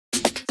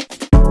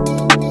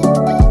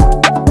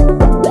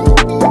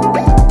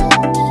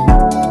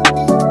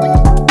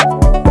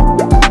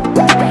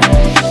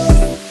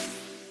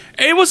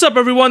What's up,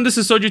 everyone? This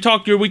is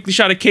SojuTalk, your weekly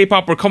shot of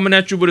K-pop. We're coming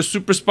at you with a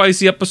super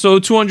spicy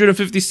episode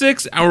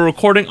 256, and we're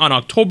recording on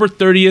October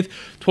 30th,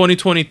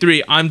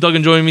 2023. I'm Doug,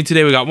 and joining me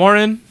today, we got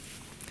Warren.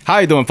 How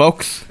you doing,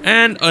 folks?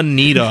 And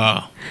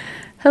Anita.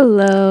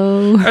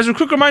 Hello. As a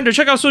quick reminder,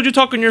 check out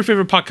SojuTalk on your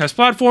favorite podcast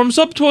platform,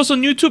 sub to us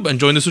on YouTube, and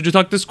join the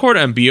SojuTalk Discord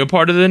and be a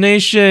part of the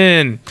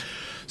nation.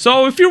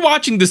 So if you're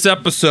watching this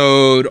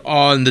episode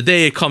on the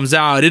day it comes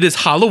out, it is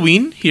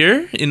Halloween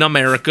here in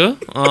America.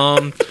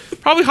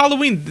 Probably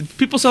Halloween.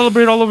 People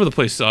celebrate all over the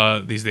place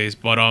these days.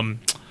 But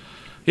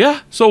yeah,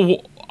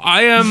 so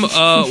I am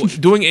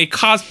doing a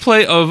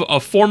cosplay of a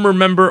former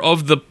member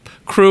of the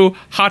crew,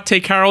 Hot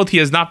Take Harold. He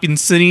has not been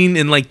seen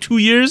in like 2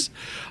 years.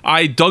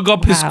 I dug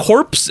up his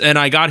corpse and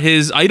I got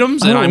his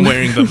items and I'm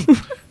wearing them.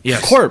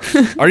 Yes. Corpse.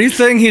 Are you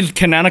saying he's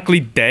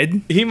canonically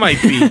dead? He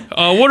might be.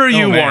 What are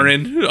you,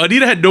 Warren?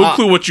 Anita had no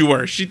clue what you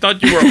were. She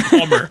thought you were a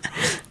plumber.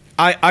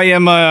 I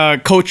am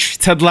Coach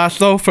Ted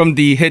Lasso from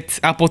the hit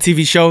Apple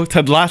TV show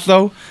Ted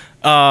Lasso.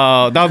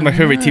 That was my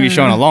favorite TV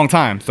show in a long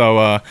time.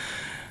 So,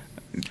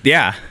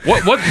 yeah.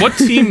 What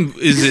team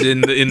is it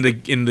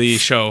in the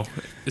show?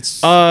 It's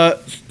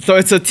so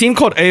it's a team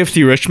called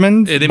AFC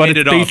Richmond, but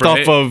it's based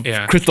off of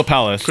Crystal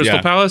Palace. Crystal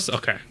Palace.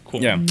 Okay,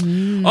 cool. Yeah.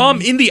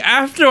 In the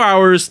after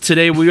hours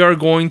today, we are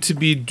going to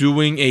be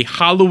doing a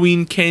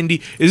Halloween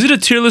candy. Is it a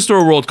tier list or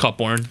a World Cup,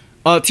 Warren?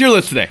 Tier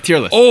list today. Tier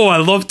list. Oh, I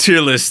love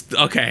tier list.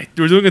 Okay,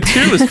 we're doing a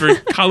tier list for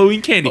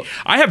Halloween candy.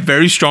 I have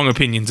very strong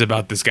opinions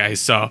about this, guys.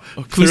 So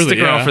please stick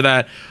around for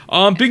that.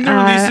 Big new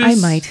releases. I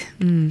might.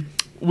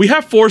 We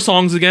have 4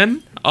 songs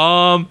again.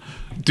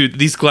 Dude,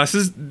 these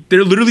glasses,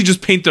 they're literally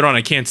just painted on.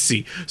 I can't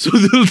see. So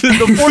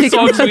the 4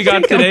 songs we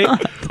got today,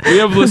 we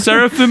have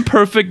SSERAFIM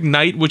Perfect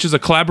Night, which is a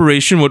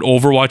collaboration with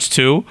Overwatch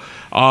 2.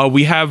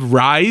 We have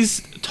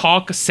RIIZE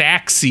Talk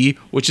Saxy,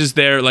 which is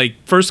their like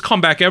first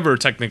comeback ever,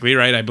 technically,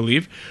 right? I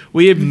believe.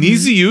 We have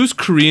NiziU's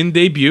Korean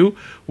debut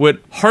with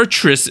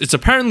HEARTRIS. It's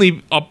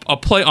apparently a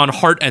play on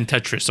Heart and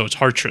Tetris, so it's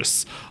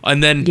HEARTRIS.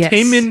 And then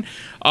Taemin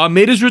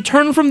made his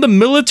return from the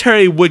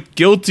military with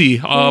Guilty.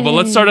 But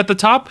let's start at the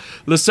top.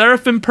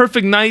 SSERAFIM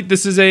Perfect Night.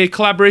 This is a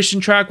collaboration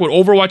track with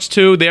Overwatch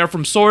 2. They are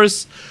from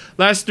Source.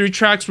 Last 3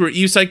 tracks were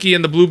Eve Psyche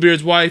and the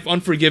Bluebeard's Wife,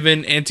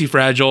 Unforgiven,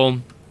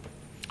 Anti-Fragile.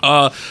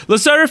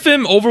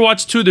 SSERAFIM,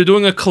 Overwatch 2, they're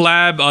doing a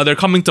collab. They're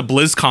coming to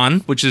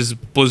BlizzCon, which is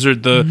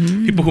Blizzard, the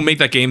people who make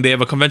that game. They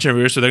have a convention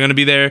every year, so they're going to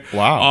be there.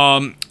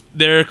 Wow.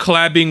 They're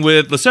collabing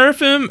with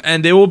SSERAFIM,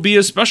 and there will be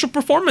a special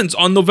performance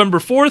on November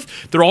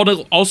 4th. They're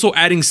also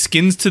adding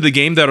skins to the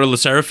game that are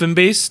SSERAFIM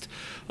based.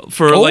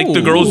 For like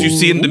the girls you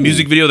see in the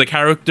music video, the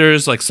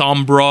characters like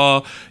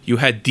Sombra, you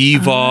had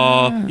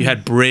Diva, you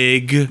had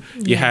Brig,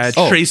 you had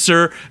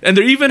Tracer, and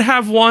they even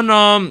have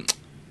one.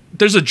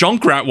 There's a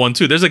Junkrat one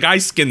too. There's a guy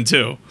skin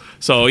too.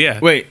 So yeah.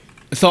 Wait.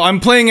 So I'm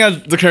playing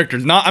as the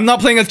characters. I'm not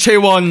playing as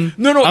Chaewon.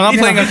 No. I'm not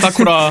playing as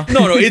Sakura.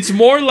 No. It's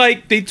more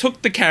like they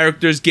took the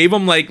characters, gave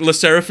them like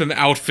SSERAFIM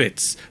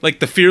outfits, like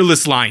the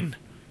Fearless line.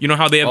 You know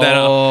how they have that?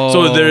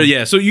 So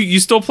they're So you're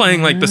still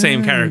playing like the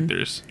same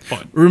characters.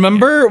 But,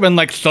 remember when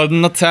like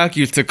Sudden Attack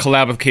used to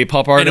collab with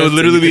K-pop artists? And it would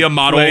literally be a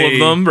model of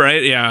them,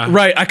 right? Yeah.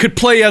 Right. I could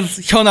play as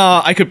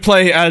Hyuna. I could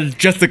play as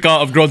Jessica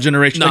of Girl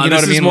Generation. No, like, you know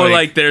this what I mean? is more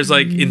like there's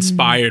like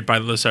inspired by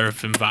the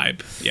SSERAFIM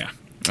vibe. Yeah.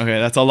 Okay,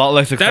 that's a lot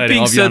less exciting. That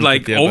being said,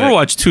 like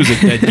Overwatch 2 is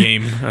a dead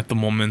game at the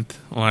moment.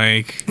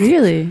 Like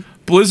really.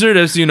 Blizzard,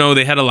 as you know,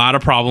 they had a lot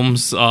of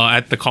problems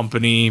at the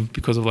company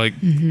because of like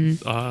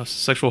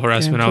sexual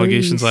harassment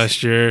allegations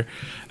last year,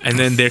 and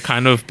then they're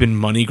kind of been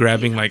money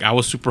grabbing. Like I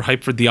was super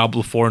hyped for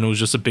Diablo 4, and it was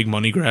just a big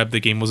money grab.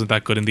 The game wasn't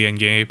that good in the end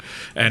game,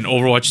 and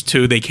Overwatch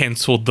 2, they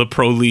canceled the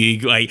Pro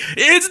League. Like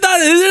it's not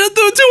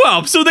doing too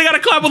well, so they got to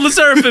collab with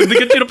SSERAFIM to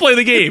get you to play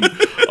the game.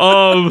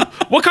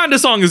 What kind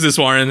of song is this,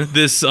 Warren?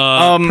 This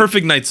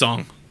Perfect Night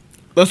song.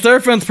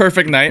 SSERAFIM's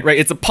Perfect Night, right?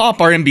 It's a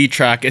pop R&B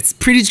track. It's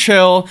pretty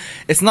chill.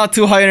 It's not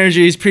too high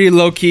energy. It's pretty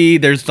low key.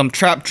 There's some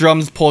trap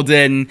drums pulled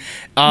in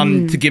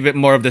to give it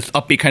more of this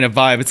upbeat kind of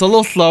vibe. It's a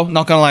little slow,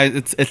 not gonna lie.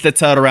 It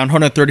sits at around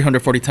 130,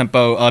 140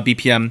 tempo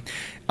BPM.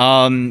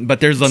 But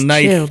there's a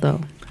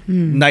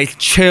nice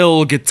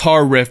chill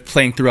guitar riff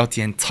playing throughout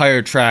the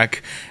entire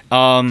track. We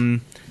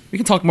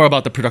can talk more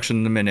about the production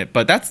in a minute,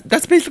 but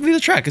that's basically the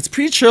track. It's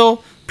pretty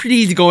chill, pretty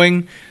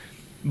easygoing.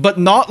 But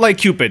not like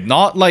Cupid,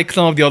 not like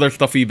some of the other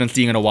stuff we've been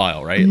seeing in a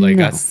while, right? Like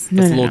that's a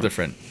little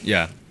different.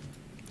 Yeah.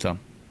 So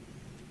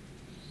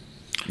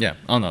yeah,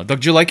 I don't know. Doug,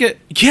 did you like it?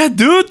 Yeah,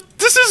 dude,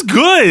 this is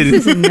good.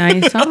 This is a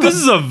nice song. This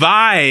is a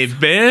vibe,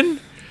 man.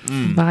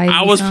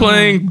 I was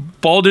playing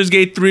Baldur's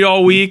Gate 3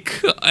 all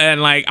week, and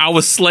like I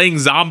was slaying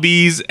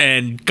zombies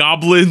and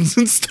goblins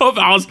and stuff.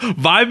 I was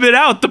vibing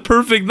out the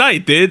Perfect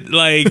Night, dude.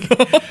 Like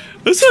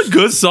this is a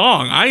good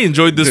song. I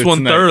enjoyed this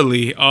one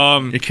thoroughly.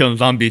 You're killing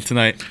zombies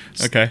tonight.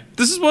 Okay.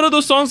 This is one of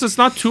those songs that's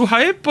not too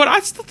hype, but I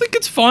still think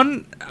it's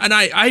fun. And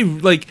I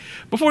like,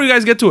 before you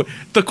guys get to it,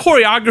 the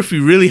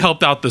choreography really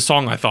helped out the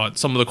song. I thought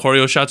some of the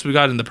choreo shots we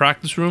got in the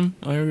practice room.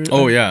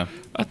 Yeah.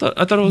 I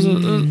thought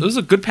it was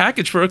a good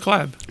package for a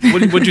collab.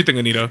 What do you think,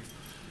 Anita?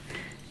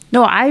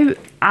 No,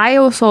 I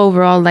also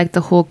overall like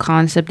the whole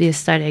concept, the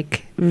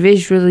aesthetic,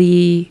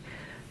 visually,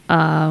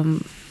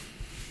 of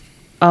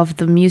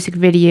the music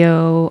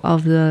video,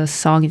 of the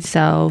song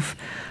itself.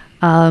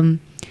 I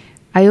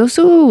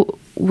also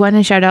want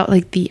to shout out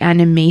like the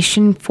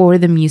animation for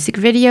the music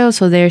video.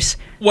 So there's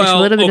a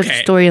little bit of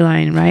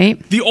storyline, right?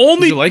 The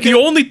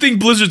only thing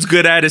Blizzard's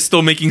good at is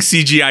still making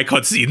CGI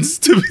cutscenes.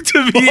 To be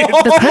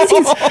The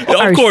cutscenes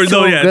are of course,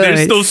 so yeah, good.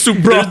 they're still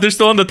super. They're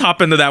still on the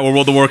top end of that. Where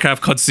World of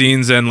Warcraft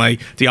cutscenes and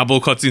like Diablo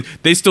cutscenes,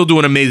 they still do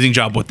an amazing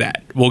job with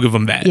that. We'll give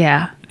them that.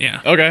 Yeah.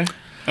 Okay.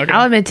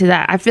 I'll admit to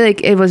that. I feel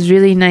like it was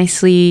really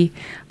nicely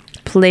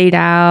played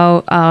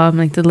out.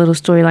 Like the little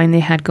storyline they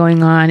had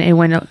going on, it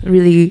went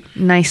really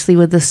nicely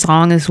with the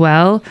song as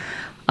well.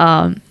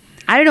 I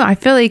don't know. I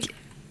feel like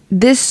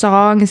this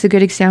song is a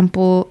good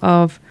example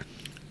of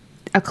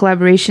a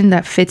collaboration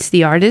that fits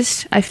the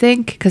artist, I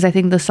think, because I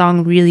think the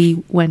song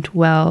really went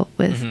well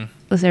with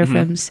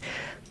SSERAFIM's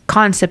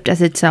concept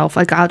as itself.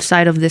 Like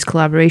outside of this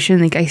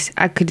collaboration, like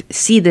I could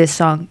see this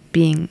song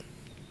being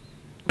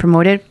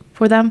promoted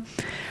for them.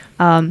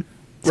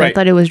 So I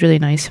thought it was really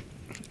nice.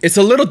 It's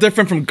a little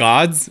different from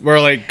Gods, where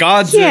like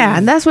Gods. Yeah,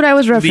 and that's what I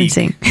was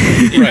referencing.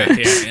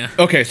 Right. Yeah.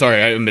 Okay,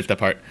 sorry, I missed that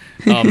part.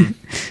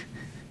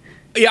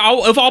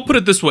 If I'll put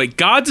it this way,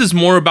 Gods is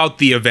more about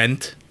the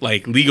event.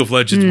 Like League of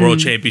Legends World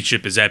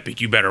Championship is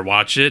epic. You better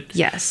watch it.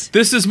 Yes.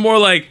 This is more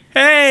like,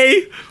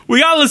 hey,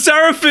 we got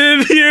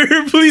SSERAFIM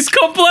here. Please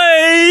come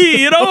play.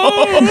 You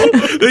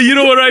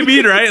know what I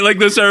mean, right? Like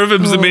the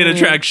SSERAFIM's the main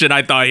attraction.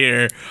 I thought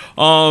here.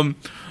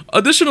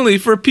 Additionally,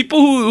 for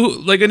people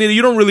who like Anita,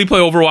 you don't really play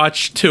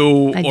Overwatch 2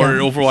 or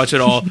Overwatch at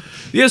all.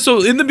 Yeah,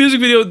 so in the music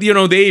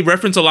video, they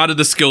reference a lot of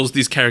the skills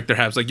these characters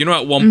have. Like,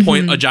 at one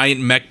point, a giant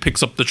mech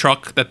picks up the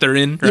truck that they're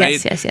in,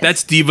 right? Yes.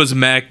 That's Diva's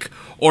mech.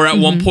 Or at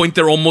one point,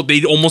 they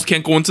almost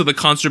can't go into the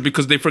concert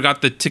because they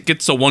forgot the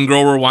tickets, so one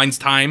girl rewinds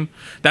time.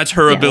 That's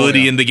her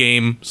ability in the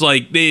game. So,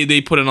 like,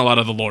 they put in a lot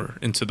of the lore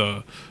into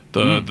the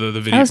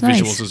video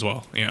visuals as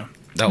well. Yeah.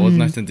 That was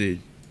nice indeed.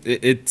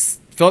 It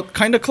felt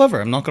kind of clever,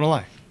 I'm not going to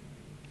lie.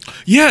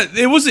 Yeah,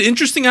 it was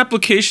interesting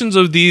applications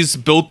of these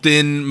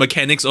built-in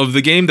mechanics of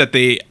the game that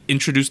they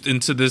introduced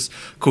into this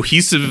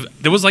cohesive.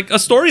 There was like a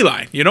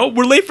storyline,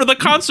 we're late for the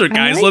concert,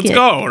 guys. Let's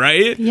go,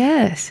 right?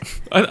 Yes.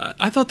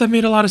 I thought that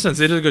made a lot of sense.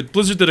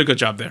 Blizzard did a good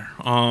job there.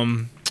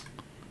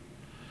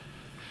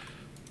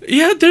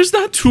 Yeah, there's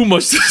not too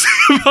much to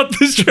say about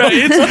this track.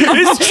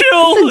 It's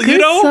chill, it's a good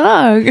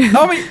song.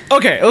 I mean,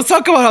 okay, let's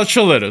talk about how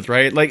chill it is,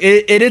 right? Like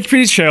it is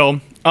pretty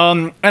chill.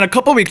 And a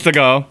couple weeks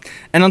ago,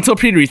 and until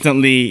pretty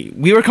recently,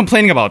 we were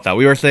complaining about that.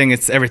 We were saying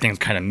everything's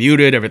kind of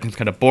muted, everything's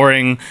kind of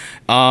boring.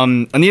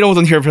 Anita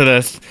wasn't here for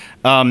this,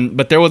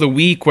 but there was a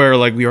week where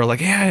like we were like,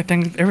 yeah, I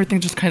think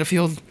everything just kind of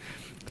feels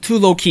too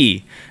low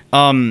key.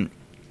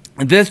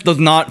 This does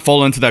not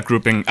fall into that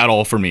grouping at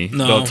all for me.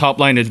 No. The top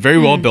line is very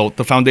well built.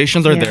 The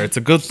foundations are there. It's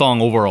a good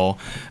song overall,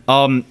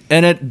 and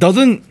it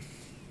doesn't.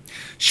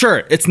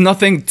 Sure, it's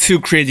nothing too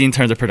crazy in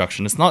terms of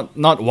production. It's not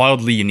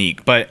wildly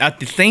unique, but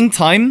at the same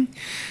time,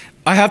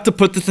 I have to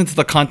put this into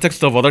the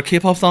context of other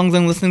K-pop songs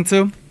I'm listening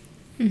to.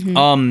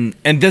 And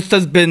this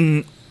has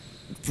been,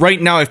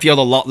 right now, it feels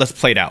a lot less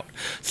played out.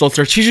 So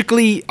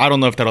strategically, I don't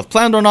know if that was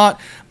planned or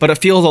not, but it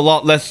feels a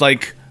lot less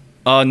like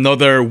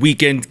another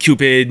Weekend,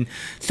 Cupid,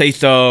 Say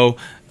So,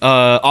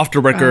 Off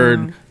the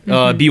Record,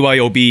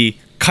 BYOB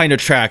kind of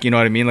track. You know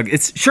what I mean? Like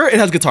it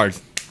has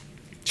guitars.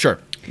 Sure,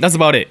 that's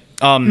about it.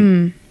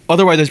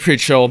 Otherwise, it's pretty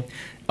chill.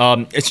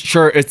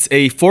 It's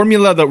a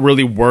formula that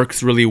really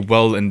works really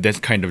well in this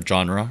kind of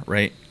genre,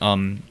 right?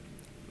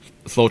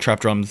 Slow trap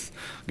drums,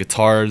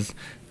 guitars,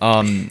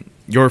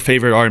 your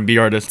favorite R&B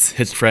artists,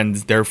 his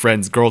friends, their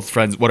friends, girls'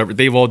 friends, whatever.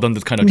 They've all done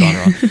this kind of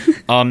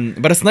genre.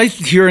 But it's nice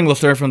hearing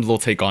SSERAFIM's little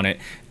take on it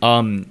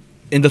in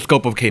the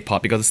scope of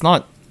K-pop, because it's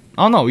not,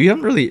 I don't know, you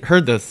haven't really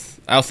heard this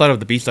outside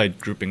of the B-side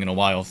grouping in a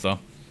while, so.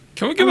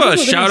 Can we give a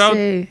shout out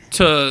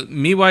to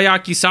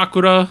Miwayaki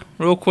Sakura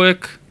real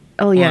quick?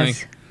 Oh,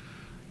 yes. Like,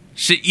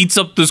 she eats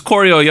up this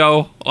choreo,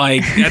 yo.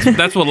 Like,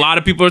 that's what a lot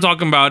of people are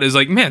talking about, is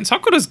like, man,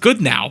 Sakura's good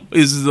now.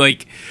 Is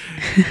like,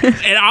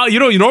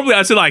 and normally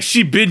I'd say like,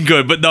 she been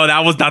good, but no,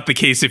 that was not the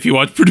case if you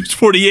watched Produce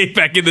 48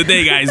 back in the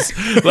day, guys.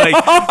 Like,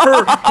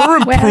 her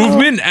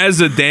improvement as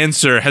a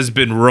dancer has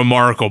been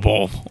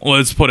remarkable.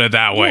 Let's put it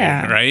that way,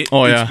 right?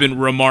 Oh, yeah. It's been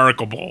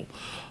remarkable.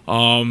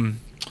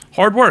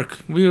 Hard work.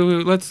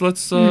 Let's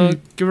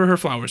give her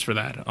flowers for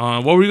that.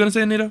 What were you gonna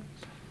say, Anita?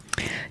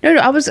 No,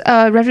 I was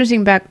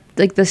referencing back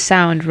like the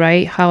sound,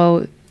 right?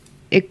 How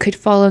it could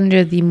fall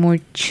under the more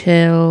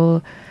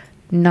chill,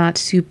 not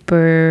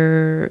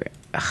super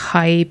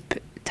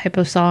hype type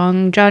of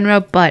song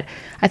genre, but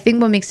I think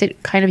what makes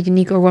it kind of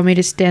unique, or what made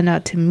it stand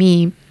out to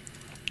me,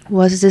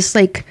 was this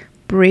like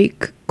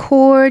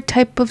breakcore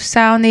type of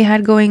sound they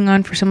had going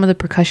on for some of the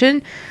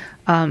percussion.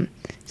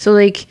 So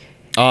like,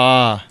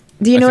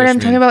 do you know what I'm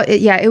talking about?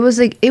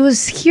 It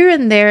was here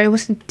and there. It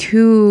wasn't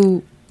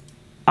too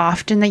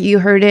often that you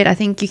heard it. I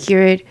think you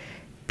hear it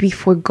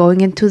before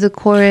going into the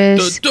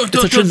chorus. It's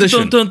a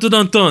transition.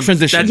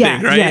 Transition. That Yeah,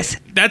 thing, right? yes.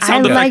 That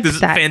sound I effect like is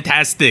that.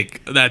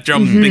 fantastic. That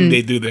drum thing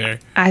they do there.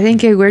 I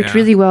think it worked Yeah.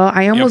 really well.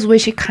 I almost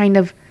wish it kind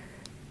of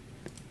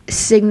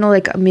signal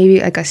like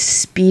maybe like a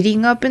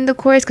speeding up in the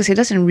chorus, because it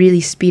doesn't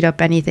really speed up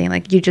anything.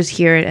 Like you just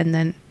hear it and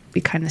then we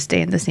kind of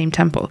stay in the same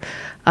tempo.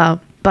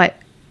 But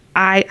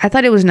I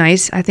thought it was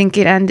nice. I think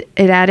it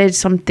added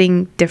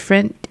something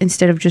different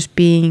instead of just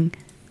being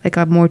like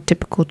a more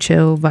typical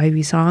chill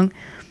vibey song.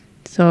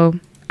 So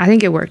I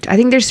think it worked. I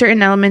think there's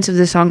certain elements of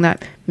the song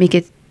that make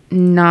it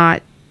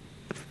not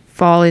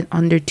fall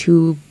under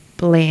too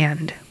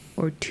bland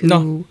or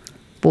too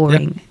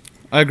boring. Yep.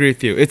 I agree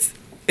with you.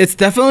 It's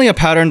definitely a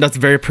pattern that's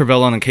very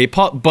prevalent in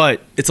K-pop,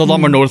 but it's a lot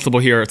more noticeable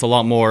here. It's a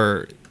lot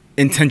more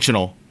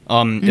intentional,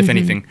 if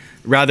anything,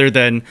 rather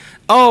than,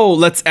 oh,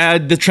 let's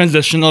add the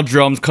transitional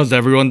drums because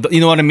everyone, you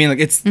know what I mean? Like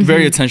it's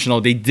very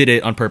intentional. They did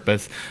it on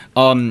purpose.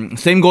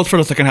 Same goes for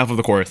the second half of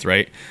the chorus,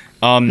 right?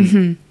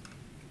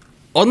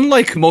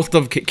 Unlike most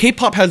of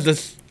K-pop has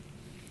this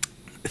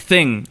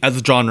thing as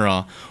a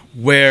genre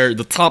where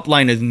the top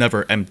line is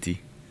never empty.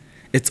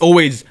 It's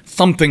always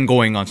something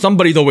going on.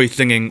 Somebody's always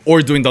singing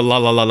or doing the la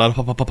la la la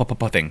pa pa pa pa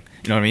pa thing.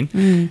 You know what I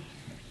mean?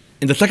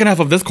 In the second half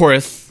of this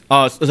chorus,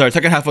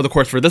 second half of the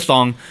chorus for this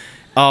song,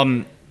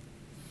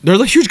 there's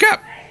a huge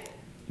gap.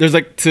 There's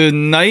like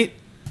tonight,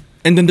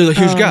 and then there's a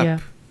huge gap, yeah.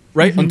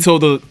 right? Until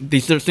they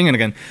start singing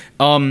again.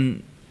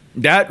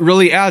 That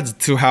really adds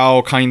to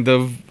how kind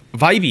of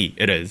vibey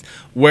it is.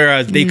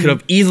 Whereas they could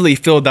have easily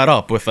filled that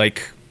up with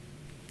like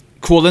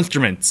cool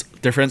instruments,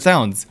 different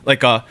sounds,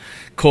 like a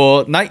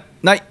cool night,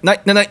 that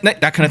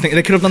kind of thing.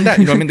 They could have done that.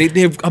 You know what I mean?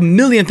 They have a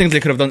million things they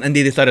could have done, and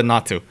they decided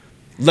not to.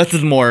 Less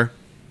is more.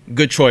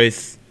 Good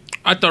choice.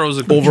 I thought it was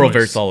a good Overall choice.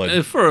 very solid.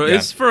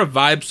 It's for a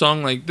vibe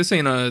song. Like this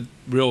ain't a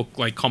real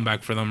like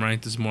comeback for them,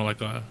 right? This is more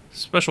like a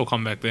special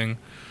comeback thing.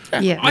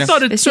 Yeah. I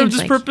thought it served its seems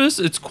like- purpose.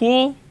 It's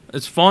cool.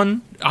 It's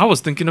fun. I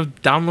was thinking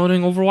of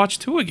downloading Overwatch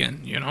 2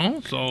 again, you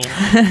know? So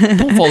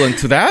Don't fall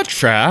into that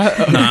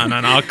trap. no.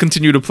 I'll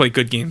continue to play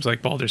good games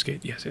like Baldur's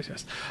Gate. Yes.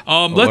 Let's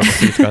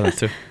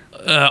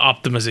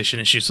optimization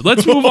issues. So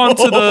let's move on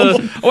to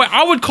the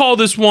I would call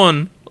this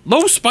one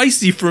low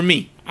spicy for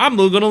me. I'm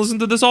gonna listen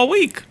to this all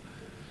week.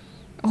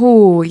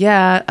 Oh,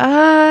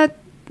 yeah.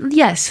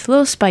 Yes, a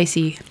little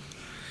spicy.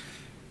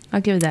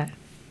 I'll give it that.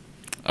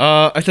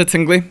 I said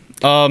tingly.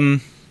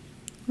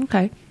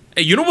 Okay.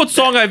 Hey, you know what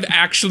song I've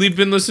actually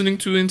been listening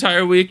to the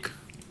entire week?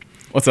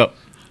 What's up?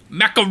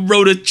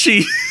 Macaroni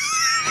cheese.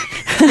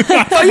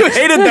 Oh, you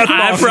hated that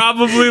I song.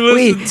 probably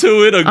listened Wait,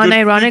 to it a good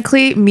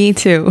Unironically, me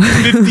too.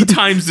 50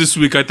 times this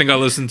week. I think I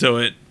listened to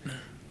it.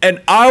 And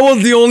I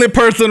was the only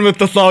person with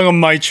the song on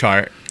my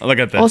chart. Look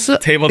at this. Also,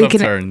 Table we have can-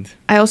 turned.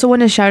 I also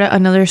want to shout out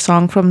another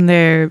song from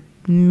their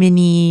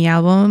mini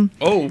album,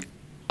 Oh,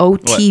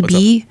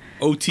 OTB.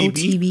 OTB.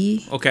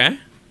 OTB. Okay.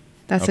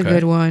 That's a Okay.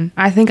 good one.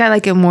 I think I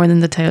like it more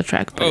than the title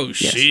track. But Oh, yes.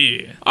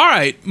 shit. All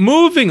right,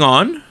 moving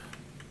on.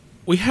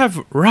 We have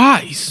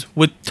RIIZE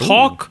with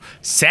Talk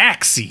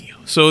Saxy.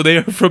 So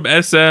they're from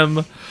SM.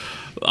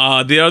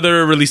 The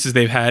other releases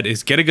they've had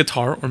is Get a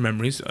Guitar or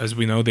Memories. As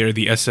we know, they're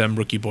the SM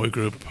rookie boy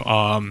group.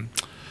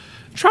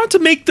 Trying to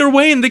make their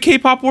way in the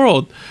K-pop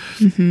world.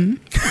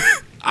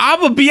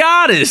 I'm gonna be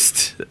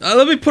honest.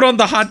 Let me put on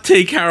the hot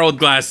take Harold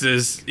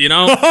glasses. You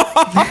know,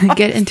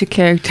 Get into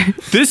character.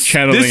 this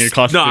Channeling your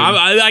costume.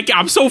 No,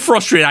 I'm so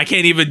frustrated. I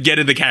can't even get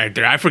in the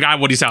character. I forgot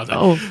what he sounds like.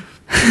 Oh,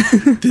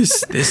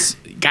 This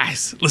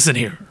guys, listen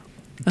here.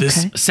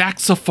 This Okay.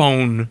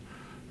 saxophone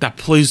that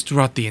plays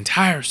throughout the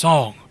entire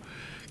song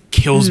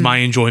kills my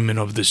enjoyment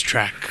of this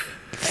track.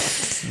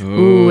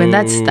 ooh, and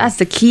that's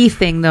the key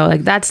thing though.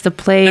 Like that's the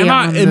play. Am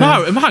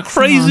I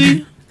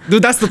crazy?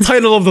 Dude, that's the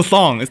title of the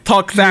song. It's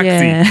Talk Saxy.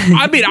 Yeah.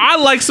 I mean, I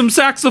like some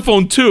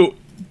saxophone too,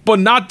 but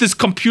not this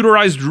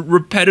computerized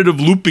repetitive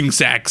looping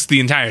sax the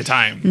entire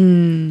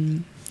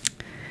time.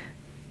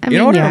 I You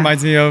know what it yeah.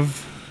 reminds me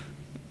of?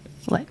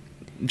 What?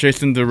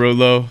 Jason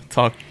Derulo,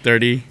 Talk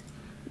Dirty.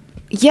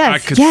 Yes. I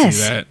could yes.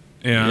 see that.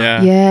 Yeah.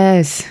 Yeah.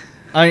 Yes.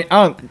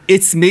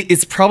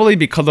 It's probably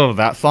because of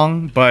that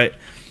song, but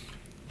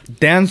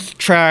dance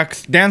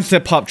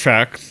hip hop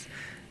tracks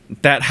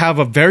that have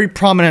a very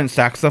prominent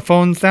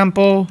saxophone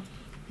sample,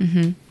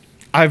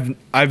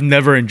 I've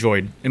never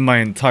enjoyed in my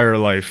entire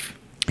life,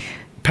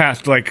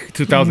 past like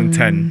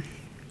 2010.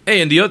 Hey,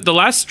 and the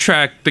last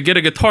track, the Get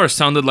a Guitar,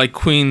 sounded like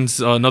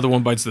Queen's Another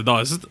One Bites the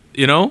Dust.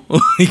 You know?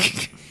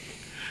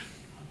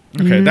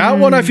 Okay, that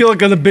one I feel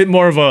like is a bit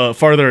more of a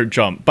farther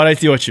jump, but I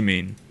see what you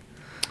mean.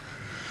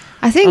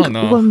 I think don't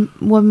know.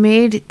 what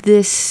made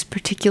this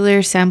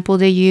particular sample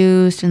they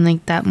used and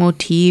like that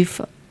motif,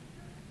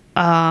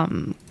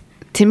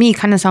 to me,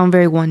 kind of sound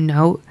very one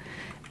note,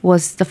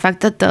 was the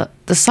fact that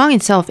the song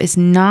itself is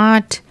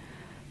not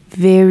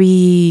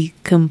very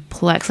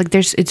complex. Like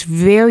it's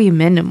very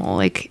minimal.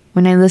 Like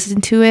when I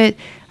listen to it,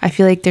 I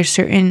feel like there's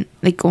certain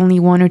like only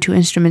one or two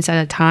instruments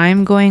at a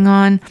time going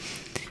on.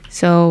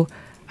 So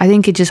I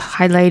think it just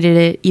highlighted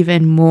it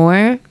even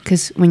more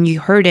because when you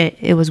heard it,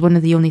 it was one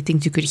of the only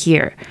things you could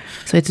hear.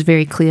 So it's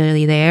very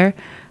clearly there.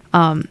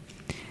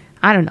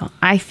 I don't know.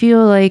 I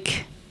feel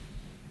like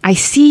I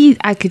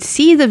could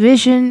see the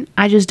vision.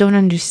 I just don't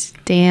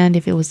understand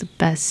if it was the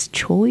best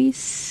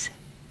choice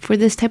for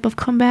this type of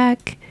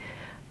comeback.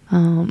 I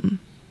mean,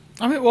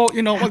 well,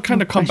 you know, what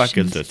kind of comeback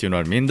questions. is this? You know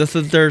what I mean? This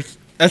is their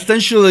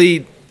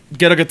essentially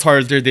Get a Guitar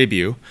is their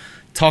debut.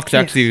 Talk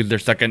Saxy is their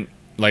second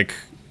like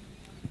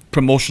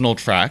promotional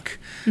track.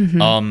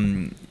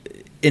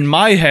 In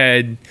my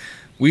head,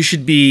 we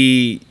should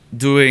be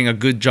doing a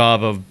good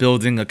job of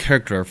building a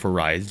character for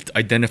RIIZE,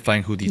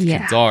 identifying who these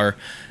kids are.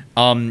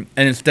 And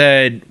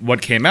instead,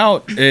 what came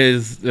out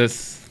is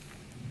this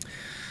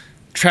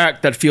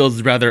track that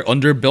feels rather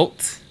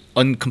underbuilt,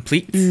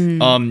 incomplete.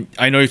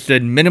 I know you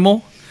said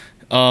minimal.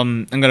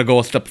 I'm gonna go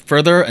a step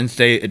further and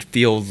say it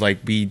feels like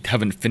we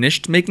haven't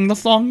finished making the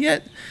song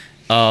yet.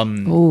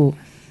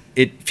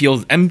 It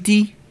feels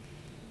empty.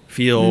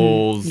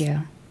 Feels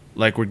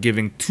like we're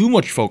giving too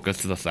much focus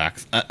to the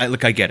sax.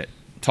 I get it.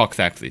 Talk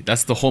Saxy.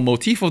 That's the whole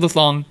motif of the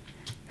song.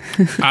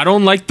 I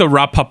don't like the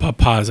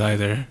ra-pa-pa-pas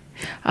either.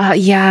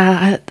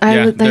 I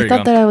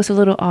thought that I was a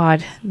little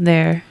odd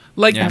there.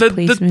 Like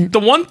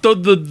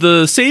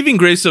the saving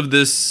grace of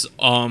this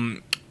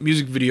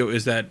music video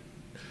is that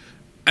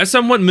I'm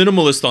somewhat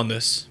minimalist on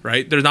this,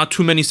 right? There's not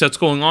too many sets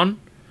going on.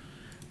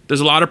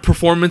 There's a lot of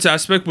performance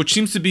aspect, which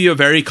seems to be a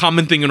very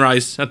common thing in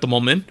RIIZE at the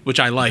moment, which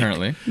I like.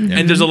 Apparently.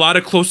 And there's a lot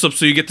of close-ups,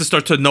 so you get to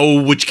start to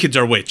know which kids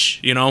are which,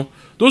 you know?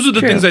 Those are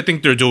the things I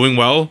think they're doing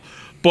well.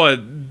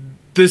 But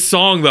this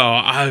song, though,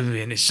 I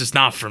mean, it's just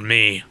not for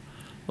me.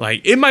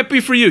 Like, it might be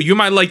for you. You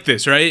might like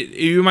this, right?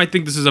 You might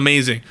think this is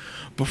amazing.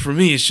 But for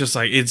me, it's just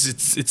like,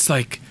 it's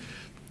like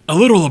a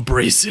little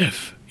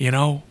abrasive, you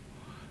know?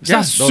 It's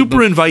not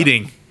super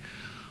inviting.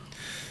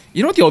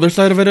 You know what the other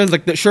side of it is?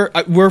 Like,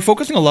 we're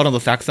focusing a lot on the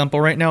sax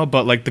sample right now,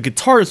 but like the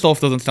guitar itself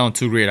doesn't sound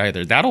too great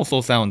either. That also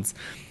sounds.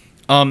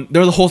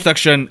 There's a whole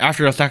section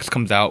after the sax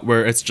comes out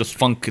where it's just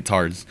funk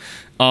guitars.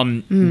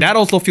 That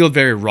also feels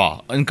very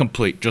raw,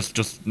 incomplete,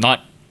 just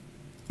not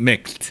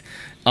mixed.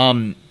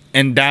 And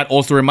that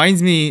also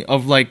reminds me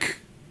of like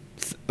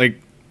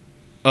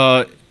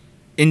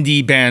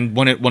indie band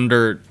one hit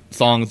wonder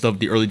songs of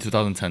the early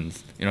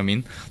 2010s. You know what I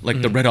mean?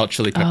 Like the Red Hot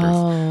Chili Peppers.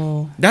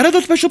 Oh. That has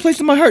a special place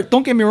in my heart.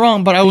 Don't get me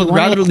wrong, but I would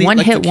rather leave one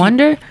hit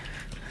wonder.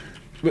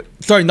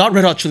 Sorry, not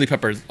Red Hot Chili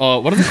Peppers.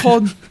 What is it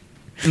called?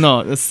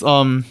 No, it's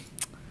Hot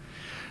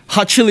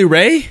Chili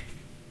Ray.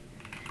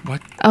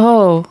 What?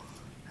 Oh.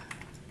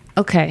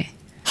 Okay.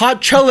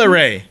 Hot Chili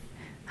Ray.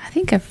 I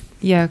think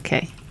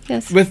okay.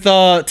 Yes. With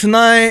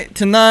tonight,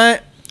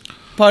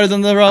 parties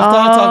on the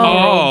rooftop.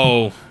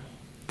 Oh.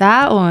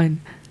 That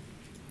one.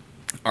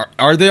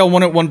 Are they a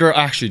one hit wonder?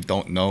 I actually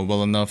don't know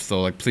well enough,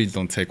 so like, please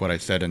don't take what I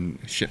said and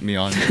shit me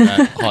on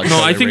that Hot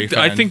No, Chili Ray fan.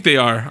 I think they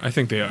are.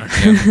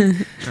 Yeah.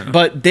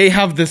 But they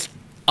have this.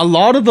 A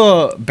lot of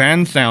the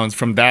band sounds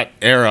from that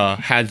era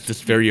has this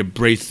very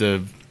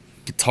abrasive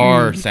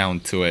guitar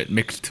sound to it,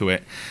 mixed to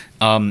it,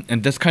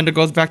 and this kind of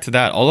goes back to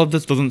that. All of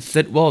this doesn't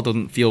sit well.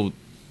 Doesn't feel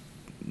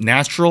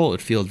natural.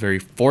 It feels very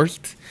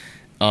forced.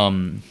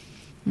 Bare.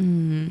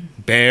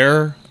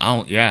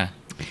 I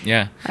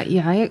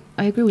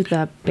agree with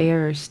that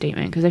bare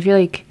statement because I feel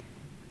like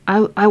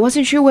I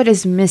wasn't sure what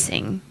is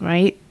missing,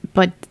 right?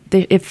 But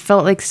it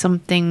felt like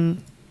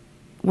something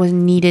was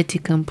needed to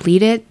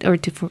complete it or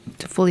to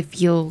fully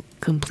feel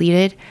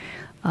completed.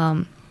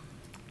 And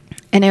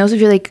I also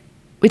feel like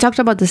we talked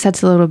about the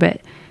sets a little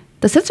bit.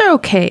 The sets are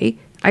okay.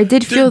 I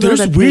did feel there's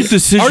that weird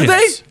decisions. Are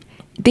they?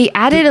 They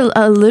added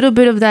a little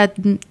bit of that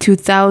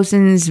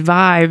 2000s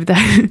vibe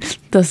that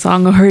the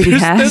song already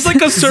has. There's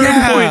like a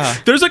certain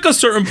point. There's like a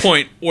certain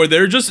point where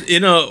they're just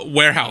in a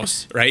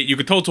warehouse, right? You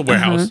could tell it's a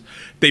warehouse.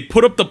 They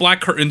put up the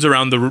black curtains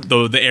around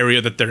the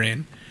area that they're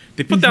in.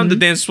 They put down the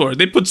dance floor.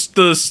 They put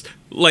the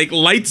like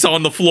lights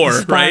on the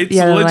floor, right?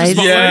 Yeah, lights.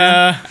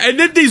 And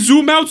then they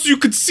zoom out so you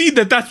could see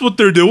that that's what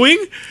they're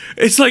doing.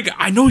 It's like,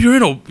 I know you're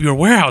in your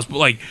warehouse, but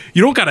like,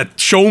 you don't gotta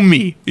show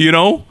me, you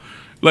know?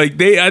 Like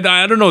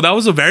I don't know. That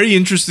was a very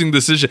interesting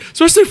decision,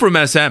 especially from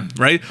SM,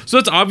 right? So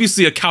that's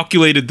obviously a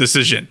calculated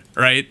decision,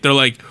 right? They're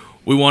like,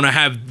 we want to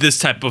have this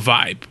type of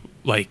vibe,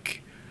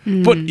 like.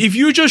 But if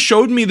you just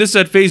showed me this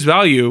at face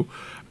value,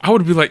 I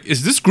would be like,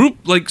 is this group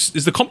like,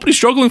 is the company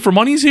struggling for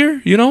monies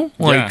here? You know,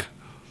 like.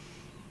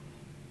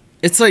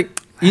 It's like,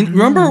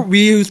 remember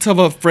we used to have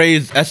a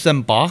phrase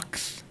SM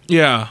box.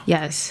 Yeah.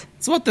 Yes.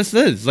 That's what this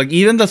is. Like,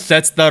 even the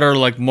sets that are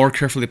like more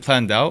carefully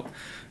planned out,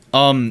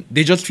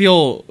 they just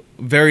feel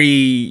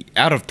very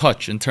out of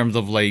touch in terms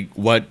of like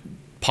what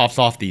pops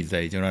off these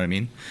days. You know what I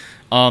mean?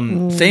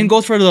 Same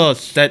goes for the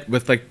set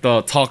with like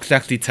the Talk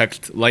Saxy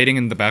text lighting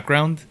in the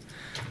background.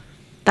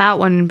 That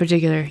one in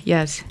particular,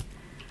 yes.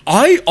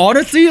 I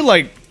honestly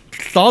like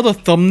saw the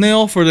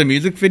thumbnail for the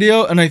music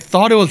video and I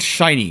thought it was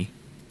shiny.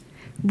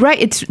 Right,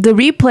 it's the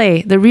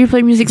replay. The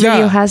replay music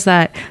video has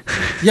that.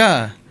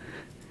 Yeah.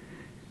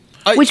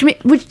 Which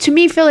to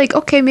me feel like,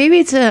 okay, maybe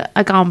it's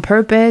like on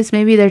purpose.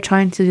 Maybe they're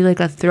trying to do like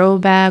a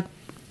throwback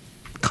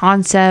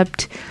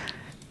concept,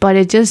 but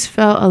it just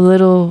felt a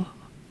little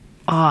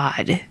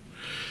odd.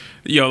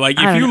 Yo, like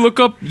I if you don't look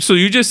up, so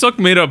UJ Suck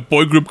made a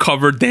boy group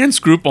cover dance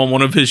group on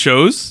one of his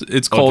shows.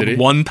 It's called did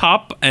he? One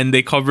Top, and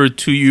they covered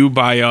To You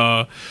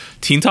by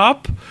Teen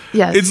Top.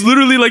 Yes. It's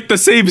literally like the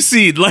same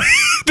scene. Like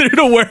they're in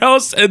a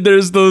warehouse and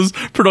there's those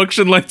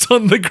production lights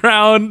on the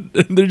ground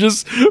and they're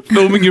just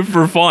filming it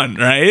for fun,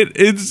 right?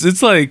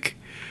 It's like,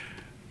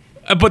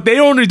 but they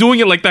only doing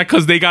it like that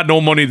because they got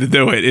no money to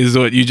do it, is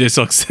what UJ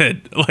Suck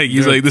said. Like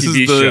he's They're like, a this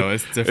TV is the show.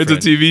 It's it's a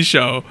different. TV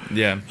show.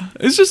 Yeah.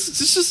 It's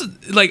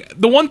just like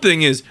the one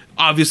thing is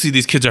obviously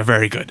these kids are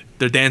very good.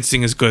 Their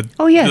dancing is good.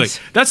 Oh, yes.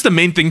 Like that's the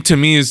main thing to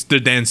me is their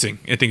dancing.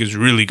 I think is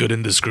really good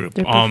in this group.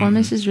 Their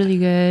performance is really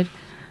good.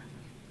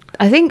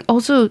 I think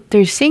also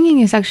their singing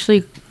is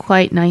actually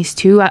quite nice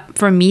too.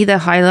 For me, the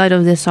highlight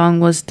of this song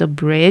was the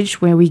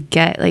bridge where we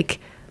get like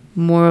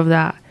more of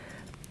that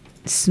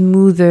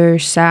smoother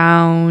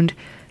sound,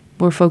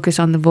 more focus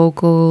on the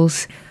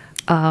vocals.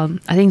 I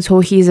think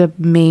Sohee's a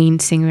main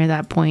singer at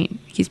that point.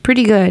 He's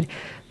pretty good.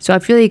 So I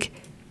feel like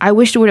I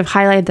wish they would have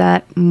highlighted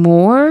that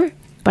more,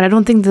 but I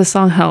don't think the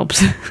song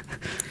helps.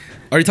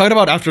 Are you talking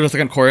about after the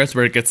second chorus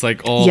where it gets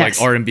like all Yes.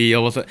 like R&B?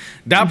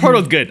 That part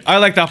was good. I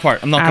like that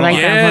part. I'm not I gonna like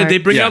lie. that. Yeah, part. they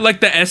bring Yeah. out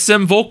like the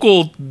SM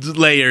vocal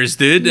layers,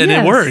 dude, and it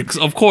Yes. works.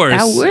 Of course,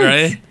 That works.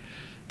 right?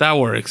 That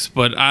works.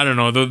 But I don't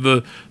know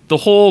the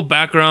whole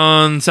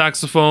background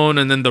saxophone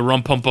and then the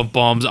rum pum pum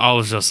bombs. I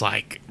was just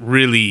like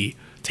really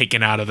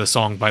taken out of the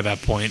song by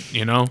that point.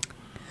 You know.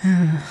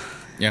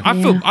 Yeah.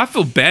 I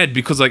feel bad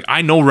because like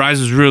I know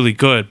RIIZE is really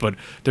good, but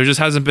there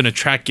just hasn't been a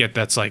track yet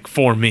that's like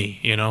for me,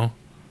 you know.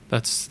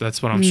 That's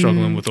what I'm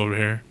struggling with over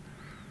here.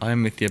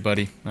 I'm with you,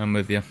 buddy. I'm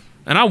with you.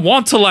 And I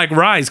want to like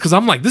RIIZE because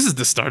I'm like, this is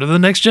the start of the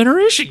next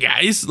generation,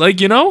 guys. Like,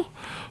 you know,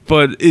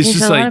 but it's There's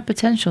just a lot like, of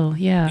potential.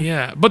 Yeah.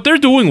 yeah, but they're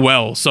doing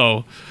well,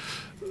 so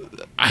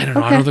I don't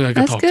know. I don't think I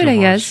can That's talk good, too I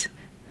much. guess.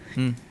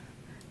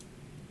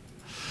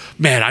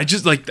 Man, I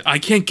just like I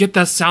can't get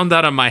that sound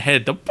out of my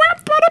head. The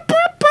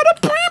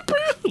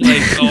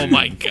like, oh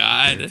my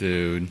god,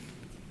 Dude.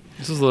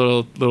 this is a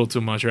little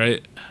too much,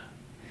 right?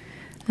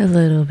 A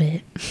little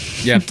bit.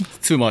 Yeah,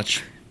 too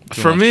much.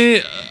 Too For much.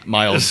 me,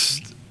 Mild.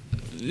 it's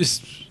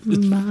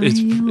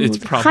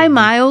Mild. probably High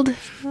mild.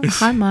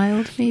 High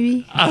mild,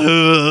 maybe.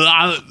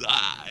 I'm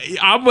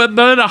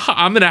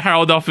gonna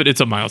herald off it.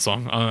 It's a mild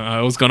song.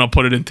 I was gonna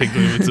put it in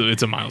tingly.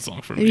 It's a mild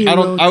song for me. Maybe a I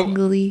don't- little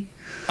tingly.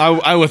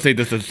 I would say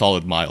this is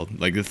solid mild.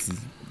 Like this is,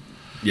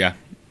 yeah.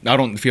 I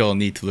don't feel a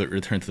need to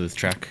return to this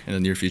track in the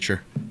near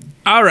future.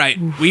 All right,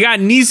 we got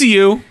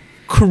NiziU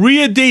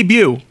Korea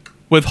debut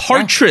with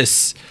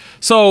HEARTRIS.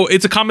 So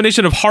it's a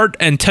combination of Heart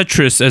and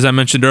Tetris, as I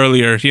mentioned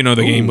earlier. You know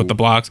the game with the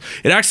blocks.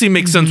 It actually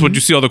makes sense when you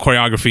see all the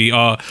choreography.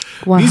 100%.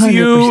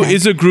 NiziU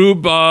is a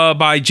group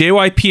by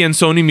JYP and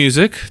Sony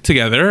Music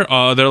together.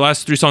 Their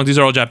last 3 songs, these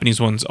are all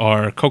Japanese ones,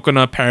 are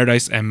Coconut,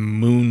 Paradise, and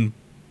Moon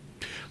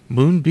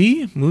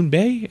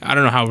Bay? I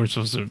don't know how we're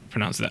supposed to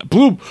pronounce that.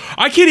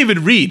 I can't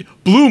even read.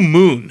 Blue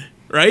Moon,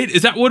 right?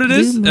 Is that what it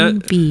is? Blue Moon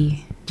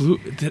B.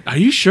 Are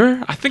you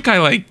sure? I think I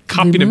like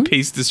copied and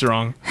pasted this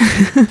wrong.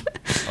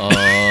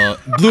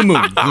 Blue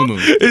Moon. Blue Moon.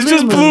 It's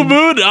just Blue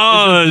Moon?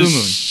 Oh, Blue Moon.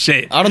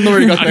 shit. I don't know where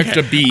you got the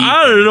extra B.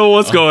 I don't know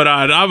what's going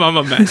on. I'm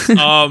a mess.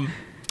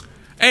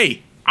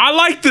 Hey, I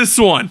like this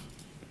one.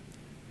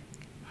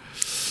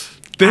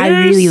 I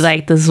really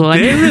like this one.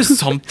 There is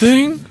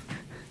something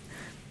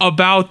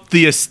about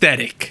the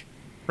aesthetic,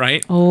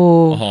 right?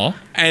 Oh. Uh-huh.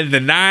 And the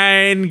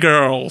 9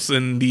 girls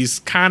in these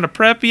kind of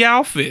preppy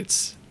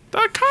outfits.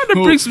 That kind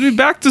of brings me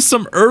back to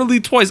some early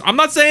Twice. I'm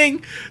not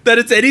saying that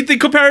it's anything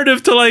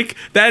comparative to like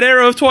that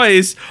era of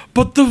Twice,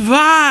 but the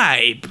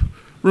vibe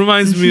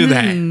reminds me of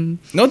that.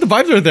 No, the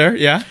vibes are there.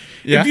 Yeah.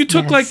 Yeah. If you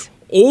took Yes. like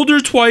older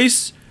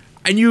Twice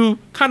and you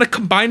kind of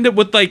combined it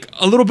with like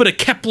a little bit of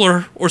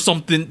Kepler or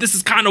something, this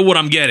is kind of what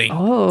I'm getting.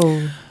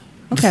 Oh.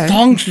 Okay.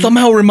 song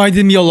somehow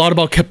reminded me a lot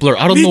about Kepler.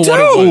 I don't Me know what too.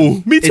 it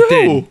was. Me It too.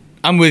 did.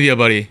 I'm with you,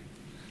 buddy.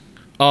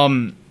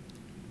 Sound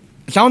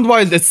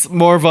wise, it's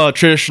more of a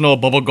traditional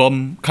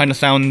bubblegum kind of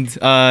sound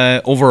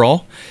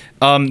overall.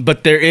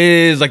 But there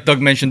is, like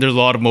Doug mentioned, there's a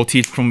lot of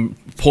motifs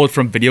pulled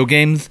from video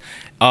games.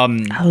 I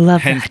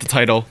love hence that. the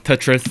title,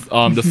 Tetris.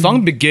 The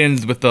song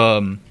begins with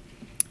lead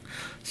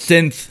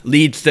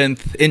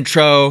synth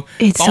intro.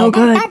 It's so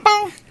good.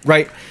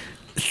 Right.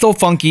 So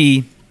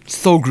funky,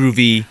 so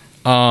groovy.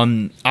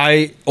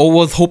 I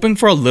was hoping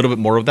for a little bit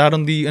more of that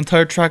on the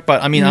entire track,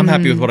 but I mean, I'm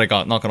happy with what I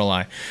got, not gonna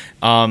lie.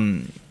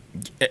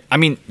 I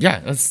mean,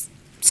 yeah, it's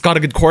got a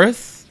good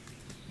chorus.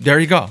 There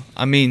you go.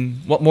 I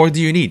mean, what more do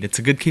you need? It's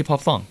a good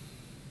K-pop song.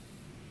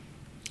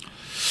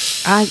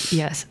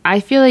 Yes. I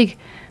feel like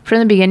from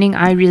the beginning,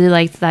 I really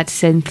liked that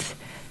synth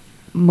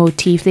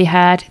motif they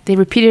had. They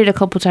repeated it a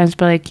couple times,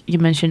 but like you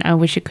mentioned, I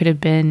wish it could have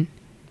been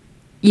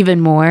even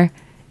more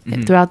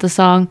throughout the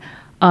song.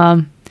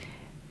 I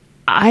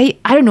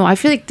don't know. I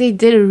feel like they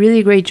did a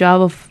really great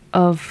job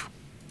of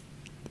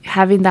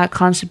having that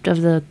concept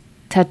of the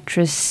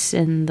Tetris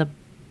and the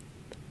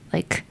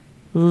like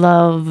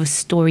love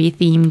story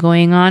theme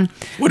going on.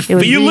 Would It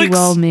was really Felix?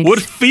 well mixed.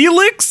 Would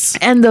Felix?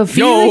 And the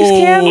Felix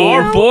cameo.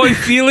 Our boy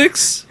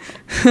Felix,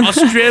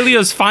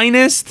 Australia's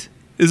finest.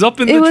 is up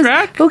in the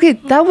track. Okay,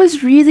 that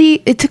was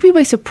really, it took me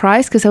by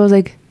surprise because I was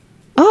like,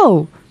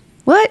 oh,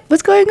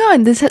 what's going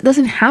on? This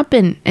doesn't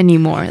happen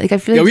anymore. Like I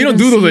feel like we don't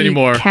do those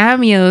anymore.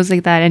 Cameos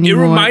like that It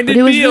anymore. reminded but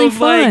it was me really of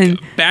fun.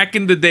 like back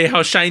in the day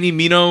how Shiny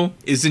Mino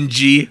is in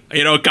G.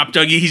 You know,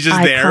 갑자기 he's just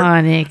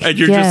Iconic, there, and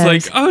you're just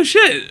like, oh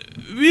shit,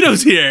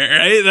 Mino's here,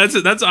 right?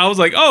 That's. I was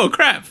like, oh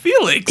crap,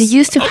 Felix. It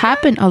used to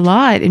happen a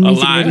lot in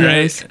music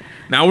videos. Right?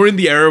 Now we're in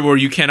the era where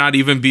you cannot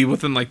even be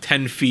within like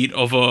 10 feet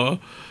of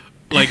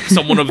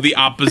someone of the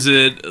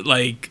opposite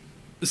like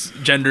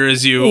gender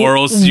as you, or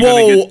else you're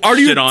gonna get are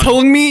you shit on.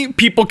 telling me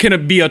people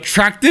can be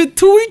attracted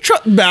to each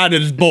other? That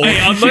is bullshit.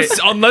 Hey,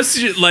 unless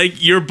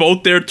you're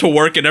both there to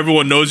work and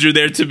everyone knows you're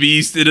there to be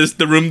in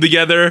the room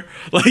together,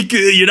 like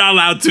you're not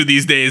allowed to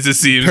these days. It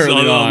seems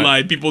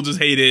online people just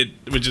hate it,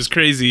 which is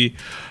crazy.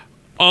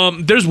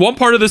 There's one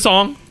part of the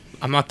song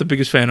I'm not the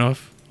biggest fan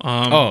of.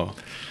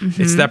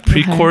 It's that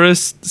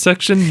pre-chorus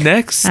section.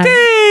 Next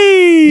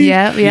stage.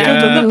 Yeah.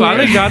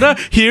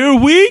 Here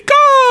we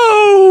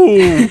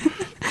go.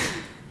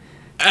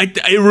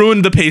 It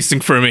ruined the pacing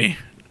for me.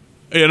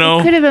 You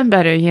know, Could have been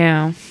better,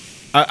 yeah.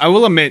 I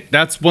will admit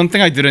that's one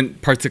thing I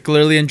didn't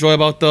particularly enjoy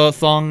about the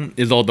song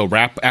is all the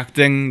rap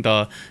acting,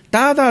 the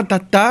da da da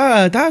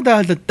da da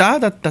da da da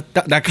da da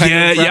that kind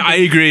of rapping. I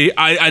agree.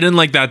 I didn't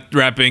like that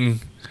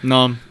rapping.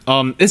 No,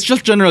 it's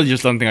just generally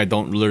just something I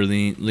don't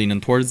really lean in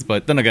towards.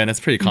 But then again,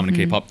 it's pretty common in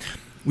K-pop.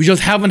 We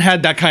just haven't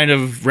had that kind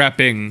of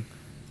rapping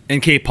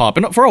in K-pop,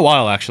 and for a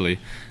while actually.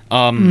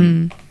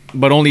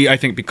 But only I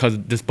think because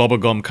this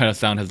bubblegum kind of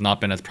sound has not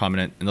been as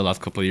prominent in the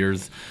last couple of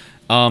years.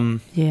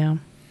 Yeah.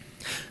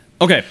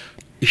 Okay,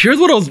 here's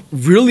what I was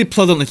really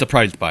pleasantly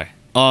surprised by.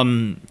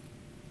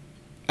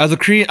 As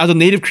a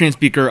native Korean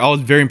speaker, I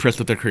was very impressed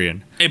with their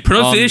Korean.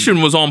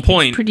 Pronunciation was on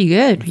point. Pretty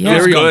good. Yeah.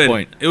 Very good. on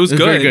point. It was good.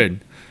 Very good.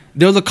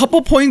 There was a couple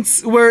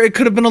points where it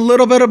could have been a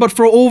little better, but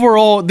for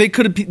overall, they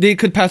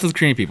could pass as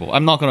Korean people.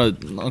 I'm not gonna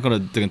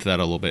dig into that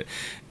a little bit.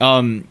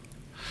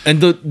 And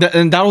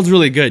that was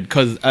really good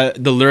because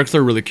the lyrics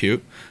are really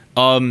cute.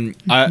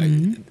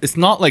 It's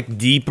not like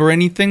deep or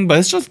anything,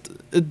 but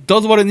it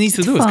does what it needs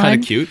to do. It's kind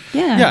of cute.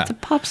 Yeah, it's a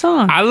pop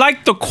song. I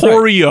like the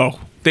choreo.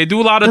 They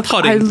do a lot of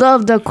tutting. I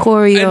love the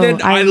choreo. And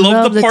then I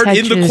love the part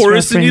in the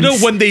chorus, Anita,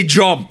 when they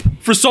jump.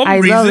 For some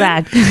reason, love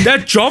that.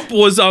 that jump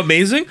was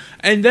amazing.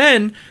 And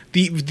then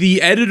the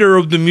editor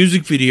of the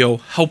music video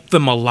helped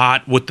them a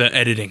lot with the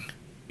editing,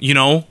 you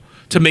know,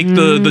 to make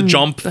the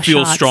jump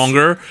feel shots.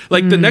 stronger.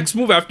 Like the next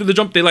move after the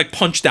jump, they like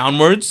punch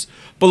downwards,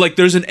 but like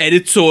there's an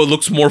edit so it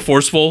looks more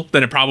forceful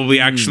than it probably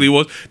actually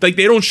was. Like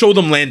they don't show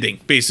them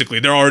landing, basically.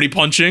 They're already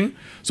punching,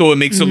 so it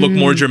makes it look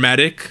more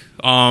dramatic.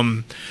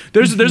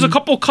 There's a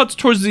couple cuts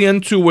towards the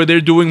end too where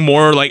they're doing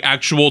more like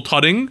actual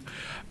tutting,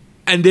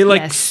 and they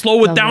like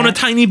slow it down a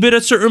tiny bit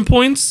at certain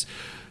points,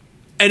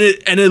 and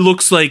it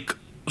looks like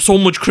so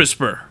much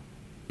crisper.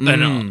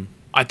 And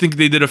I think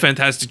they did a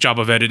fantastic job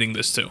of editing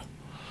this too.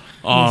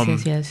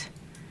 Yes.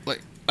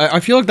 Like I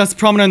feel like that's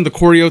prominent in the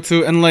choreo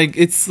too, and like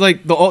it's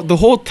like the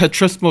whole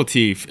Tetris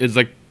motif is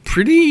like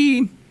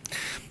pretty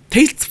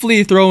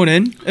tastefully thrown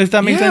in. If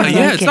that makes sense.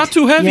 Yeah, it's not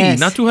too heavy. Yes.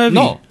 Not too heavy.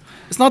 No,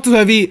 it's not too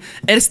heavy,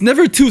 and it's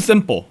never too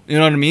simple. You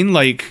know what I mean?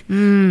 Like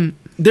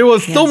there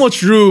was so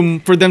much room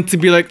for them to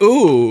be like,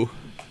 "Ooh,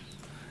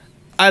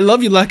 I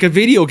love you like a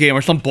video game"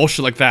 or some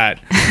bullshit like that.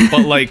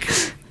 But like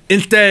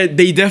instead,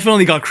 they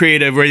definitely got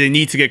creative where they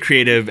need to get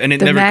creative, and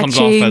it never comes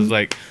off as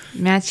like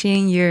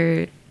matching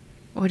your.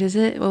 What is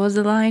it? What was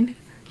the line?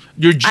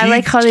 Your I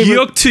like how they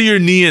Gyok to your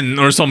Neon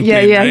or something.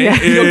 Yeah. Gyok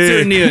to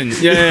your Neon.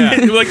 Yeah.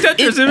 Like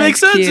Tetris, it makes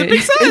sense. cute. It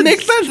makes sense. It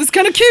makes sense. It's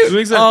kind of cute. It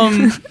makes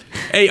sense.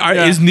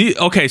 Hey,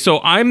 okay?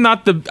 So I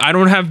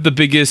don't have the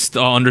biggest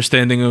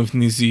understanding of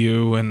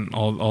NiziU and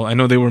all. I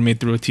know they were made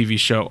through a TV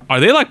show.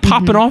 Are they like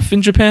popping off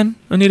in Japan,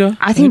 Anita?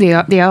 I think they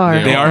are. They are.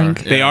 I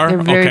think. They are.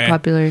 They're very okay.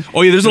 popular.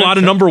 Oh yeah, there's a lot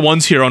of number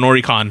ones here on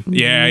Oricon.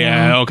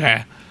 Yeah.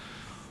 Okay.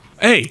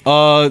 Hey.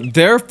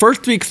 Their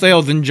first week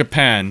sales in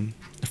Japan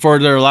for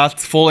their last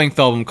full-length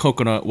album,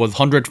 Coconut, was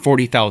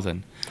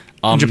 140,000.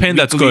 In Japan,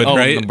 that's good,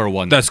 right? Number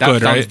one. That's that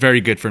good, sounds right?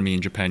 very good for me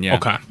in Japan, yeah.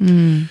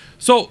 Okay.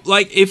 So,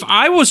 like, if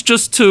I was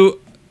just to...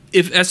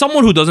 as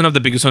someone who doesn't have the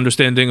biggest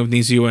understanding of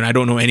NiziU, and I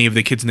don't know any of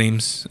the kids'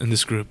 names in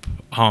this group,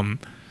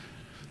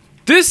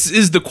 this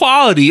is the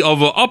quality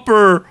of an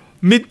upper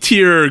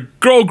mid-tier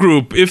girl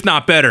group, if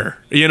not better,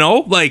 you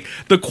know? Like,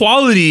 the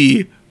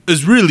quality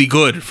is really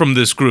good from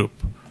this group.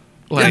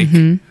 Like...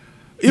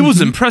 It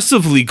was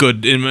impressively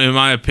good in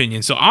my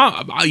opinion. So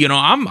I'm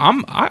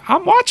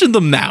watching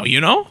them now. You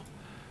know.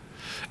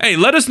 Hey,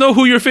 let us know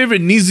who your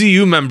favorite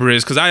NiziU member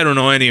is, because I don't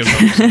know any of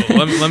them. So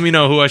let me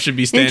know who I should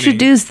be standing.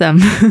 Introduce them.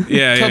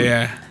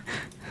 Yeah.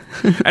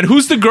 And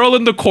who's the girl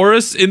in the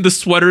chorus in the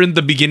sweater in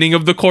the beginning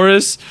of the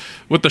chorus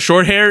with the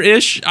short hair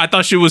ish? I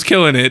thought she was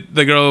killing it.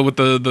 The girl with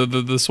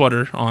the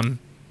sweater on.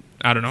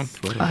 I don't know.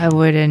 I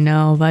wouldn't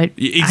know, but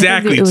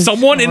exactly.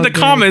 Someone in the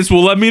comments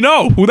will let me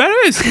know who that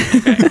is.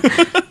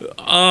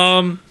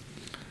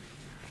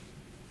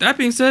 That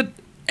being said,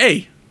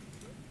 hey,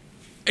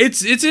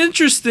 it's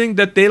interesting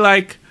that they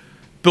like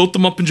built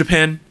them up in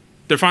Japan.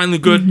 they're finally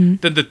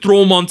good. Then they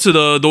throw them onto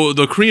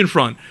the Korean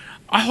front.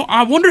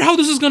 I wonder how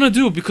this is gonna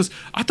do, because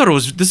I thought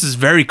this is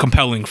very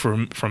compelling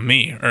from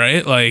me,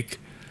 right? Like,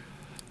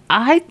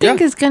 I think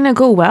it's gonna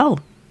go well,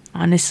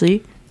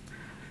 honestly.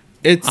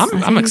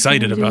 I'm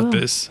excited about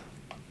this.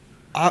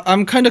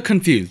 I'm kind of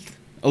confused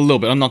a little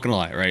bit. I'm not gonna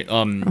lie, right?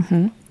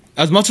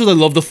 As much as I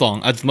love the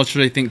song, as much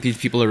as I think these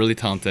people are really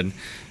talented,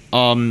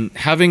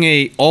 having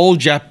a all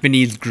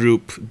Japanese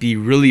group be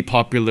really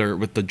popular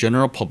with the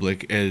general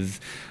public is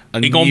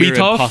a near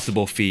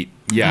impossible feat.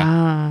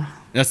 Yeah.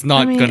 That's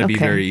not going to be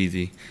very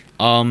easy.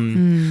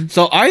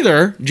 So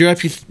either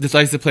JYP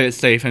decides to play it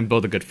safe and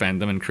build a good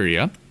fandom in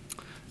Korea,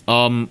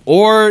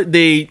 or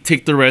they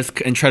take the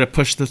risk and try to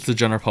push this to the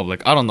general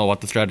public. I don't know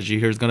what the strategy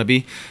here is going to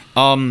be.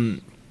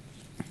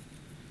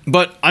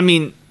 But, I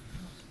mean,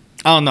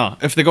 I don't know.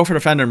 If they go for the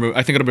fandom route,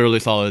 I think it'll be really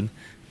solid.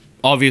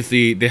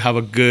 Obviously, they have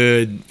a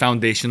good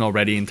foundation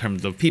already in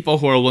terms of people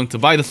who are willing to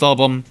buy this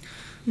album,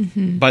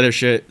 buy their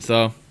shit.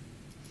 So,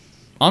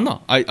 I don't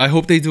know. I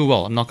hope they do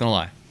well. I'm not going to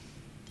lie.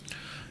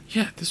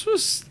 Yeah, this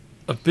was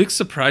a big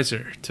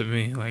surpriser to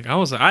me. Like,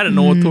 I didn't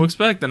know what to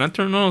expect, and I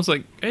turned on, I was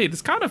like, hey,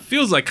 this kind of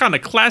feels like kind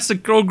of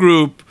classic girl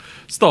group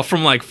stuff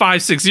from like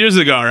 5-6 years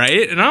ago,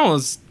 right? And I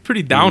was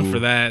pretty down for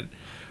that.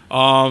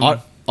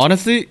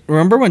 Honestly,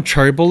 remember when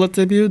Cherry Bullet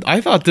debuted?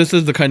 I thought this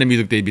is the kind of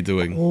music they'd be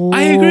doing. Oh,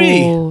 I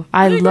agree.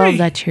 I love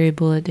that Cherry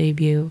Bullet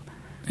debut.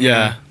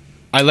 Yeah,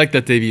 I like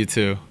that debut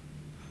too.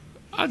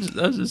 I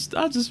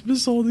just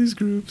miss all these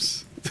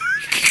groups.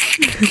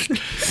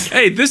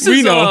 Hey, this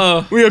is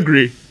we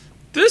agree.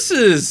 This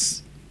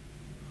is,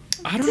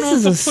 I don't know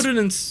if I'll put it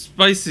in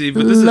spicy,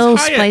 but this is low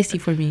high spicy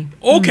for me.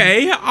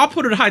 Okay, I'll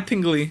put it high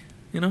tingly,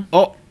 you know?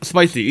 Oh,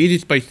 spicy. Easy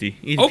spicy.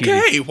 Easy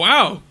okay, peasy.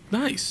 Wow.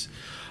 Nice.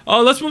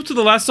 Let's move to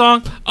the last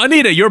song.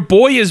 Anita, your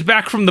boy is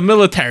back from the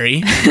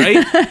military,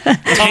 right?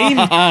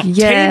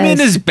 Taemin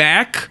is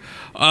back.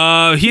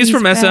 He's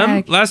from back.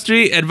 SM. Last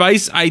three,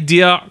 Advice,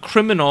 Idea,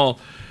 Criminal.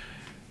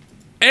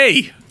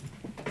 Hey,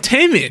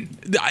 Taemin,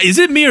 is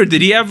it me or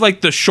did he have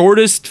like the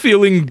shortest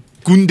feeling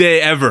gunde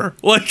ever?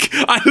 Like,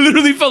 I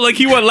literally felt like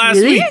he went last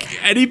week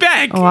and he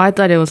back. Oh, I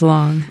thought it was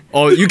long.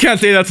 Oh, you can't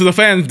say that to the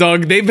fans,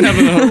 Doug. They've been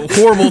having a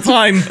horrible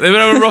time. They've been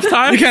having a rough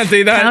time? You can't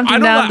say that.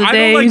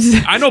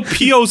 I know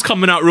P.O.'s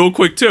coming out real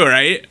quick too,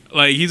 right?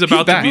 Like, he's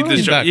about to beat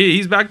this show. Yeah,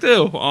 he's back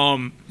too.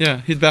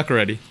 Yeah, he's back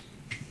already.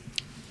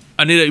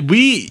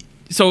 Anita,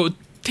 so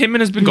Taemin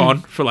has been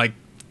gone for like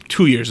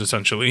 2 years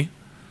essentially.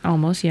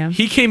 Almost, yeah.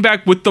 He came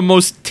back with the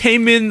most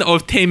Taemin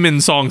of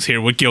Taemin songs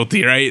here with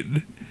Guilty, right?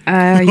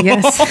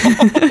 Yes.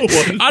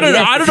 I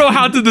don't know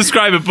how to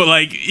describe it, but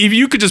like, if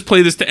you could just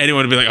play this to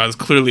anyone and be like, oh, it's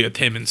clearly a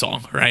Taemin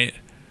song, right?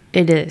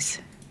 It is.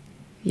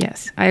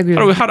 Yes, I agree.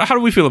 How do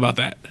we feel about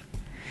that?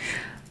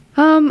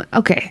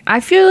 Okay. I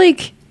feel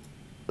like,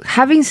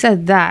 having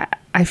said that,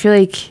 I feel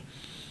like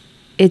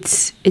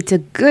it's a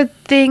good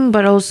thing,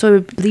 but also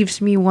it leaves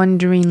me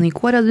wondering,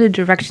 like, what other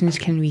directions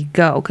can we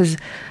go? Because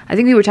I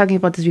think we were talking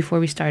about this before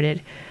we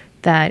started,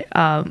 that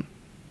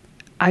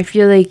I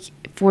feel like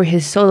for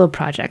his solo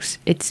projects,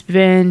 it's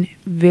been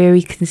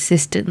very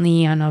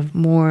consistently on a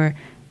more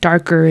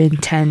darker,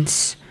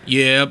 intense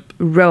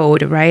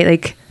road, right?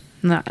 Like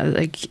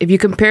if you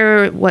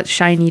compare what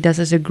SHINee does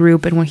as a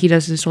group and what he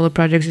does in solo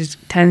projects, it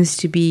tends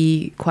to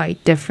be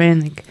quite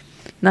different. Like,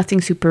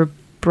 nothing super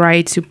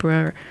bright,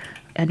 super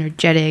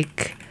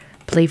energetic,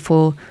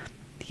 playful.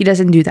 He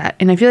doesn't do that,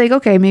 and I feel like,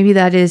 okay, maybe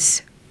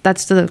that's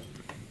the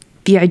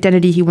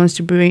identity he wants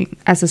to bring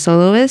as a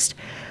soloist.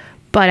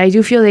 But I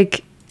do feel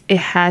like it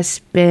has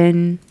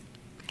been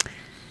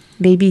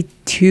maybe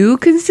too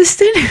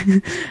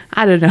consistent.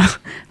 I don't know.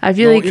 I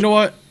feel like, you know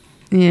what?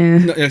 Yeah.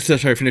 No,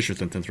 sorry, finish your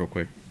sentence real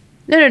quick.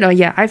 No.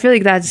 Yeah, I feel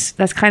like that's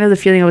kind of the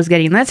feeling I was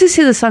getting. Not to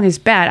say the song is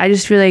bad. I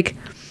just feel like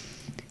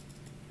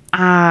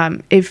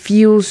it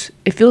feels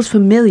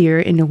familiar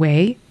in a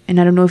way,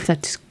 and I don't know if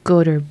that's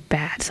good or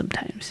bad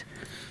sometimes.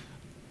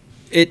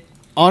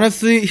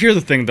 Honestly, here's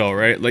the thing though,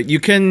 right? Like,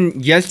 you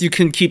can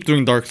keep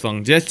doing dark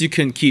songs. Yes, you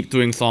can keep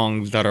doing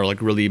songs that are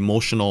like really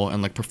emotional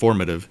and like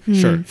performative.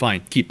 Sure,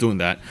 fine, keep doing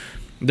that.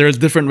 There's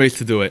different ways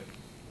to do it.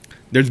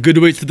 There's good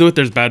ways to do it,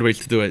 there's bad ways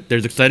to do it.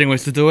 There's exciting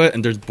ways to do it,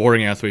 and there's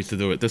boring ass ways to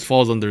do it. This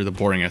falls under the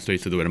boring ass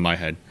ways to do it in my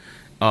head.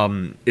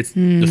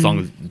 The song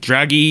is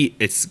draggy,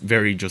 it's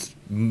very just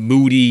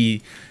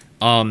moody.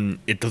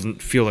 It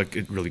doesn't feel like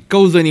it really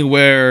goes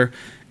anywhere.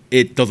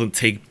 It doesn't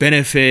take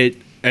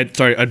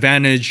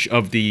advantage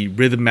of the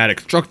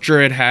rhythmatic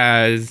structure it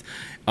has.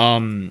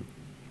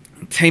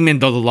 Taemin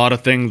does a lot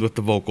of things with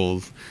the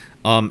vocals,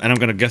 and I'm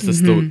gonna guess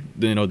this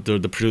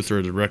the producer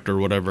or the director or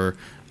whatever.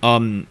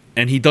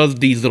 And he does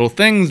these little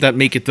things that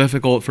make it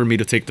difficult for me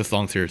to take the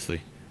song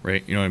seriously,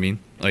 right? You know what I mean?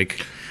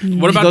 Like,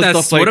 what about that?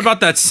 What about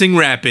that sing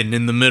rapping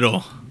in the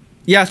middle?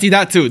 Yeah, see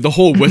that too. The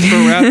whole whisper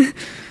rap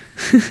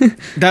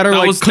that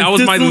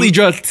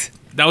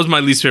was my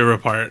least favorite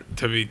part.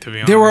 To be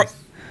honest, they were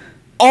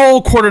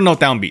all quarter note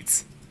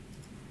downbeats.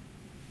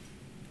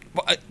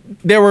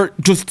 They were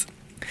just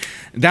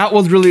That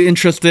was really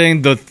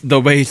interesting.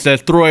 The way he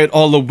said throw it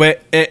all the way,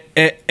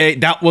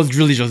 that was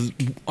really just.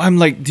 I'm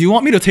like, do you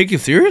want me to take you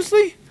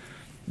seriously?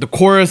 The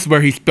chorus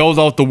where he spells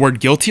out the word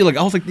guilty, like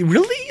I was like,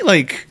 really?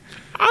 Like,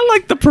 I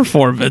like the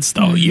performance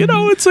though. You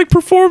know, it's like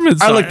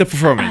performance. I like the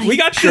performance. We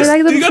got this. I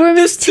like the we got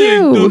performance this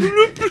thing.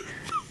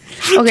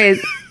 too. Okay.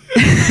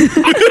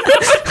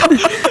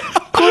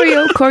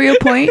 Choreo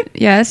point,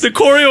 yes. The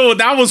choreo,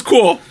 that was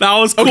cool. That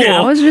was cool. Okay,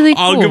 that was really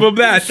cool. I'll give him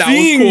that. That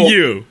Seeing was cool.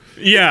 you.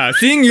 Yeah,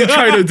 seeing you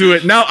try to do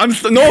it. Now,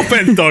 no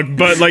offense, Doug,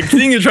 but like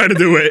seeing you try to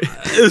do it.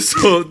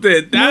 So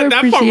that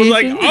More part was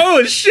like, appreciation.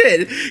 oh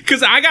shit.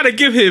 Because I got to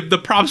give him the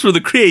props for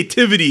the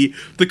creativity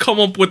to come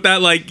up with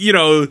that, like, you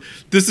know,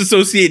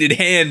 disassociated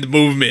hand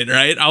movement,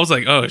 right? I was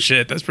like, oh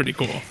shit, that's pretty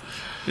cool.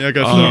 Yeah, I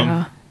guess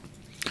Yeah.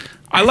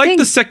 I like think-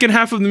 the second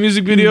half of the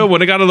music video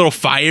when it got a little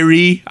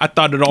fiery. I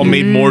thought it all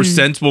made more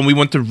sense when we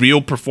went to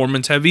real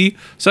performance heavy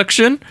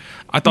section.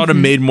 I thought it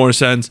made more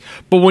sense.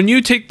 But when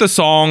you take the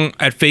song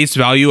at face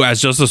value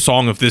as just a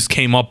song, if this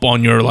came up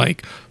on your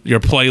like your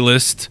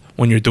playlist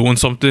when you're doing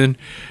something,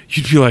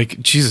 you'd be like,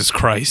 Jesus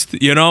Christ,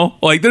 you know?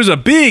 Like there's a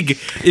big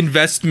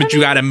investment you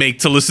got to make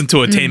to listen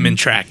to a Taemin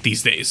track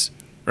these days,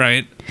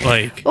 right?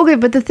 Like Okay,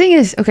 but the thing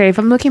is, okay, if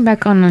I'm looking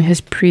back on his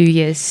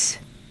previous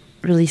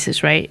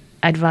releases, right?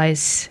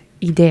 Advice,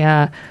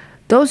 Idea,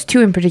 those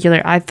two in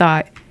particular, I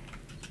thought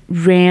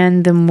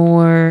ran the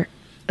more,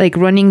 like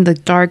running the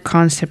dark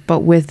concept,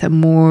 but with a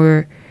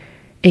more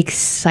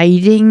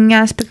exciting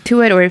aspect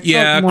to it, or it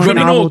Yeah, felt more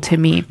Criminal- novel to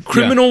me.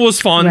 Criminal was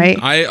fun. Right.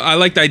 I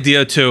liked the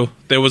idea too.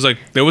 There was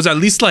at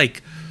least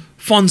like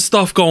fun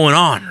stuff going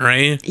on,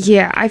 right?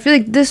 Yeah, I feel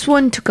like this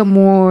one took a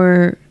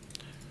more,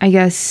 I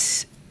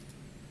guess,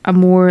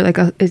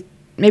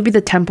 maybe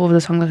the tempo of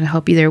the song doesn't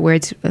help either, where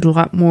it's a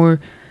lot more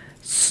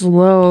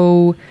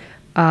slow,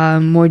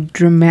 more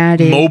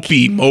dramatic.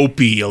 Mopey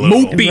a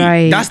little. Mopey.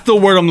 Right. That's the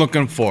word I'm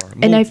looking for.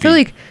 And I Mopey. feel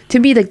like, to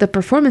me, like the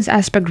performance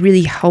aspect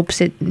really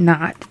helps it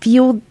not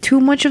feel too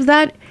much of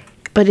that.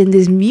 But in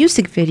this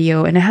music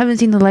video, and I haven't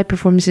seen the live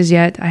performances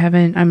yet,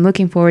 I'm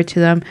looking forward to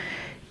them.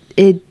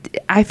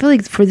 I feel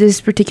like for this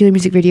particular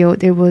music video,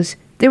 there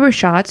were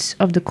shots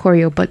of the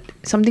choreo, but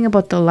something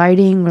about the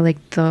lighting or like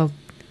the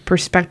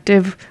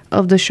perspective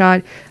of the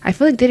shot, I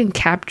feel like they didn't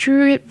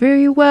capture it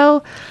very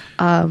well.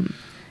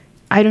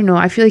 I don't know.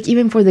 I feel like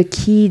even for the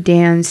key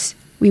dance,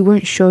 we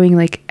weren't showing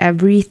like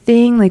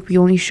everything. Like we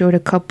only showed a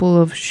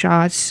couple of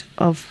shots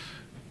of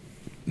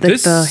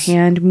like the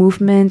hand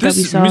movement that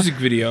we This saw. music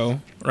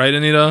video, right,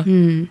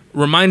 Anita?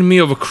 Reminded me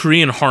of a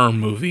Korean horror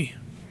movie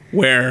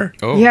where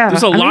Yeah,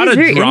 there's a lot it's of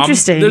very drama.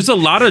 interesting. There's a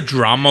lot of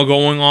drama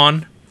going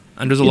on,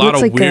 and there's a It lot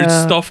of looks like weird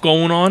a- stuff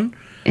going on.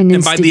 An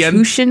and by the end-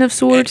 institution of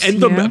sorts. And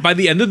yeah. by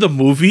the end of the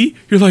movie,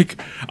 you're like,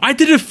 I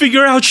didn't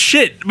figure out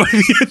shit by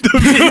the end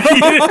of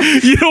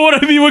it. You know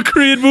what I mean with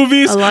Korean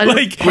movies? A lot of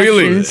like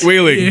questions.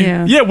 Wailing.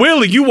 Yeah. yeah,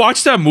 Wailing. You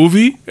watch that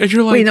movie and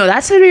you're like, Wait, no,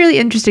 that's a really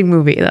interesting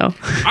movie though.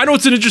 I know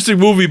it's an interesting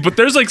movie, but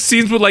there's like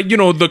scenes with like, you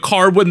know, the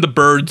car with the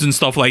birds and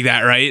stuff like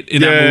that, right?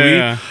 In that Yeah, movie.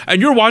 yeah.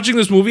 And you're watching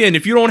this movie, and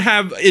if you don't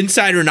have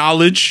insider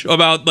knowledge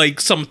about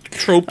like some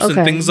tropes and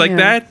Okay, things like yeah.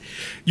 that,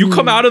 you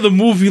come out of the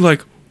movie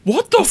like,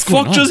 what the going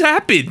fuck on? just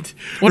happened?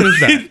 What is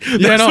that?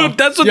 Yeah, I know.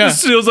 That's what Yeah.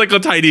 this feels like a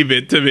tiny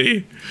bit to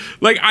me.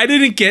 Like I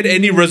didn't get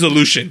any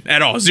resolution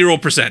at all,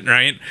 0%.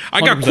 Right? I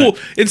got 100%. cool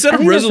instead I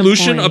of think that's the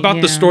resolution point, about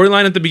the yeah.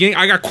 storyline at the beginning.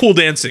 I got cool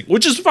dancing,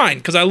 which is fine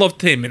because I love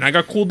Taemin. I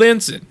got cool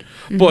dancing,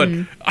 but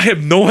I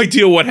have no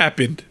idea what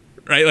happened.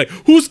 Right? Like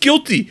who's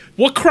guilty?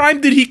 What crime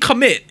did he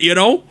commit? You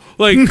know?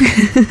 Like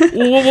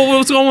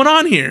what's going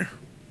on here?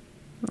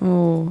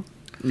 Oh.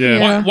 Yeah.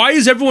 Yeah. Why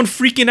is everyone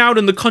freaking out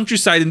in the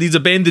countryside in these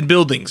abandoned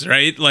buildings,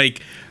 right?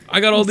 Like, I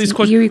got all these an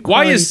questions. eerie Why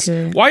quality is to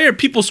it. why are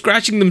people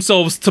scratching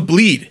themselves to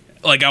bleed?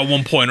 Like at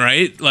one point,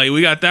 right? Like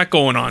we got that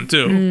going on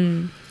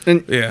too.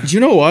 And Yeah. you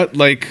know what?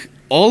 Like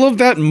all of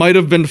that might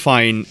have been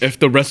fine if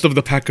the rest of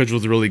the package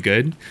was really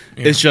good.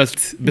 It's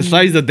just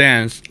besides the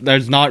dance,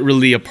 there's not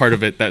really a part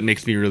of it that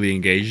makes me really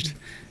engaged.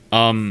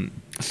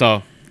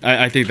 So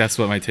I think that's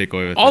what my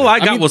takeaway was. All I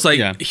got mean, was like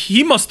yeah.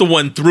 he must have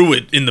went through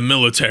it in the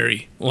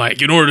military,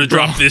 like in order to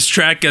drop this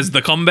track as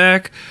the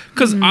comeback.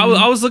 Because I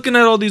was looking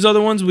at all these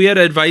other ones. We had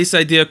Advice,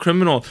 Idea,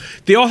 Criminal.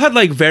 They all had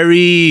like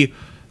very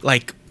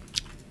like.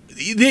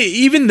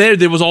 Even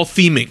there was all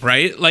theming,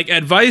 right? Like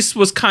Advice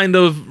was kind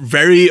of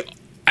very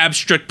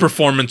abstract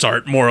performance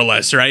art, more or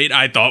less, right?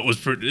 I thought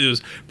it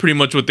was pretty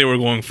much what they were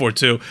going for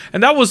too.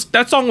 And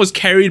that song was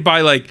carried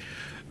by like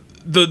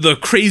the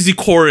crazy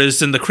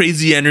chorus and the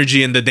crazy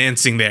energy and the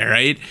dancing there,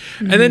 right?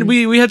 And then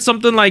we had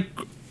something like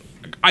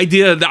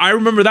Idea. I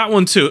remember that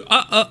one too.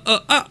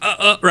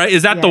 Right?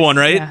 Is that the Yes, one,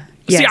 right? yeah.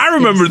 See, Yes, I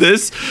remember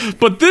this,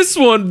 but this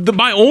one,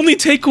 my only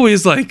takeaway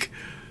is like,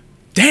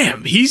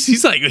 damn, he's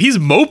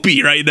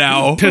mopey right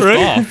now, pissed right?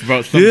 off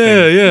about something.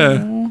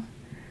 Yeah.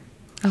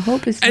 I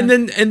hope it's And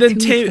not then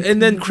too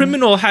affecting.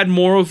 Criminal had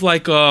more of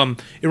like it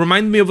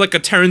reminded me of like a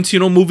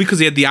Tarantino movie because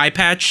he had the eye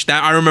patch.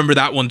 That I remember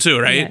that one too,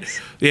 right?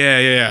 Yes.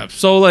 Yeah.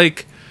 So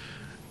like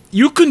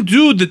you can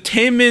do the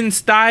Taemin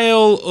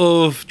style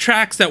of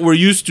tracks that we're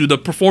used to, the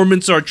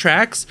performance art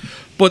tracks,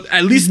 but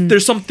at least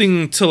there's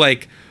something to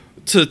like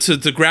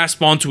to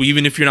grasp onto,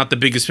 even if you're not the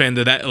biggest fan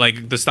of that,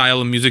 like the style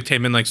of music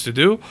Taemin likes to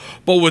do.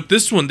 But with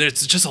this one,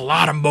 there's just a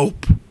lot of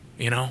mope,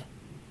 you know.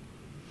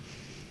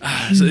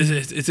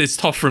 It's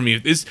tough for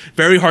me. It's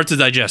very hard to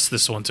digest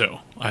this one too,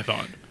 I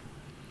thought.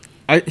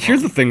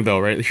 Here's the thing though,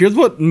 right? Here's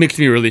what makes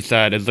me really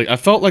sad is like I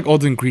felt like all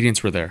the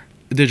ingredients were there.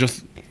 It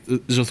just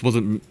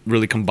wasn't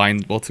really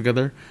combined well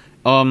together.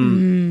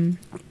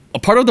 A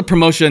part of the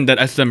promotion that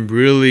SM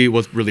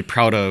was really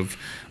proud of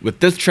with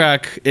this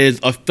track is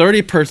a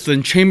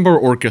 30-person chamber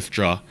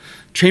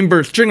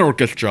string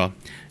orchestra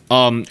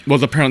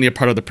was apparently a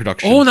part of the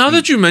production. Oh, now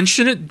that you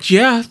mention it,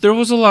 yeah, there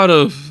was a lot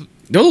of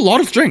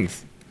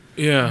strings.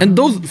 Yeah. And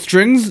those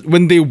strings,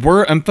 when they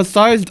were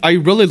emphasized, I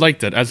really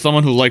liked it. As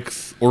someone who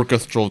likes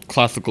orchestral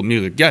classical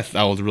music, yes,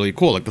 that was really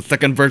cool. Like the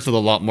second verse is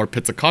a lot more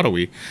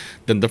pizzicato-y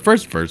than the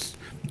first verse,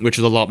 which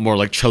is a lot more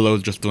like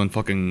cellos just doing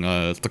fucking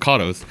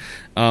staccatos.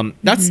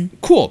 That's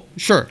cool.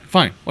 Sure,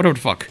 fine, whatever the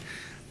fuck.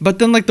 But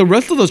then like the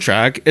rest of the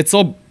track, it's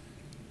all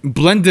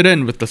blended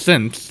in with the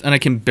synths, and I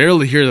can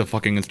barely hear the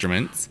fucking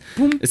instruments.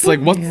 It's like,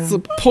 what's the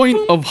point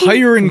of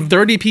hiring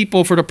 30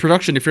 people for the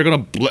production if you're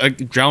gonna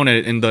drown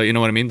it in the, you know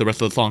what I mean, the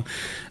rest of the song?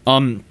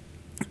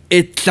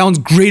 It sounds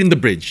great in the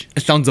bridge.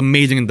 It sounds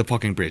amazing in the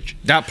fucking bridge.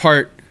 That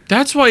part.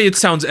 That's why it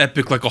sounds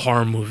epic, like a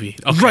horror movie.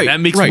 Okay, right, that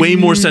makes way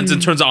more sense in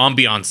terms of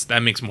ambiance.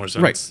 That makes more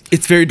sense. Right.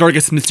 It's very dark,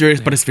 it's mysterious,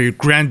 but it's very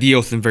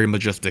grandiose and very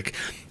majestic.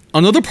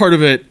 Another part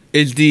of it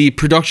is the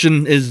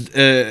production is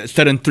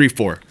set in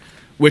 3/4,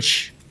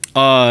 which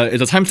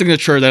is a time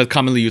signature that is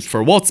commonly used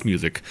for waltz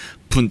music.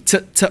 That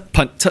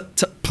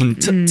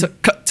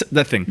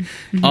thing.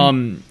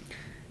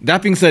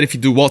 That being said, if you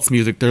do waltz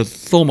music, there's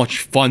so much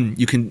fun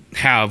you can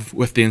have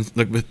with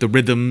the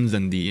rhythms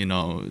and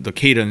the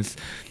cadence.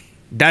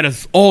 That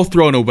is all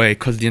thrown away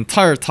because the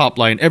entire top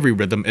line, every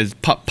rhythm is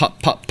pop,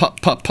 pop, pop,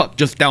 pop, pop, pop,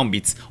 just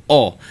downbeats,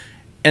 all.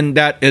 And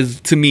that is,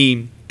 to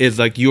me, is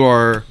like you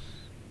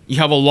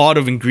have a lot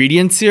of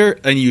ingredients here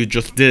and you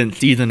just didn't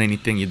season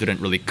anything, you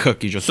didn't really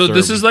cook, you just served.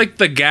 This is like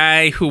the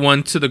guy who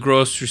went to the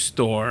grocery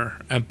store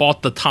and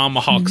bought the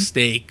tomahawk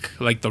steak,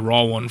 like the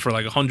raw one, for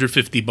like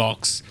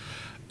 $150,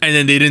 and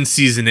then they didn't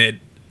season it,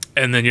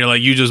 and then you're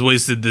like, you just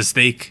wasted the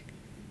steak.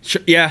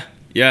 Yeah.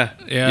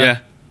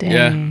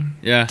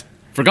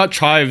 Forgot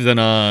chives and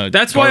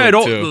that's why I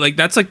don't too. like.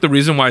 That's like the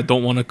reason why I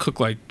don't want to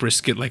cook like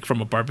brisket like from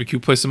a barbecue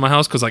place in my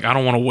house, because like I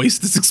don't want to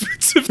waste this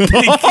expensive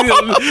thing.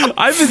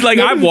 I've been like,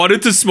 I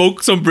wanted to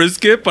smoke some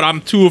brisket, but I'm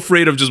too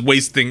afraid of just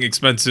wasting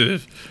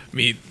expensive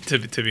meat. To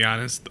be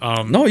honest,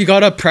 no, you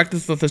gotta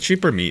practice with the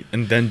cheaper meat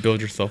and then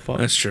build yourself up.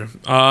 That's true.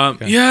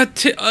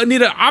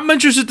 Anita, I'm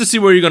interested to see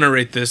where you're gonna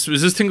rate this.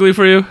 Is this tingly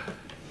for you?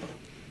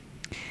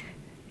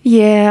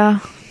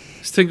 Yeah,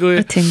 it's tingly.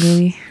 A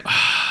tingly.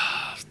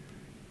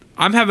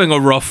 I'm having a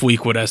rough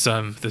week with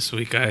SM this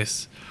week,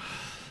 guys.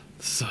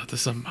 So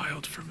this is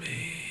mild for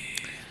me.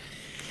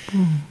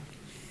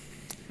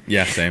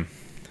 Yeah, same.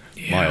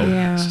 Mild.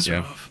 Yeah. This is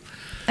rough.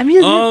 I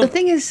mean, the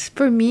thing is,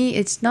 for me,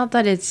 it's not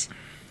that it's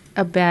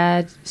a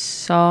bad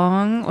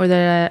song or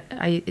that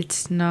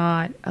it's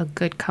not a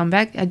good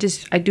comeback. I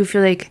do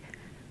feel like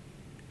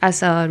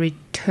as a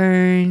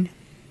return,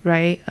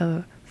 right,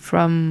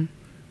 from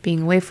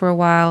being away for a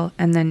while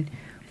and then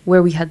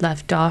where we had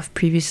left off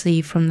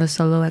previously from the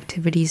solo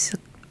activities,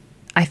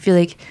 I feel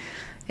like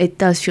it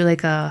does feel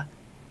like a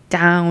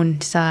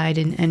downside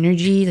in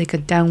energy, like a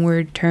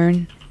downward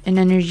turn in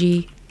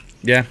energy.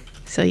 Yeah.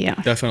 So yeah.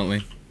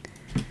 Definitely.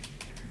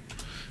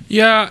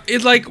 Yeah,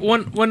 it's like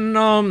when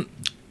I'm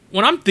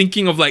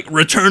thinking of like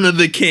Return of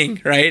the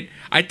King, right?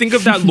 I think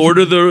of that Lord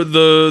of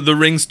the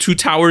Rings Two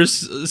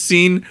Towers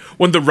scene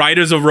when the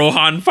riders of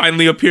Rohan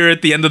finally appear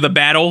at the end of the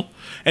battle.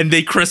 And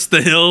they crest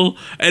the hill,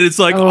 and it's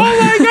like, oh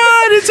my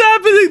god, it's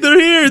happening! They're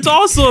here! It's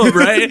awesome,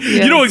 right?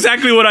 Yes. You know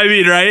exactly what I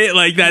mean, right?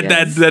 Like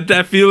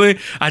that feeling.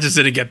 I just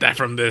didn't get that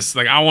from this.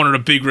 Like I wanted a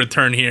big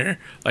return here,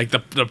 like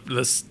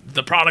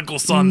the prodigal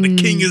son, the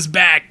king is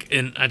back,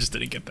 and I just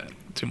didn't get that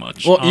too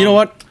much. Well, you know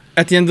what?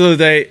 At the end of the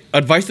day,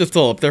 Advice is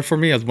still up there for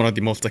me as one of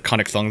the most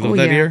iconic songs of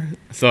that year.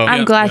 So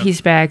I'm glad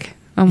he's back.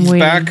 He's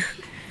back.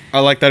 I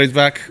like that he's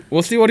back.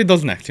 We'll see what he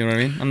does next. You know what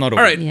I mean? I'm not over.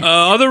 All right. Yes.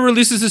 Other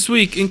releases this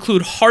week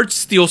include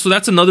Heartsteel. So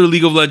that's another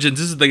League of Legends.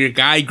 This is like a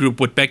guy group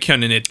with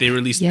Baekhyun in it. They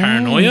released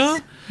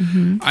Paranoia.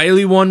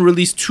 Ailey 1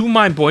 released To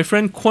My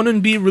Boyfriend.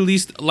 Kwon B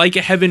released Like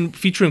a Heaven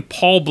featuring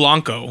Paul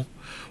Blanco.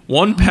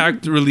 One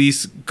Pact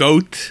released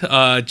Goat,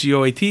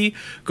 G-O-A-T.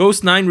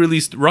 Ghost 9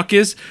 released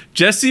Ruckus.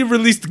 Jesse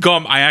released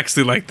Gum. I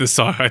actually like this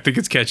song. I think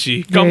it's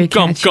catchy. Gum.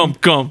 Gum.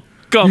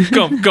 The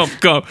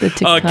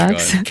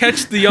TikToks.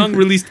 Catch the Young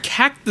released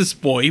Cactus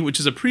Boy, which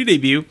is a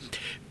pre-debut.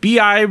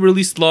 B.I.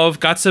 released Love.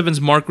 GOT7's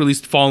Mark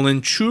released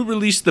Fallen. Chu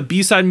released the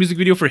B-side music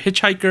video for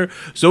Hitchhiker.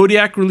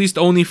 Zodiac released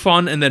Only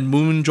Fun. And then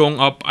Moon Jong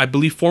Up, I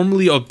believe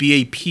formerly of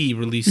BAP,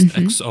 released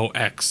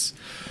XOX.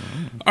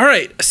 All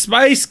right,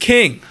 Spice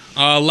King.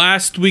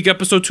 Last week,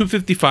 episode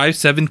 255,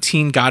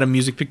 17 Got Him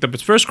Music picked up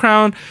its first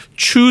crown.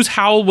 Choose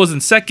Howl was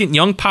in second.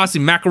 Young Posse,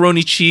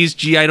 Macaroni Cheese,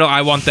 G-Idol,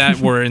 I Want That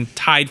were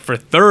tied for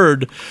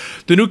third.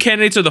 The new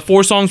candidates are the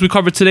 4 songs we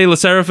covered today: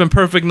 SSERAFIM,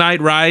 Perfect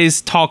Night,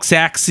 RIIZE, Talk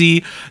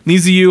Saxy,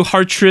 NiziU,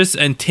 HEARTRIS,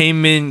 and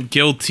Taemin,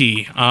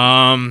 Guilty.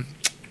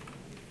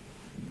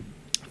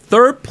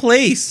 Third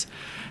place,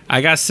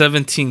 I got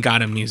 17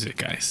 Got Him Music,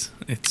 guys.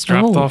 It's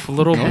dropped off a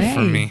little bit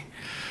for me.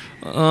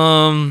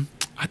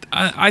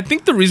 I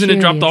think the reason it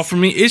dropped off for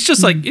me is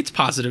just like it's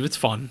positive, it's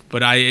fun,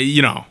 but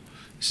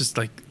it's just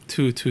like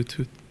too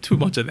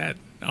much of that.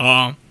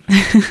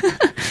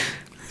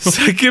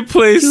 Second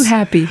place, Too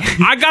happy.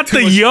 I got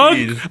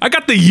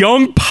the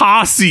young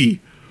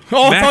Posse.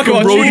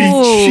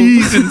 Macaroni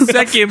Cheese in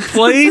second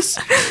place.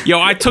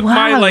 Yo, I took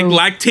my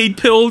lactate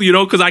pill,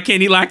 because I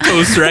can't eat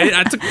lactose, right?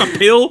 I took the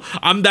pill.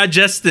 I'm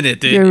digesting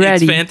it. You're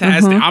ready. It's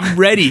fantastic. I'm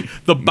ready.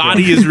 The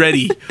body is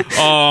ready.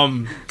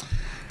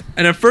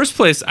 And in first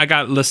place, I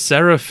got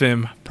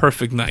SSERAFIM,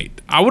 Perfect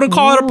Night. I wouldn't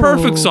call it a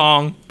perfect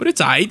song, but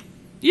it's aight.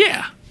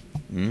 Yeah.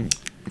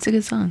 It's a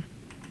good song.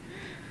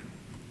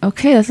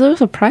 Okay, that's a little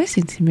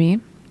surprising to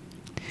me.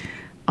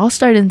 I'll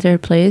start in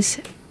third place.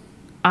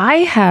 I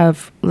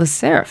have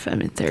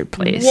SSERAFIM in third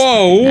place.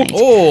 Whoa! Night.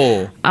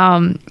 Oh!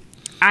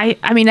 I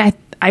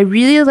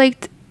really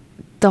liked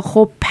the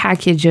whole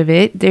package of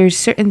it. There's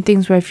certain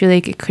things where I feel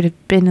like it could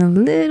have been a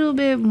little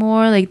bit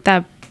more, like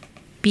that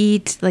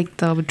beat, like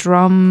the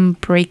drum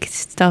break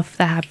stuff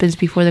that happens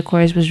before the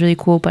chorus was really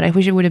cool, but I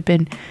wish it would have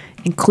been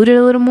included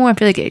a little more. I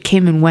feel like it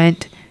came and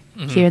went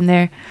here and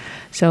there.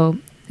 So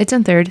it's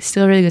in third.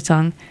 Still a really good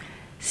song.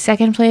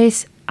 Second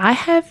place, I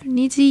have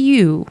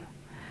NiziU.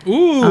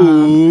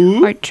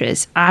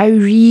 HEARTRIS. I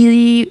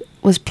really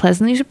was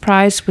pleasantly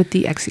surprised with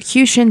the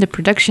execution, the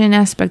production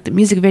aspect, the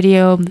music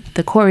video,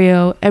 the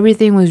choreo.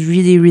 Everything was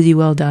really, really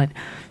well done.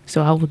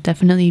 So I will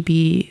definitely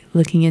be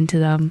looking into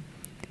them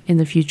in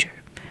the future.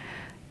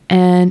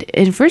 And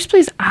in first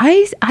place,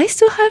 I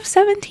still have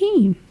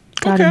 17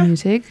 Got Him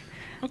Music.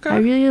 Okay. I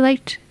really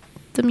liked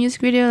the music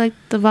video, like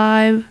the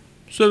vibe.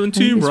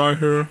 17 right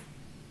here.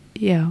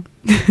 Yeah.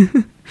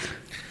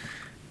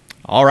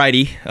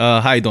 Alrighty.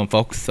 How you doing,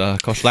 folks?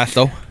 Coach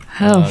Lasso.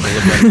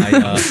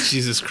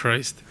 Jesus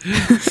Christ.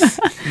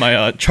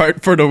 My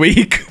chart for the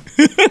week.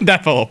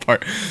 That fell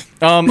apart.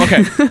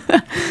 Okay.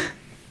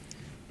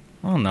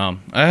 Oh no.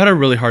 I had a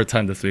really hard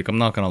time this week. I'm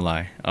not gonna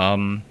lie.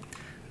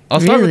 I'll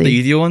start with the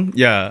easy one.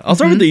 Yeah, I'll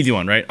start with the easy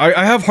one, right?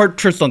 I have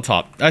HEARTRIS on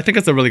top. I think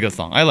it's a really good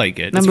song. I like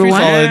it. Number it's pretty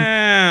one.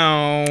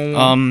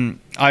 solid.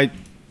 I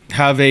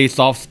have a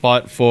soft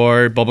spot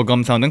for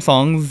bubblegum sounding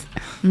songs.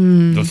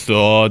 Just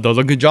does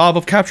a good job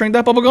of capturing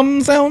that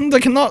bubblegum sound.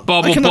 I cannot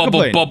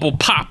complain. Bubble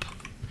pop.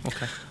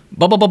 Okay.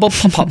 Bubble pop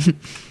pop.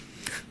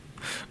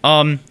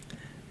 A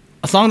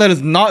song that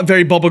is not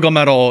very bubblegum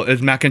at all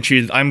is Mac and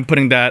Cheese. I'm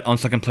putting that on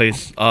second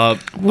place. I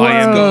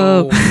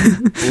am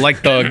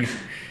like Doug.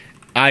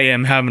 I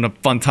am having a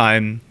fun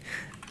time.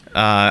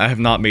 I have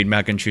not made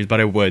mac and cheese,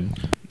 but I would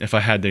if I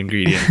had the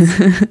ingredients.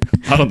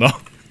 I don't know.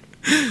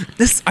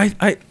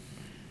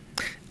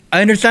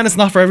 I understand it's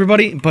not for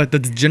everybody, but the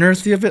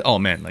degeneracy of it, oh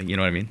man, like, you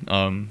know what I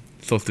mean?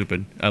 So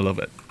stupid. I love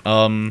it.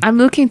 I'm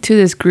looking to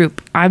this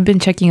group. I've been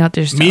checking out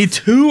their stuff. Me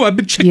too. I've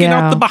been checking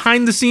out the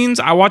behind the scenes.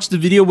 I watched the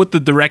video with the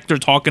director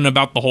talking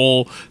about the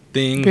whole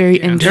thing. Very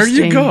interesting.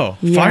 There you go.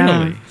 Yeah.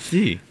 Finally.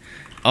 See.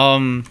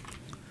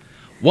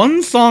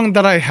 One song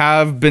that I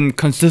have been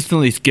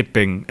consistently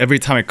skipping every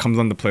time it comes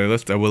on the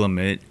playlist, I will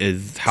admit,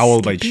 is Howl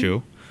by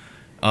Chu.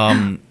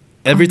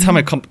 Every time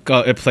it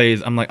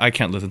plays, I'm like, I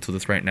can't listen to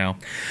this right now.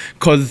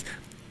 Because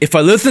if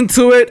I listen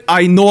to it,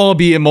 I know I'll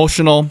be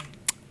emotional.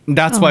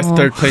 That's why it's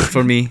third place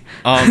for me.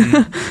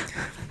 I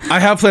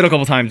have played a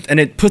couple times, and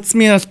it puts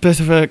me in a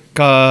specific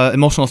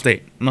emotional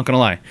state. I'm not going to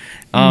lie.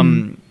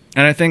 And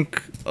I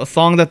think a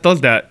song that does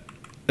that,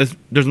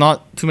 there's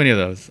not too many of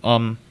those.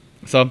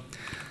 So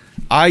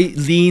I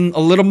lean a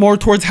little more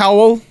towards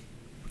Howl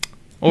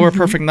over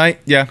Perfect Night.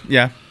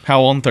 Yeah.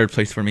 Howl in third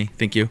place for me.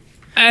 Thank you.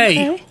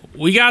 Hey,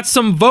 we got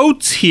some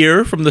votes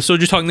here from the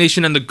SojuTalk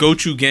Nation and the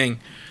Gochu Gang.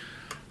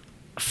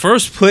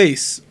 First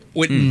place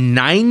with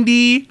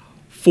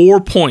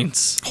 94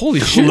 points. Holy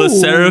shit.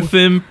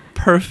 SSERAFIM,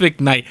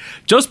 Perfect Night.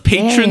 Just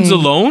patrons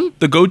alone,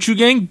 the Gochu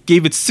Gang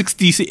gave it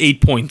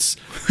 68 points,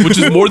 which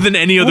is more than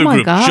any other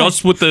group. God.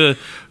 Just with the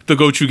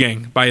Gochu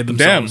Gang by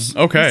themselves.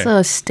 Damn. Okay. That's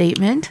a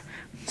statement.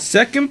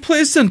 Second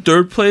place and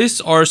third place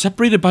are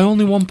separated by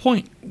only 1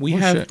 point. We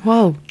have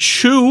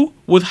Chu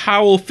with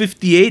Howl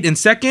 58 in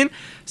second,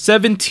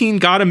 17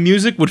 Got Him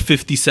Music with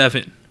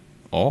 57.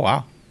 Oh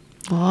wow.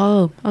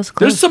 Whoa, that was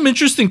close. There's some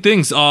interesting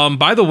things.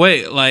 By the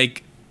way,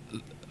 like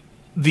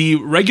the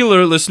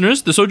regular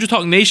listeners, the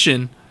SojuTalk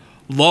Nation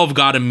love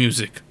Got Him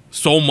Music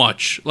so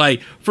much.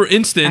 Like, for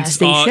instance,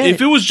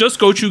 if it was just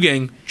Gochu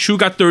Gang, Chu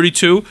got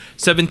 32,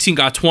 17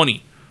 got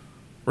 20,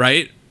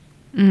 right?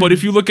 But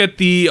if you look at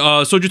the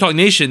SojuTalk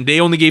Nation, they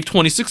only gave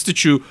 26 to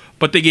Chu,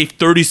 but they gave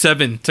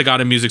 37 to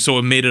Got Him Music, so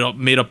it made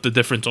up the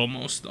difference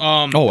almost.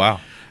 Oh wow!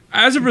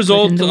 As a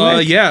result,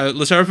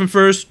 SSERAFIM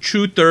first,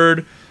 Chu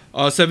third,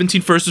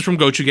 17 first is from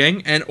Gochu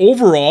Gang. And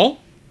overall,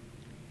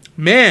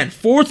 man,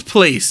 4th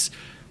place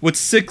with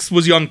 6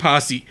 was Young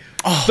Posse.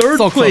 3rd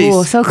so place,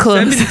 close. So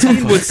close.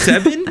 17 with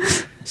 7.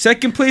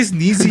 2nd place,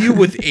 NiziU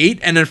with 8.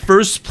 And in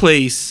 1st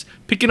place,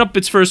 picking up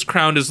its first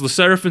crown, is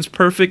SSERAFIM's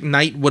Perfect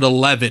Night with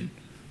 11.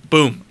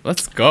 Boom.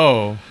 Let's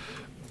go.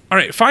 All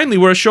right, finally,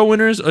 we're show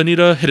winners.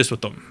 Anita, hit us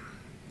with them.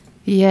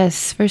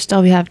 Yes, first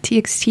off, we have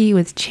TXT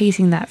with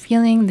Chasing That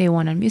Feeling. They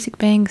won on Music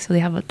Bank, so they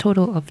have a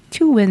total of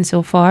 2 wins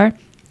so far.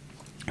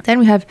 Then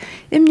we have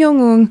Im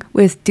Young-woong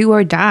with Do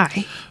or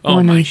Die.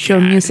 Won on Show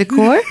Music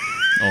Core.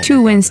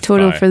 2 wins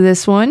total for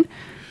this one.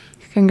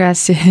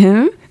 Congrats to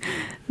him.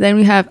 Then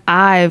we have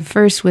IVE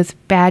first with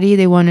Baddie.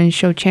 They won on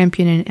Show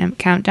Champion and M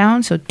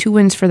Countdown, so 2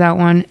 wins for that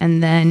one.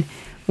 And then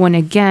one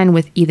again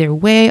with Either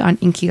Way on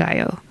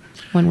Inkigayo.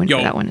 1 win for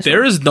that one as well.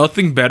 There is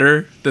nothing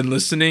better than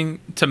listening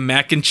to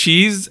Mac and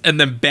Cheese and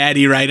then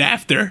Baddie right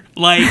after.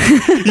 Like,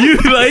 you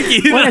like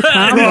What a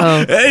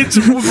combo. It's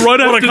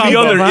one after the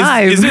other.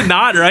 Is it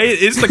not, right?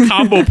 It's the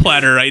combo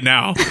platter right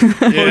now.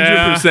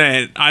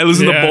 100%. I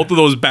listen to both of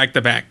those back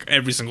to back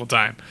every single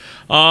time.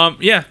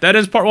 Yeah, that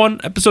is part 1,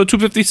 episode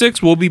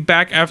 256. We'll be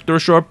back after a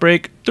short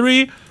break.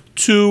 3,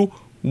 2,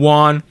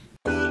 1.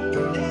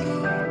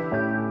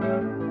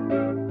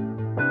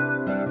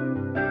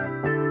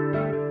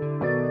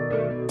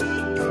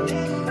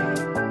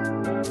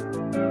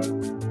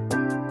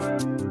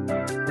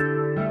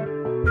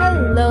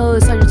 Hello,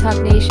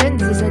 SojuTalk Nation.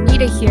 This is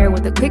Anita here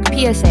with a quick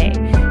PSA.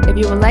 If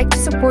you would like to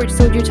support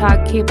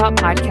SojuTalk Kpop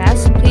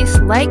Podcast, please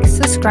like,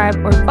 subscribe,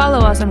 or follow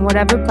us on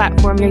whatever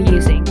platform you're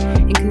using.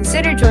 And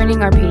consider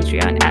joining our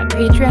Patreon at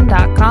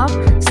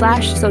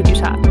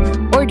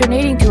patreon.com/SojuTalk or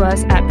donating to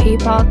us at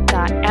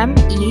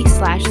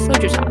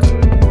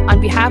paypal.me/SojuTalk. On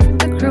behalf of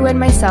the crew and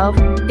myself,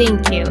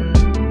 thank you.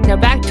 Now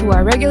back to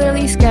our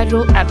regularly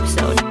scheduled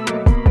episode.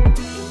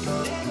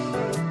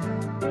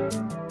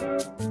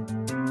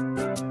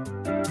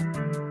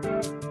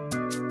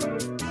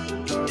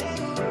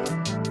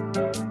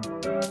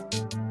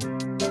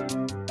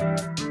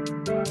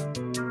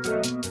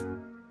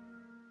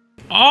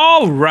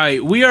 All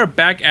right, we are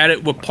back at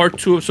it with part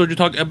 2 of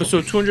SojuTalk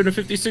episode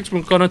 256.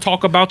 We're gonna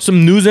talk about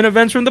some news and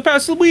events from the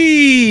past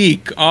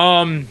week.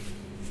 Y'all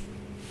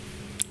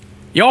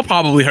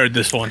probably heard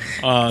this one.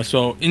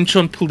 So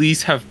Incheon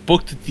police have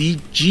booked the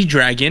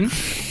G-Dragon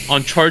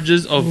on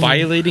charges of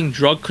violating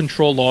drug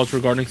control laws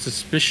regarding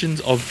suspicions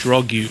of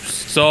drug use.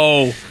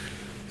 So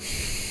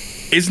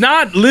it's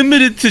not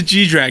limited to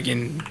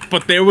G-Dragon,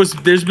 but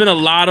there's been a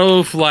lot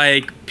of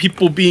like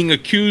people being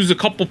accused, a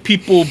couple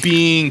people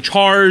being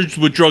charged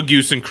with drug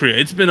use in Korea.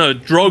 It's been a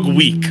drug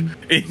week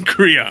in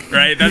Korea,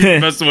 right? That's the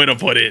best way to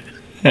put it.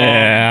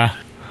 Yeah.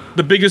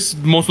 The biggest,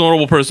 most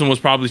notable person was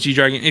probably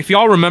G-Dragon. If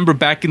y'all remember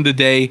back in the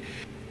day,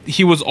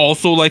 he was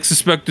also like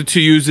suspected to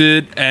use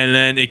it, and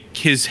then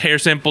his hair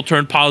sample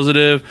turned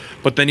positive,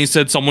 but then he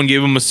said someone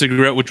gave him a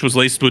cigarette which was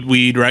laced with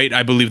weed, right?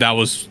 I believe that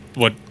was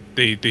what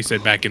they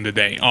said back in the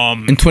day.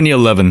 In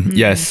 2011,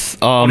 yes.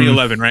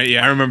 2011, right?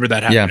 Yeah, I remember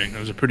that happening. It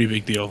was a pretty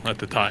big deal at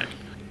the time.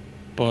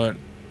 But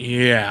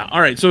yeah, all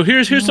right. So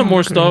here's some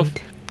more stuff.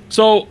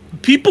 So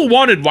people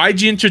wanted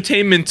YG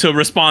Entertainment to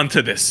respond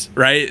to this,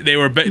 right? They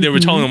were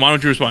telling them, why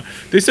don't you respond?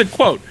 They said,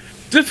 quote,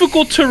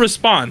 difficult to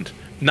respond.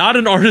 Not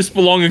an artist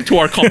belonging to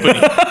our company.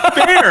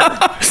 Fair.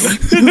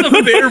 It's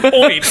a fair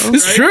point.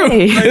 It's right? true.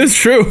 Like, it's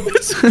true.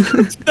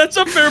 That's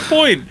a fair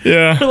point.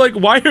 Yeah. They're like,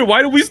 why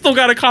do we still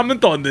got to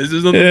comment on this?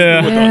 There's nothing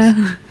to do with us.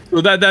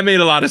 So that made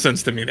a lot of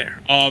sense to me there.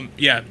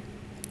 Yeah.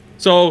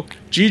 So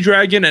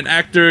G-Dragon and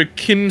actor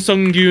Kim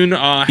Sung-gyun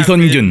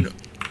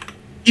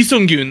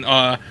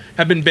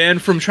have been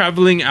banned from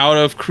traveling out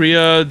of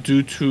Korea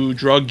due to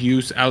drug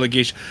use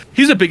allegations.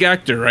 He's a big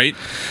actor, right?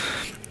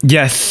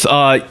 Yes,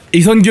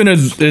 Lee Sung-gyun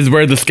is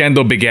where the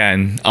scandal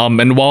began.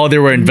 And while they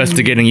were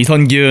investigating Lee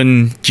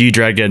Sung-gyun,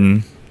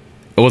 G-Dragon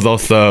was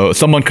also,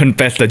 someone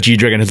confessed that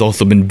G-Dragon has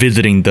also been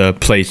visiting the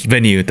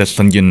venue that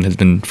Sung-gyun has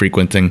been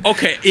frequenting.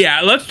 Okay, yeah,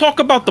 let's talk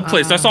about the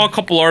place. I saw a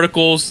couple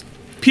articles.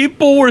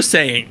 People were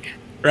saying,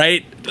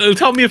 right?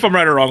 Tell me if I'm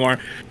right or wrong, Warren.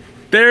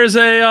 There's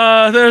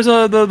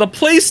the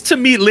place to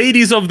meet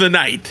ladies of the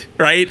night,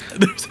 right?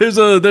 There's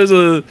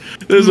a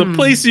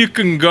place you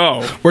can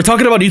go. We're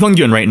talking about Lee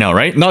Sung-gyun right now,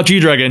 right? Not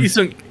G-Dragon. Lee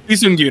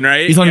Sung-gyun,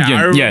 right? Lee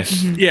Sung-gyun,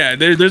 yes. Yeah,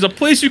 there's a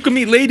place you can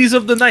meet ladies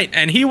of the night,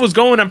 and he was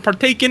going and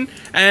partaking,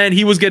 and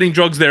he was getting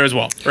drugs there as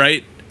well,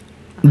 right?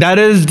 That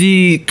is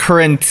the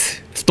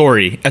current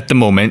story at the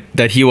moment,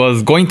 that he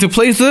was going to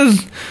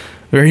places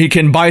where he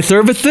can buy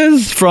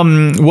services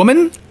from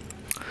women.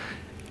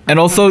 And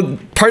also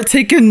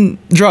partake in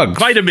drugs.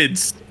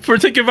 Vitamins.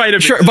 Partaking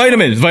vitamins. Sure,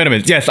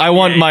 vitamins. Yes, I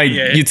want my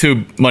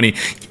YouTube money.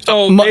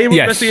 So they were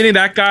investigating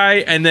that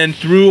guy, and then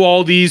through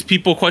all these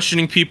people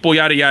questioning people,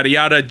 yada, yada,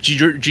 yada,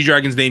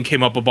 G-Dragon's name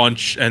came up a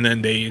bunch, and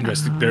then they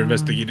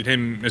investigated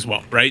him as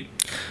well, right?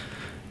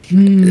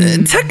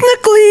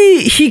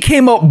 Technically, he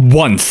came up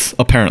once,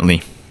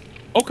 apparently.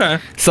 Okay.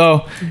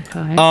 So,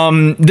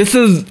 this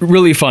is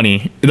really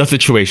funny, the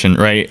situation,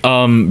 right?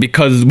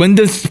 Because when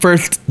this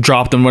first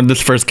dropped and when this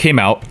first came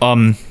out,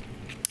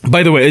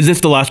 By the way, is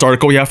this the last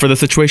article we have for the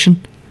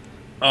situation?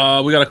 We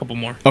got a couple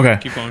more. Okay.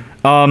 Keep going.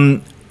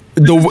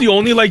 This is the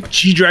only like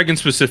G-Dragon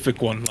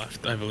specific one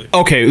left, I believe.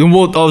 Okay,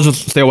 I'll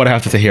just say what I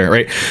have to say here,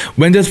 right?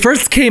 When this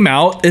first came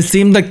out, it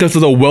seemed like this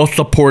was a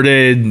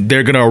well-supported,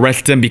 they're gonna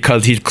arrest him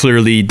because he's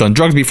clearly done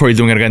drugs before, he's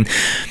doing it again.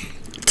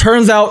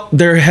 Turns out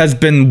there has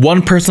been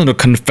one person who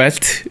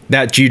confessed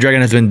that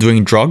G-Dragon has been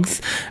doing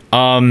drugs.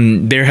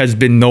 There has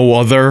been no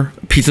other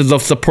pieces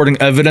of supporting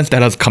evidence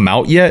that has come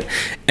out yet.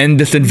 And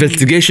this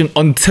investigation,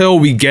 until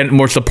we get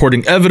more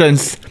supporting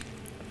evidence,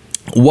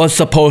 was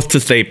supposed to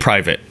stay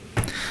private.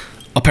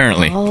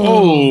 Apparently.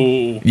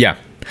 Oh. Yeah.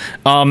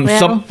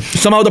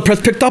 Somehow the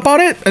press picked up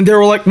on it, and they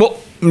were like, well,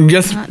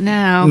 yes. Not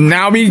now.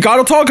 Now we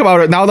gotta talk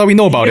about it, now that we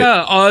know about it.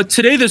 Yeah,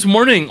 this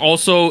morning,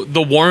 also,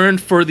 the warrant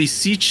for the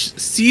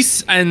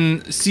cease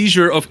and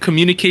seizure of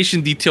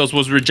communication details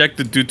was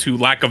rejected due to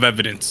lack of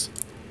evidence.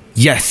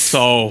 Yes.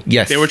 So,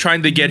 yes. They were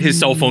trying to get his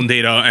cell phone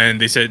data,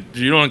 and they said,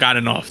 you don't got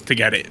enough to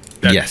get it.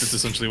 That's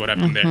essentially what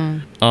happened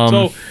there.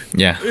 So,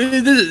 yeah.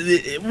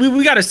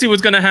 We got to see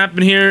what's going to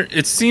happen here.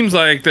 It seems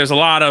like there's a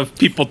lot of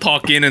people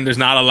talking, and there's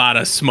not a lot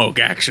of smoke,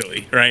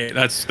 actually, right?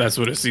 That's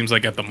what it seems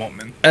like at the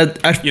moment.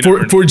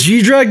 For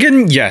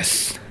G-Dragon,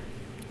 yes.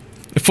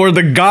 For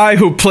the guy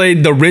who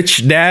played the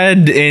rich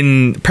dad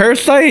in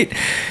Parasite,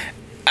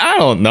 I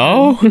don't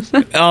know.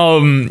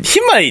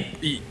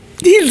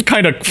 He's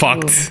kind of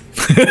fucked.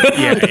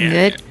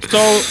 Yeah.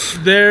 So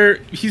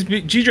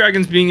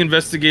G-Dragon's being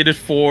investigated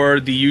for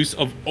the use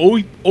of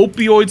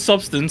opioid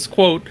substance,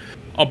 quote,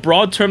 a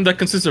broad term that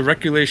consists of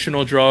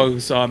recreational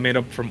drugs made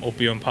up from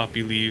opium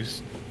poppy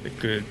leaves. It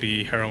could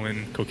be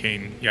heroin,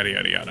 cocaine, yada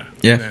yada yada.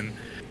 Yeah. And then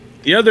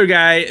the other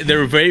guy,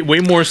 they're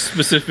way more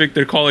specific.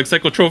 They're called like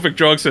psychotropic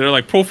drugs. So they're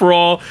like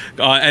Proferol,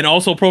 and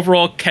also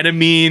Proferol,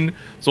 ketamine,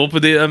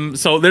 zolpidem.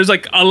 So there's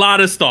like a lot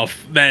of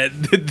stuff that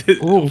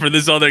for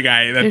this other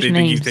guy that they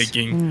think he's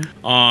taking.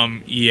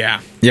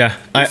 Yeah. Yeah.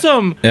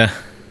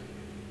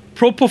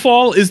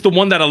 Propofol is the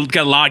one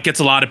that gets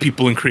a lot of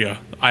people in Korea.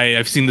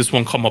 I've seen this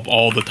one come up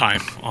all the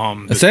time.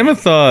 Same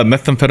with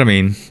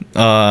methamphetamine.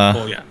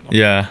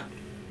 Yeah.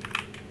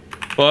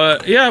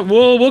 But yeah,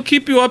 we'll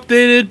keep you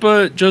updated.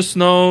 But just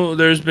know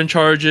there's been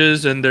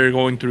charges, and they're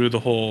going through the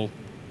whole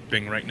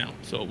thing right now.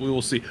 So we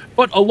will see.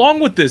 But along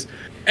with this,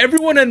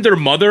 everyone and their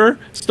mother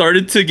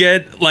started to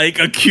get like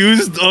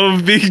accused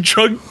of being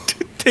drug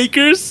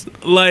takers.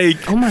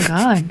 Like, oh my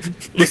god,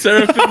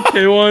 SSERAFIM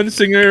Chaewon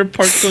singer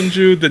Park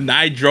Sunju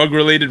denied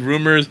drug-related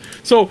rumors.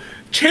 So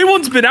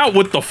Chaewon's been out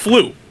with the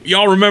flu.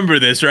 Y'all remember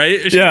this,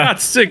 right? She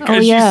got sick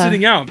and she's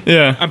sitting out.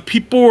 Yeah, and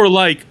people were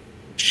like,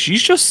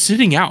 she's just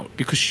sitting out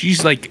because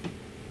she's like,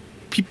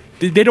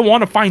 they don't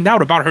want to find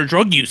out about her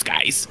drug use,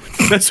 guys.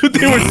 That's what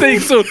they were saying.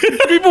 So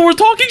people were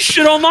talking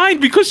shit online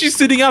because she's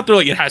sitting out. They're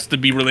like, it has to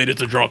be related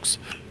to drugs.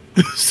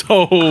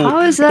 So how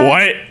is that?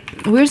 What?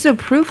 Where's the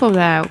proof of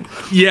that?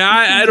 Yeah,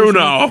 I don't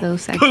know.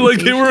 But like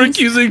they were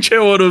accusing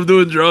Chaewon of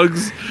doing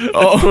drugs.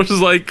 I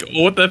was like,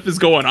 what the F is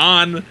going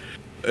on?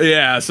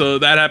 Yeah, so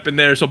that happened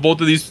there. So both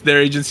of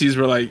their agencies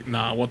were like,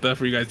 nah, what the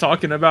F are you guys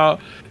talking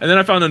about? And then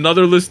I found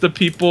another list of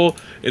people.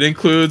 It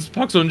includes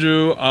Park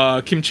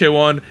Sunju, Kim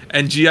Chaewon,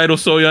 and G-Idol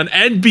Soyeon,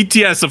 and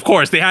BTS, of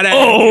course. They had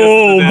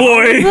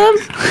boy!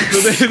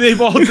 So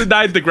they've all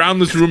denied the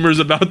groundless rumors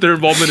about their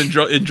involvement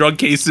in drug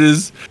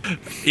cases.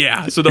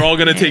 Yeah, so they're all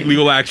going to take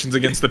legal actions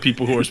against the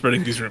people who are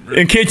spreading these rumors.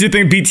 In case you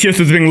think BTS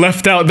is being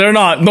left out, they're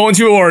not. Don't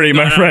you worry,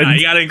 my friend. No,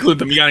 you got to include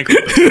them.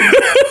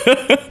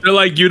 They're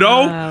like,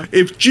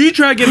 if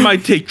G-Dragon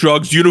might take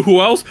drugs, you know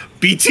who else?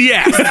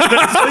 BTS.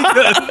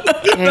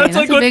 That's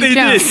like what they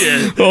did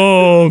here.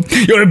 Oh,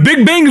 if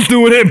Big Bang's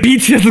doing it,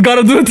 BTS has got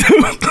to do it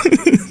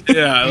too.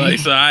 Yeah, like,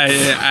 so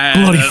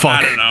bloody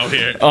fuck. I don't know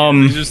here.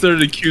 They just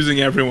started accusing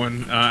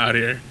everyone out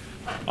here.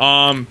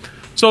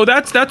 So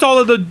that's all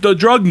of the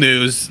drug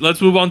news.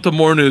 Let's move on to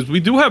more news. We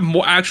do have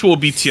more actual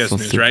BTS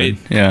news, right?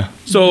 Yeah.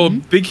 So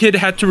Big Hit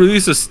had to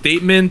release a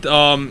statement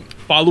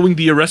following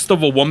the arrest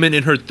of a woman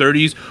in her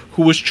 30s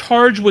who was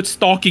charged with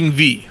stalking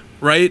V,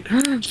 right?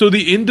 So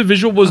the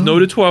individual was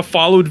noted to have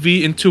followed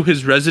V into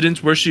his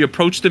residence, where she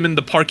approached him in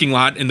the parking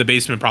lot, in the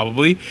basement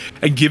probably,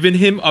 and given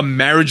him a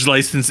marriage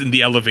license in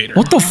the elevator.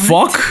 What the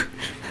fuck?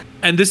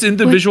 And this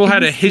individual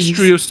had a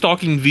history of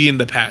stalking V in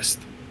the past.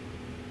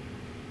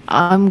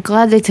 I'm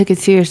glad they took it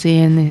seriously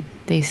and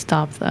they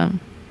stopped them.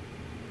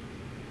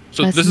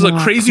 So this is a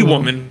crazy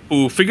woman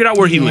who figured out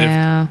where he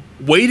lived,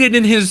 waited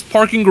in his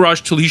parking garage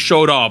till he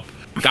showed up,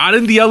 got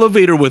in the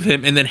elevator with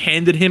him, and then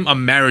handed him a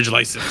marriage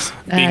license.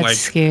 Being like,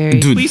 scary.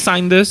 Dude, please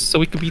sign this so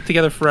we could be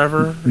together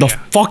forever. The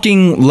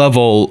fucking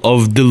level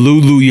of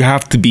delulu you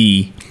have to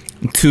be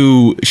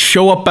to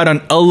show up at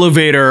an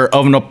elevator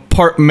of an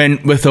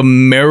apartment with a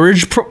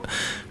marriage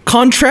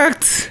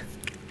contract.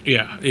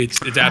 Yeah,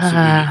 it's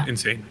absolutely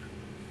insane.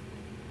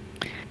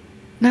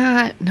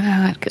 Not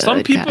good.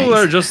 Some people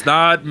guys. are just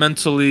not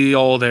mentally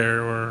all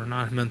there, or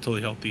not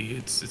mentally healthy.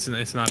 It's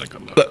not a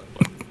good look.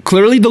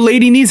 Clearly, the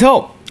lady needs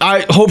help.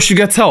 I hope she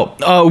gets help.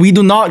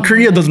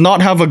 Korea does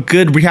not have a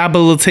good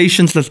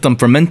rehabilitation system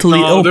for mentally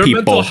ill their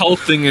people. mental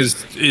health thing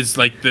is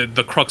like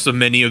the crux of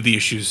many of the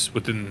issues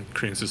within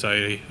Korean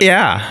society.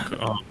 Yeah.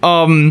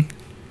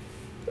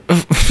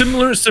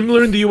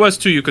 Similar in the US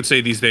too, you could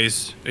say these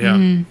days.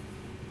 Yeah.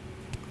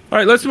 All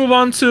right, let's move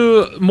on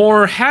to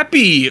more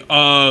happy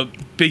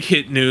big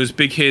hit /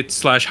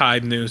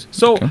 Hybe news.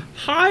 So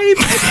Hybe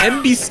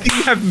and MBC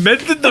have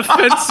mended the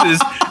fences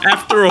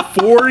after a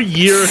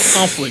 4-year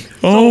conflict.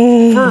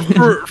 So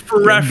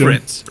for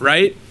reference,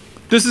 right?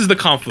 This is the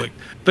conflict.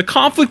 The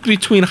conflict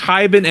between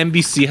Hybe and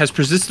MBC has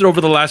persisted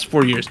over the last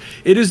 4 years.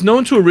 It is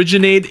known to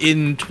originate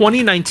in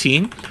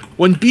 2019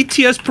 when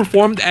BTS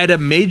performed at a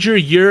major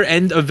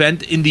year-end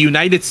event in the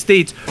United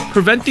States,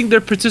 preventing their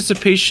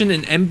participation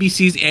in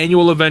MBC's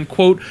annual event,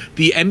 quote,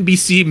 the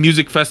MBC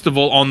Music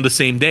Festival on the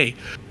same day.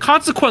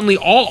 Consequently,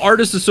 all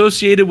artists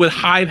associated with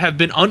Hybe have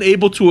been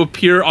unable to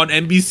appear on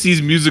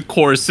MBC's music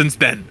chorus since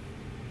then.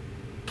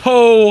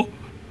 So,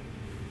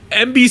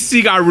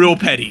 MBC got real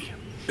petty.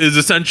 Is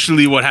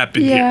essentially what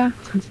happened here.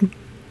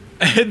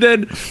 And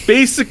then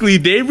basically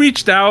they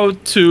reached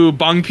out to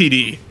Bang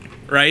PD,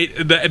 right?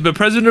 The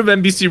president of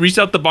MBC reached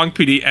out to Bang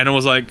PD and it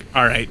was like,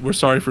 all right, we're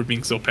sorry for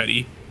being so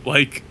petty.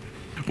 Like,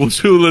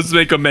 let's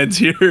make amends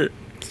here.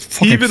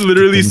 He even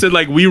literally said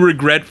like, we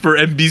regret for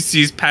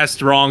MBC's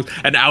past wrongs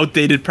and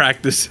outdated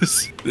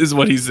practices is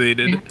what he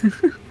stated.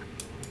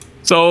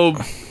 So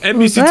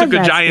MBC took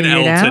a giant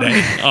L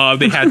today.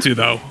 They had to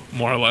though,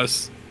 more or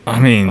less. I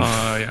mean,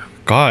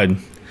 God.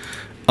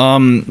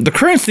 The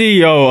current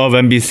CEO of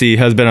MBC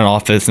has been in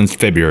office since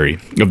February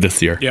of this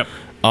year. Yep.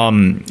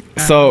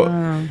 So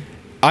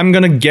I'm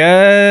gonna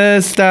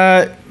guess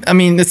that, I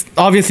mean, it's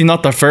obviously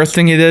not the first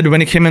thing he did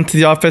when he came into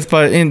the office,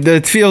 but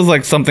it feels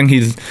like something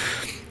he's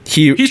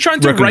trying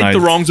to right the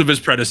wrongs of his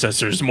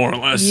predecessors, more or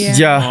less.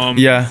 Yeah.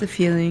 That's the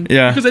feeling.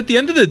 Yeah. Because at the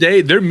end of the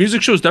day, their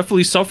music show is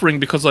definitely suffering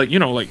because, like, you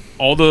know, like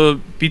all the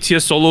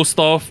BTS solo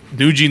stuff,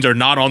 New Jeans are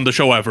not on the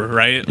show ever,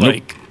 right?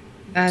 Nope.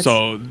 Like,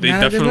 so they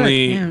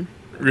definitely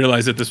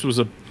realized that this was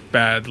a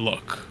bad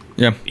look.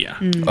 Yeah.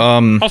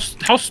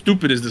 How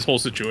stupid is this whole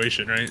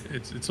situation, right?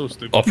 It's so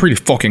stupid. Oh, pretty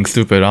fucking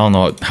stupid. I don't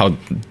know how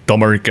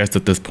dumber it gets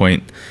at this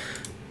point.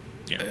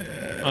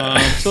 Yeah.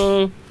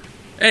 So,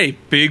 hey,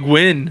 big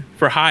win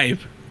for Hybe,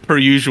 per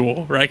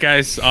usual, right,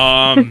 guys?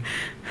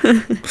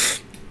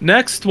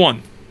 Next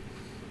one.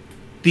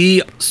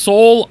 The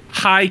Seoul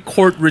High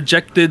Court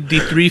rejected the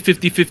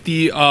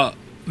 350-50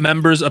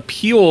 members'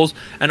 appeals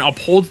and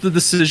upholds the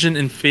decision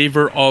in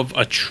favor of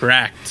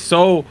Attract.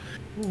 So,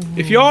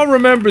 if y'all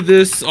remember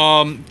this,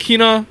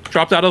 Kina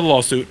dropped out of the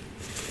lawsuit,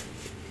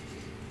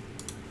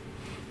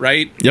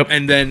 right? Yep.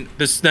 And then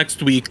this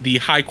next week, the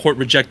High Court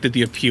rejected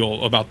the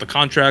appeal about the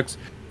contracts.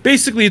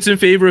 Basically, it's in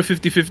favor of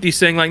 50-50,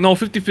 saying like, no,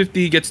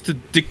 50-50 gets to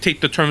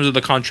dictate the terms of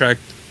the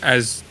contract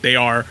as they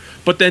are,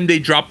 but then they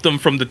dropped them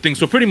from the thing.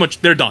 So pretty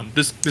much they're done.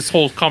 This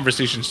whole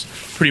conversation's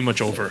pretty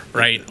much over,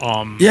 right?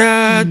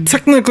 Yeah,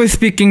 technically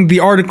speaking,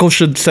 the article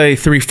should say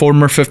 3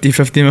 former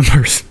 50-50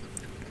 members.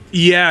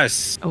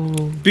 Yes.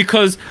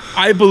 Because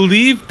I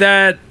believe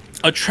that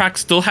Attract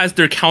still has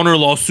their counter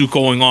lawsuit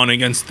going on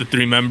against the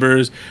 3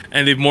 members,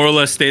 and they've more or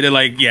less stated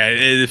like, yeah,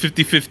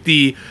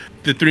 50-50,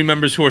 the 3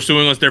 members who are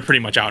suing us, they're pretty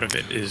much out of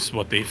it, is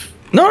what they've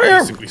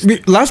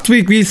last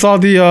week we saw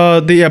they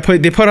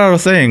put out a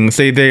saying,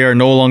 say they are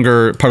no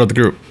longer part of the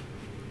group.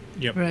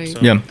 Yep. Right. So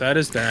that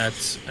is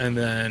that. And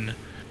then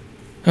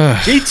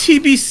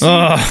JTBC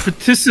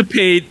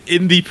participate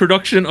in the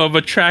production of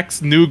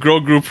Attract's new girl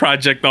group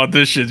project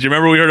auditions. You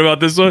remember we heard about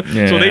this one?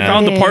 Yeah. So they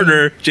found a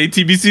partner.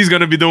 JTBC is going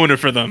to be doing it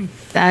for them.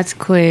 That's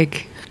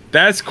quick.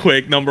 That's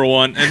quick, number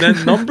one. And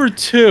then number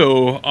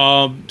 2,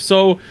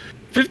 so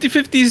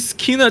 50-50's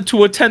Kina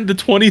to attend the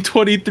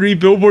 2023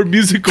 Billboard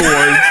Music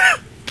Awards.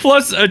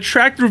 Plus,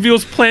 Attract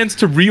reveals plans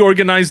to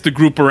reorganize the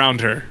group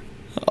around her.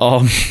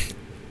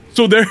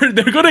 So they're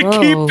gonna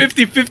keep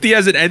 50-50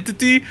 as an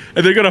entity,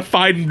 and they're gonna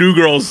find new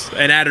girls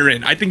and add her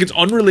in. I think it's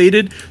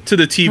unrelated to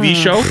the TV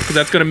show, because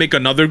that's gonna make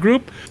another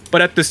group.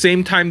 But at the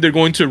same time, they're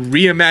going to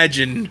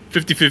reimagine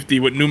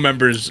 50-50 with new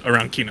members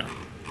around Kina.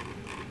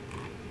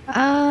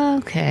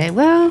 Okay,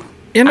 well,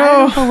 You know, I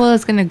don't know how well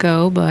it's gonna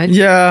go, but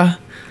yeah.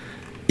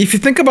 If you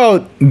think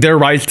about their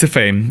rise to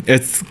fame,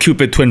 it's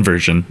Cupid twin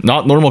version,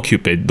 not normal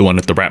Cupid, the one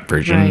with the rap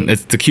version. Right.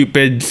 It's the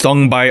Cupid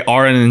sung by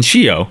Aran and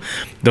Shio.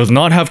 Does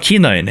not have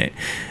Kina in it.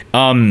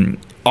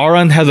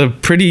 Aran has a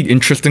pretty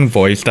interesting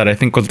voice that I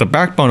think was the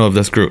backbone of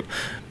this group.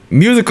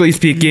 Musically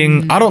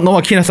speaking, I don't know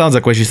what Kina sounds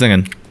like when she's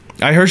singing.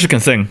 I heard she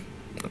can sing.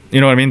 You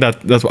know what I mean?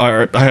 That's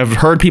I have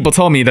heard people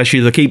tell me that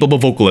she's a capable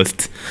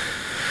vocalist.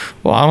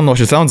 Well, I don't know what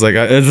she sounds like.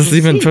 Is this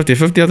even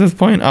 50-50 at this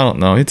point? I don't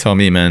know. You tell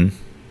me, man.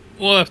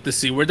 We'll have to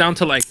see. We're down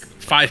to like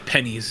 5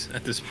 pennies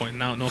at this point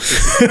now. No.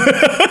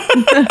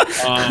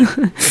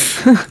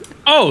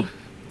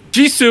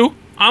 Jisoo,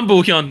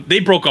 Ambu-hyun, they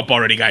broke up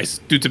already, guys,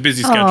 due to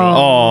busy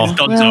schedule. It's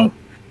done so.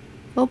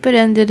 Hope it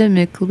ended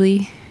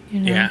amicably.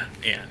 You know? Yeah.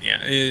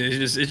 It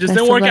just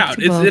didn't work out.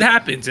 It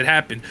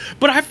happened.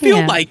 But I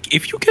feel like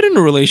if you get in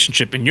a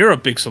relationship and you're a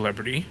big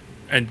celebrity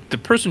and the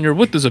person you're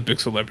with is a big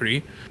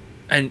celebrity,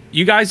 and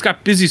you guys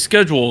got busy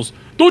schedules,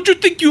 don't you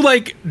think you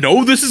like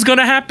know this is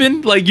gonna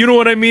happen? Like, you know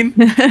what I mean?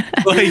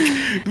 Like,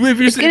 if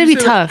It's gonna be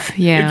tough.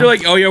 Yeah. If you're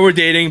like, oh yeah, we're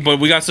dating, but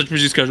we got such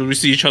busy schedules, we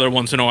see each other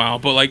once in a while,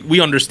 but like we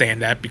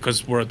understand that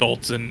because we're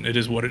adults and it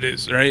is what it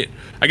is, right?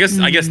 I guess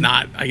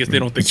not. I guess they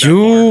don't think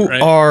You that far,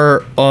 right?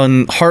 are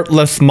an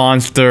heartless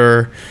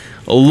monster.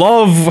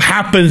 Love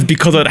happens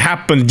because it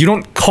happens. You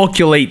don't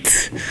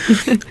calculate.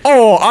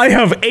 Oh, I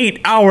have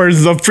 8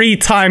 hours of free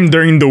time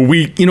during the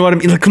week. You know what I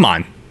mean? Like, come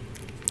on.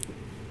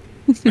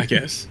 I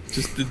guess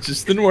it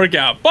just didn't work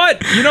out.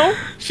 But you know,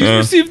 she's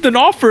received an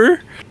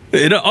offer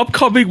in an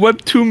upcoming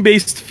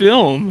webtoon-based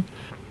film,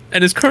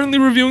 and is currently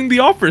reviewing the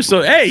offer.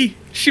 So hey,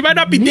 she might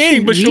not be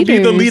dating, but she'll be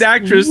the lead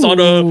actress on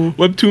a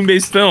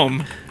webtoon-based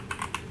film.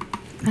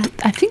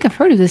 I think I've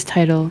heard of this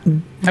title.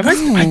 Have I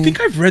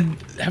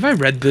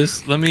read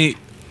this? Let me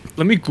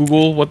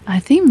Google what. I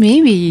think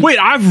maybe. Wait,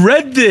 I've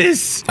read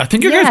this. I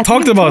think you Yeah, I guys think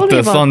talked you about told me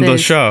this about on the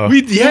this. show.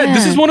 This Yeah.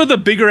 is one of the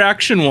bigger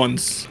action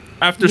ones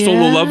after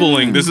Solo Yeah.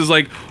 Leveling. This is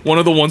like one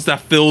of the ones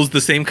that fills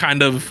the same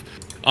kind of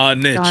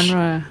niche.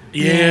 Genre.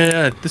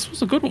 Yeah, this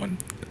was a good one.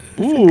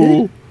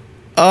 Ooh.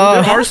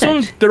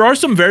 There are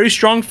some very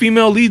strong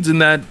female leads in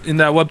that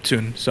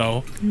webtoon,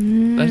 so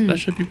that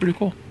should be pretty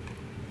cool.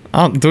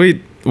 Do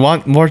we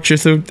want more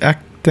Jisoo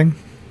acting?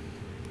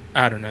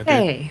 I don't know. Dude.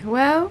 Hey,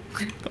 well,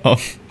 Oh,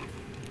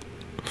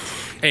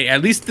 Hey,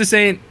 at least this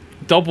ain't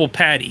double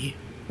patty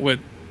with.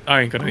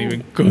 I ain't gonna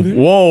even go there.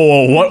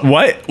 whoa!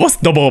 What? What's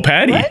double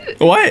patty?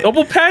 What?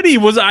 Double patty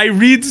was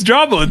RIIZE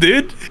drama,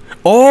 dude.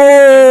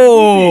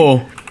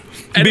 Oh,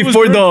 And it was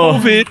before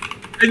during the.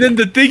 COVID, and then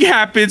the thing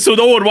happened, so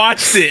no one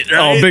watched it.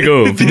 Right? Oh, big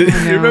oof. You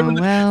no, remember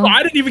that? well. So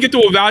I didn't even get to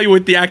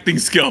evaluate the acting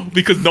skill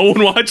because no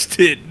one watched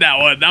it. That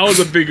was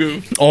a big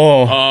oof.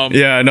 Oh,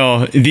 yeah,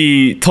 no.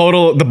 The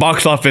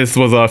box office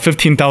was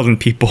 15,000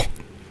 people.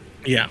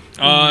 Yeah.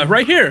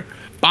 Right here,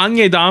 Bang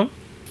Ye-dam,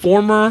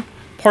 former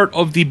part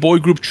of the boy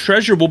group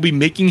Treasure, will be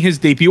making his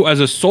debut as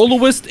a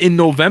soloist in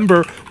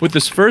November with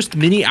his first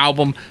mini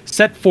album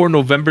set for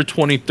November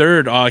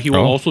 23rd. He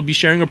will also be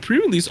sharing a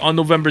pre-release on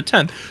November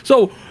 10th.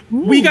 So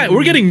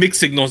we're getting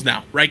mixed signals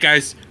now, right,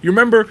 guys? You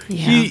remember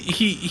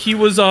he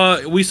was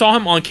we saw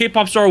him on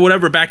K-pop Star or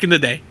whatever back in the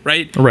day,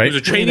 right? Right. He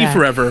was a trainee Yeah.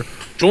 forever.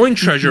 Joined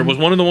Treasure, was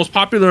one of the most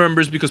popular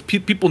members because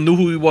people knew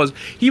who he was.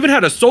 He even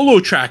had a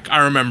solo track, I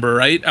remember,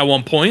 right, at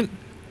one point.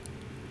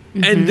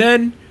 And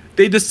then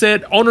they just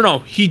said, oh, no,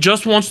 he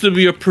just wants to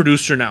be a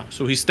producer now.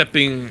 So he's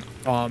stepping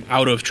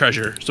out of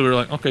Treasure. So we were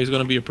like, okay, he's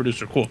going to be a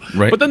producer. Cool.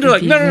 Right. But then they're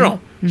like,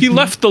 no. He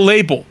left the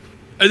label.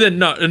 And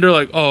then, and they're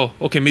like, oh,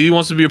 okay, maybe he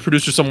wants to be a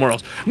producer somewhere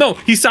else. No,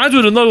 he signs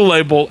with another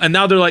label. And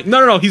now they're like,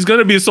 no, he's going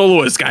to be a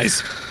soloist,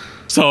 guys.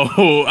 So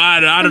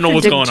I don't know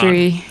what's going on.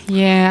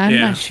 Yeah, I'm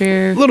Yeah. not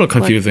sure. A little what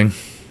confusing.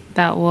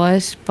 that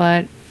was,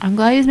 but I'm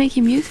glad he's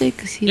making music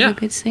because he's Yeah, a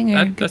good singer,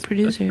 That- good that's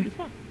producer. pretty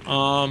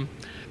fun.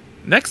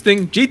 Next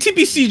thing,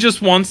 JTBC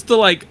just wants to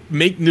like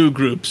make new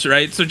groups,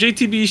 right? So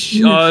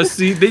JTBC,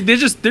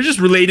 they're just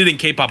related in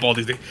K-pop all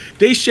these days.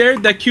 They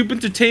shared that Cube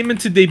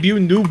Entertainment to debut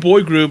new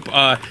boy group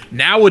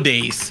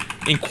nowadays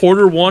in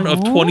Q1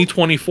 of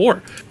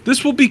 2024.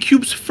 This will be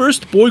Cube's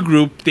first boy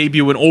group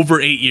debut in over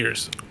 8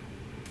 years.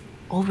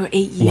 Over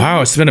 8 years.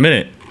 Wow, it's been a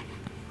minute.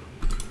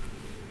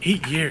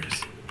 8 years.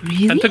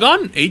 Really?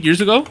 Pentagon, 8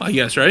 years ago, I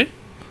guess, right?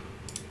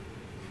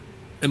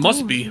 It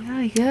must be. Yeah,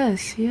 I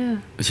guess. Yeah.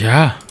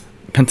 Yeah.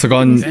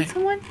 Pentagon Is it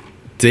someone?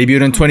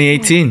 debuted in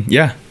 2018.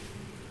 Yeah.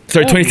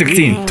 Sorry,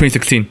 2016.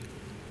 2016.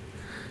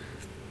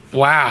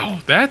 Wow,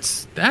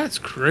 that's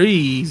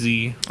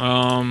crazy.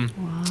 Wow.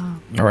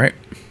 All right.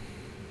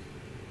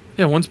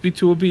 Yeah, once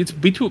B2 will be, it's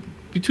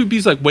B2B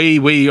is like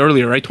way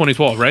earlier, right?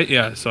 2012, right?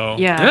 Yeah. So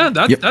Yeah.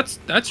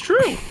 that's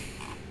true.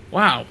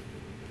 Wow.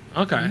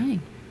 Okay,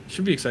 Dang.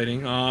 should be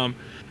exciting. And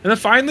then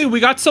finally,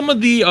 we got some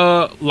of the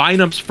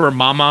lineups for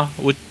Mama,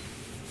 which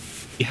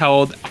we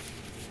held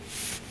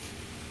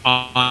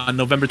on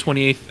November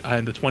 28th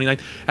and the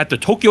 29th at the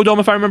Tokyo Dome,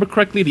 if I remember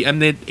correctly, the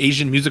Mnet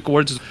Asian Music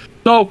Awards.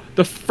 So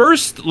the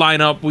first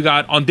lineup we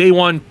got on day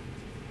one,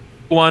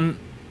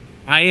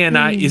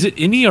 INI. Is it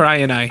INI or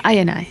INI?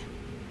 INI.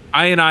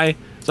 INI,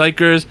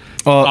 Zikers.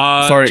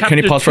 Sorry, can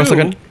you pause for a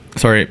second?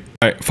 Sorry.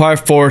 All right,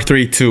 5, 4,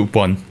 3, 2,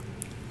 1.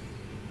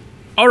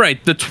 All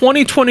right, the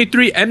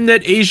 2023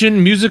 Mnet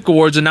Asian Music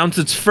Awards announced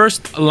its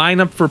first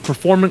lineup for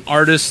performing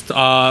artists,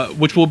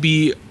 which will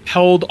be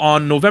held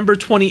on November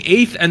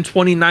 28th and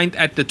 29th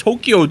at the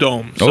Tokyo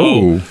Dome. So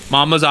Oh.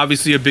 Mama's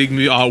obviously a big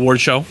award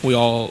show. We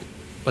all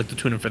like to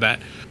tune in for that.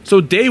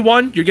 So day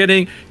one, you're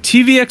getting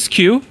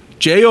TVXQ,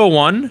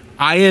 JO1,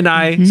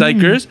 INI,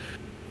 Zikers.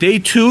 Day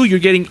two, you're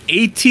getting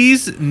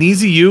ATEEZ,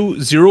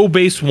 NiziU, Zero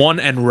Base 1,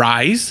 and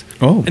RIIZE.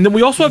 Oh. And then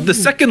we also have the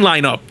second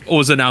lineup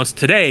was announced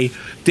today.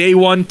 Day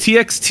one,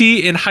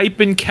 TXT and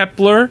Hypen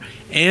Kepler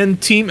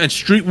and Team and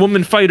Street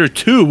Woman Fighter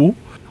 2.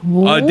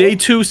 Day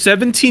two,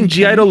 17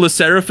 G-Idol,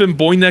 SSERAFIM,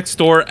 Boy Next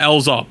Door,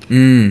 L's Up.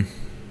 I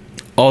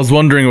was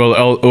wondering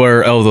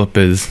where L's Up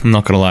is. I'm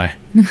not gonna lie.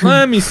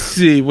 Let me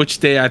see which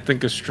day I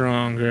think is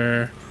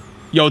stronger.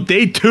 Yo,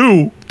 day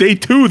two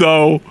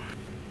though.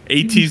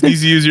 AT's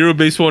NiziU 0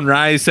 base 1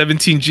 RIIZE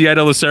 17G at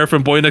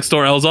SSERAFIM Boy Next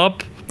Door L's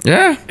up.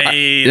 Yeah.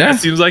 Hey, that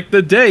seems like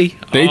the day.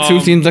 Day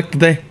 2 seems like the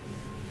day.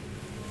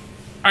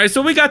 All right,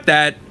 so we got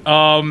that.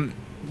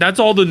 That's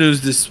all the news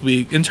this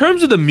week. In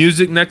terms of the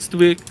music next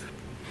week,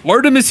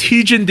 Artemis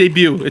Heejin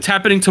debut. It's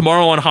happening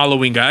tomorrow on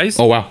Halloween, guys.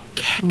 Oh wow.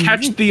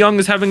 Catch the Young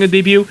is having a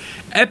debut.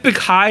 Epic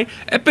High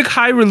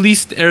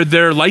released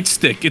their light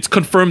stick. It's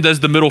confirmed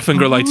as the middle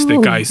finger light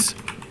stick, guys.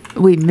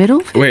 Wait,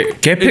 middle?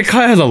 Wait, Epic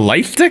High has a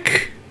light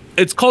stick?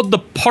 It's called the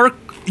Park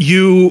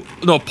U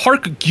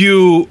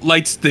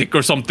light stick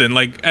or something,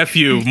 like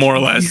FU more or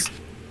less.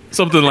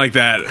 Something like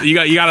that. You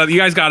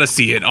guys gotta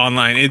see it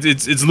online.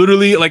 It's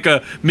literally like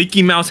a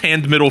Mickey Mouse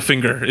hand middle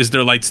finger is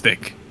their light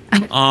stick.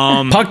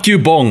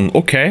 Pakyu Bong.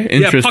 Okay,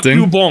 interesting.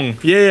 Yeah, Pakyu Bong.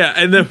 Yeah.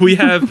 And then we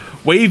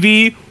have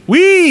Wavy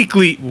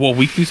Weekly. Well,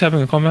 Weekly's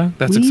having a comeback.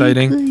 That's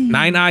exciting.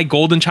 Nine Eye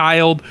Golden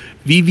Child,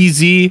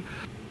 VVZ.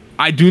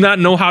 I do not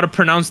know how to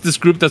pronounce this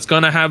group that's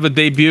gonna have a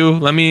debut.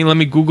 Let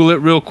me Google it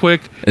real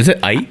quick. Is it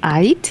Ait?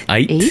 Eight?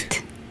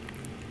 Eight?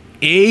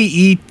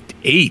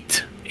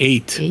 Eight.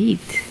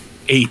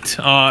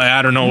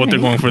 I don't know what they're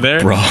going for there.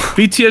 Bro.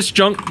 BTS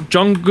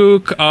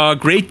Jungkook,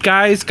 Great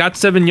Guys,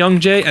 GOT7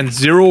 Youngjae, and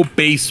 0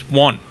 Base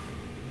 1.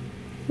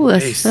 Ooh,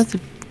 that's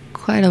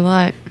quite a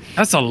lot.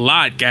 That's a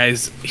lot,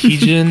 guys.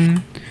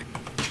 Heejin,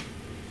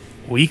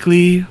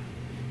 Weekly,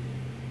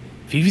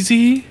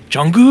 VVZ,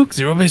 Jungkook,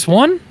 0 Base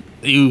 1.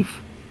 Oof.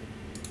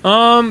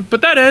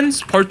 But that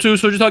ends part 2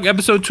 SojuTalk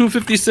episode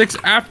 256.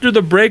 After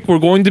the break, we're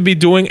going to be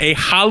doing a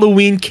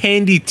Halloween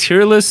candy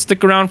tier list.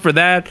 Stick around for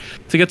that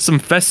to get some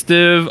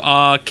festive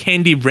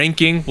candy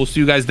ranking. We'll see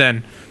you guys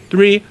then.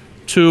 3,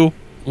 2,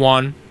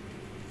 1.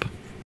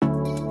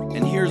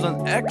 And here's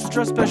an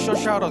extra special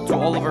shout out to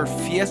all of our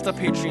Fiesta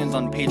Patreons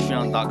on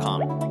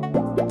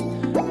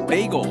patreon.com.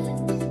 Bagel,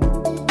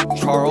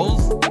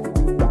 Charles,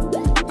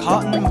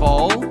 Cotton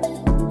Ball,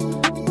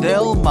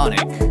 Del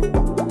Monic,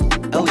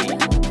 Ellie,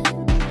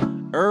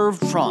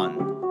 Irvtron,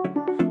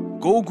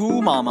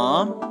 Gogu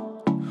Mama,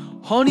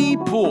 Honey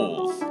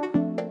Pools,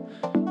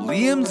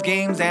 Liam's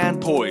Games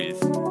and Toys,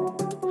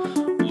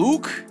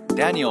 Luke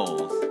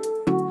Daniels,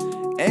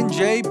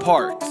 NJ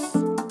Parks,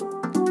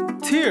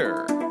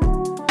 Tyr,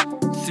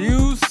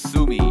 Siu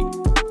Sumi.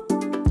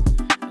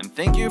 And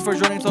thank you for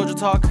joining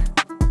SojuTalk,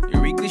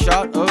 your weekly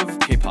shot of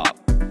K-pop.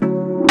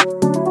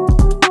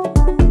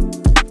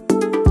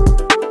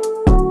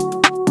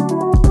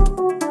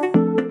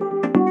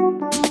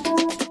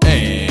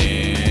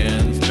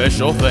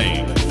 Special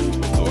thanks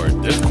to our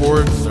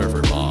Discord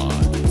server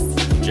mods: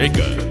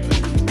 Jacob,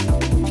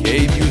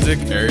 K Music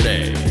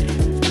Erday,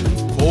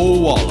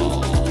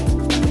 Koala,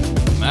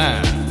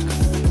 Max,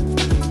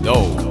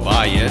 No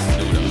Bias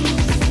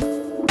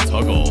Nuda,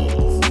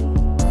 Tuggles,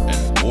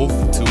 and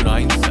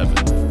Wolf297.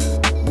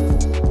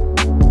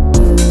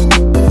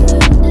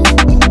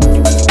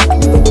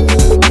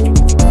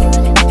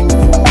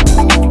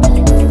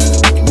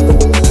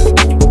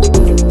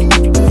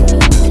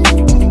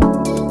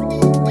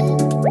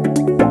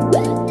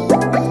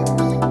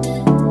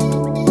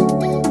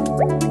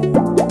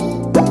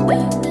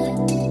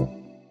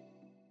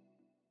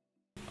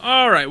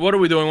 What are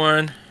we doing,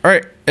 Warren? All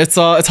right, it's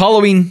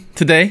Halloween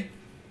today.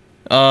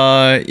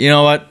 You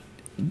know what?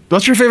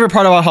 What's your favorite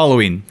part about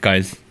Halloween,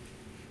 guys?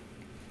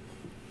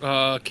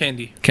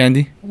 Candy.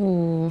 Candy?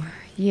 Oh,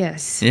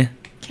 yes. Yeah.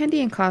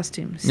 Candy and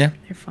costumes. Yeah.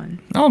 They're fun.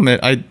 I'll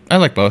admit, I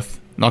like both.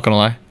 Not gonna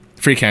lie.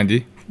 Free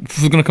candy.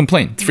 Who's gonna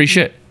complain? It's free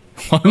shit.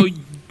 Oh,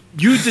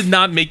 you did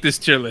not make this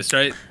tier list,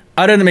 right?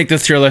 I didn't make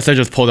this tier list. I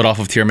just pulled it off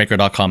of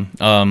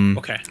tiermaker.com.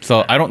 Okay.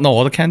 So I don't know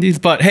all the candies,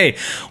 but hey,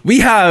 we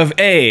have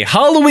a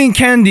Halloween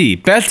candy,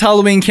 best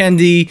Halloween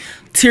candy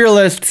tier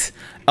list.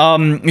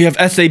 We have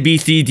S, A, B,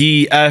 C,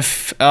 D,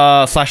 F, /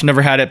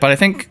 never had it, but I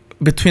think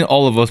between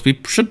all of us, we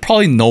should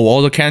probably know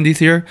all the candies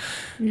here.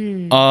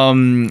 So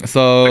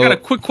I got a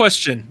quick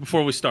question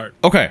before we start.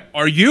 Okay.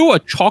 Are you a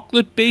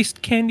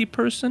chocolate-based candy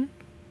person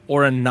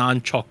or a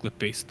non-chocolate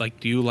based? Like,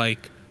 do you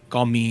like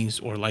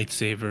gummies or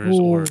lightsabers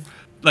or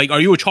like,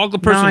 are you a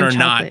chocolate person or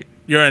not?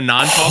 You're a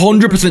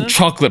non-chocolate 100%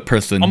 chocolate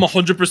person. I'm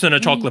 100% a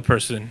chocolate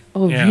person.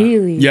 Oh,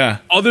 really? Yeah.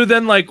 Other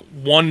than like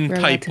one We're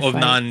type allowed to of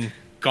fight.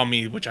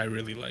 non-gummy, which I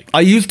really like.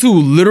 I used to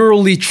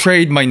literally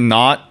trade my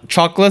not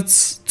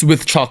chocolates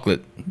with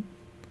chocolate.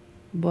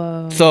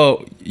 Whoa.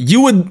 So you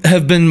would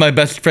have been my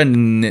best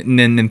friend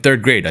in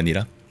third grade,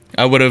 Anita.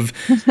 I would have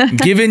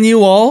given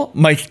you all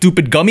my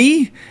stupid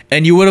gummy,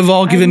 and you would have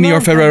all given me your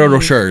love Ferrero gummies.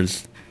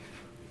 Rochers.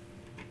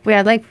 Wait,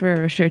 I like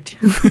Ferrero Rocher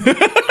too.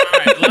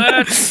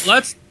 Let's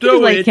I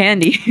do like it.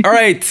 candy. All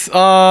right.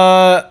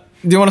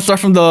 Do you want to start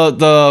from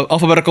the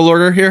alphabetical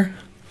order here?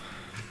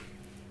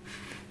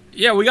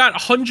 Yeah, we got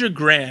 100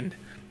 grand.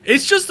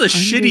 It's just a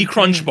shitty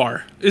crunch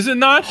bar, is it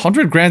not?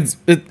 100 grand.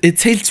 It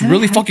tastes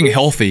really fucking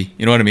healthy.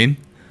 You know what I mean?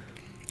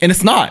 And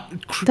it's not.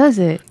 Does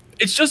it?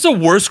 It's just a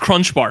worse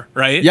crunch bar,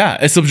 right? Yeah,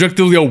 it's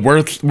subjectively a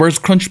worse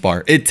crunch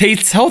bar. It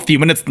tastes healthy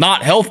when it's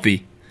not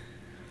healthy.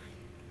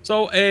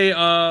 So a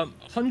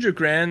 100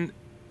 grand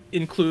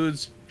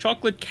includes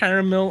chocolate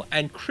caramel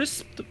and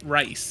crisped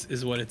rice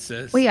is what it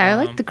says. Wait, I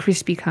like the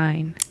crispy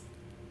kind.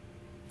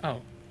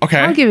 Oh. Okay.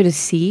 I'll give it a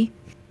C.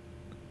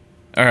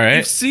 All right.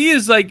 If C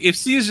is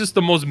just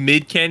the most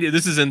mid candy,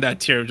 this is in that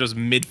tier of just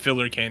mid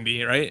filler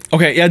candy, right?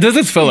 Okay. Yeah, this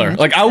is filler. Yeah,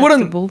 Like I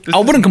wouldn't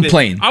acceptable.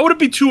 complain. I wouldn't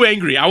be too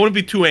angry.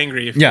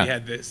 if we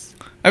had this.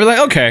 I'd be like,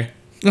 okay,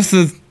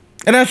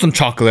 it has some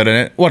chocolate in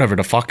it. Whatever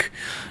the fuck.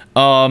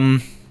 All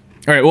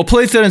right, we'll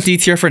place it in C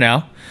tier for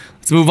now.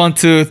 Let's move on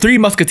to Three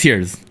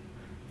Musketeers.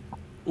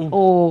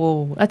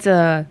 Oh, that's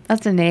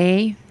an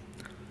A.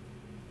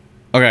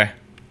 Okay.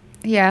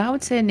 Yeah, I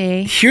would say an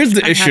A. Here's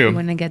the I'm happy issue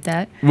when I get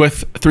that.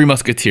 with Three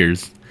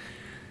Musketeers.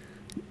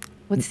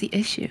 What's the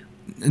issue?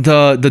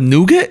 The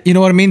nougat, you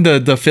know what I mean?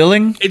 The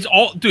filling. It's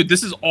all, dude.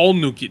 This is all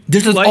nougat.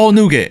 This is all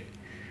nougat.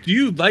 Do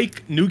you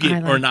like nougat I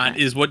like or not? that.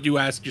 Is what you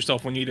ask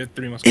yourself when you eat a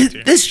Three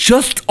Musketeers. It's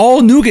just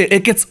all nougat.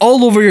 It gets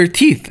all over your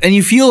teeth, and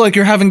you feel like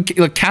you're having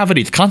like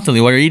cavities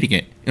constantly while you're eating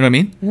it. You know what I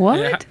mean?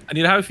 What? I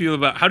need how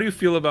do you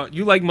feel about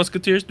you like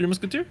Musketeers, Three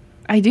Musketeer?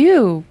 I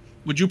do.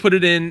 Would you put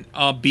it in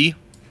B?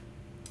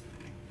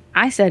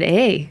 I said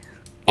A.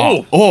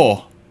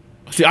 Oh.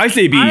 See, I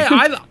say B.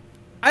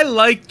 I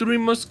like Three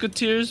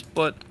Musketeers,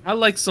 but I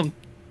like some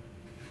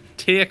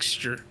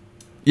texture.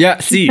 Yeah.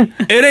 See,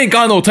 it ain't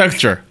got no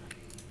texture.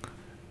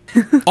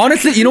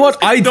 Honestly, you know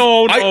what?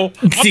 No.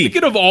 I'm see.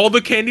 thinking of all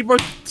the candy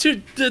bars.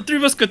 The Three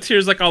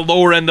Musketeers like a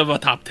lower end of a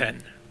top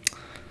 10.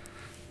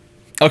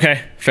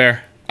 Okay,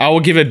 fair. I will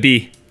give it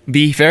B.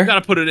 B, fair?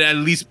 Gotta put it at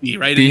least B,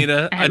 right, B.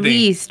 Anita? I At think.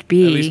 least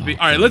B. At least B.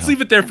 All right, let's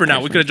leave it there for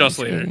now. We can adjust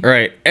later. All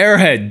right,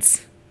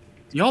 Airheads.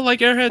 Y'all like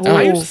Airheads? Oh,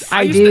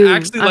 I used do. to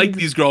actually like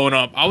these growing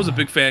up. I was a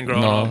big fan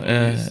growing up.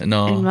 In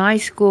No. my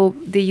school,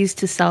 they used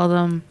to sell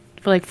them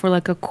for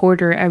like a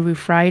quarter every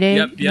Friday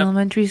Yep. in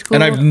elementary school.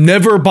 And I've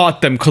never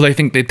bought them because I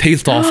think they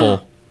taste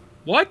awful.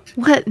 What?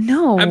 What?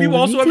 No. Have you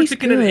also they ever taste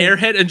taken an good.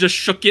 Airhead and just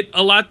shook it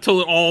a lot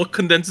till it all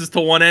condenses to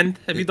one end?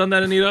 Have you done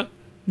that, Anita?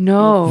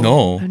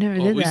 No. I never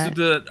Oh, did we used that. to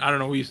do that. I don't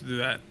know. We used to do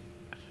that.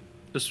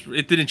 Just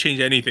it didn't change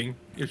anything.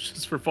 It was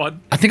just for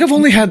fun. I think I've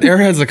only had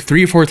Airheads like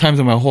 3 or 4 times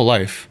in my whole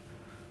life.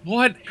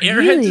 What?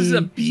 Airheads is a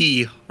Really?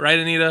 B, right,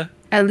 Anita?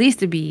 At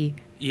least a B.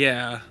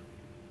 Yeah.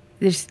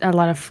 There's a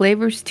lot of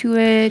flavors to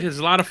it. There's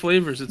a lot of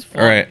flavors. It's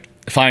fun. All right,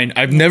 fine.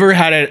 I've never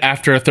had it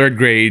after 3rd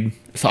grade,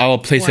 so I will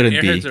place it in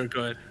B. Airheads are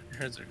good.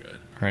 Airheads are good.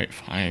 All right,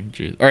 fine.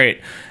 Jeez. All right.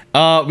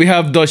 We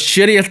have the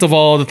shittiest of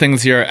all the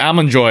things here,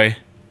 Almond Joy.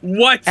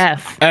 What?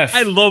 F. F.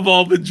 I love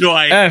Almond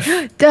Joy.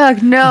 F.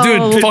 Doug, no.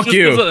 Dude, It's fuck just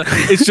you.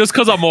 'cause it's just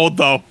because I'm old,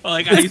 though.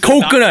 Like, I It's used to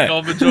not coconut. like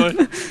Almond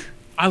Joy.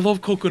 I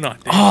love coconut.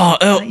 Oh,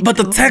 but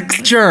the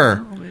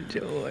texture.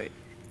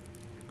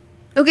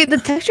 Okay, the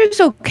texture is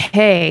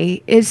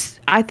okay.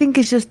 I think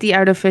it's just the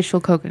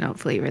artificial coconut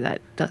flavor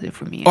that does it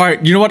for me. All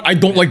right, you know what? I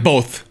don't like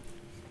both.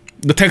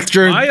 The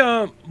texture.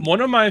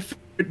 One of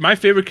my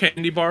favorite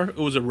candy bar. It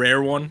was a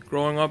rare one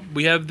growing up.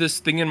 We have this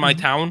thing in my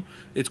town.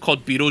 It's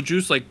called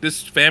Beetlejuice. Like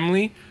this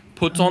family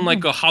puts on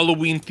like a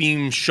Halloween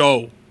themed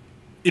show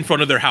in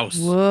front of their house.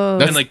 Whoa.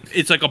 And like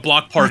it's like a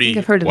block party I think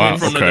I've heard of Wow, in this.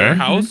 front of okay. their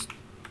house.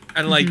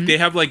 And like they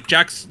have like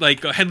Jack's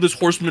like a headless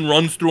horseman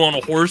runs through on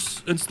a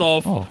horse and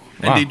stuff. Oh,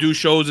 And wow. they do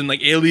shows and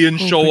like aliens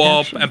Cool show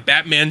production. up and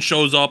Batman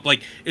shows up.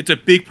 Like it's a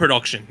big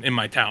production in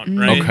my town,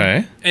 right?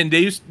 Okay. And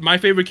my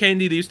favorite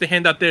candy they used to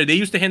hand out there. They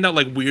used to hand out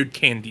like weird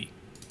candy.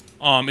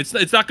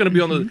 It's not gonna be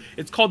on the.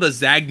 It's called a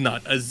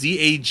Zagnut, a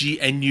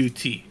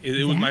Zagnut.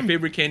 It was my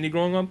favorite candy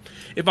growing up.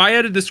 If I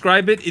had to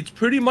describe it, it's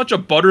pretty much a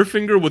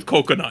Butterfinger with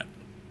coconut.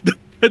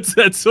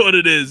 that's what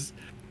it is.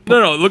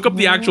 No, look up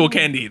the actual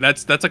candy.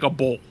 That's like a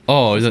bowl.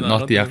 Oh, is it No, I not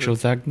don't the think actual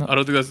I Zagnut?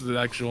 don't think that's the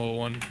actual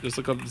one. Just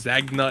look up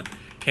Zagnut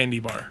candy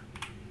bar.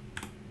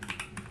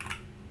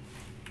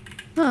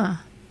 Huh.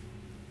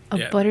 A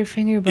Yeah.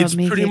 Butterfinger, but It's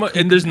make pretty it much,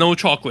 and there's no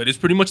chocolate. It's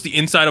pretty much the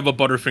inside of a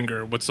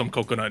Butterfinger with some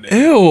coconut in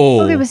it.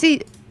 Ew. Okay, but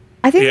see,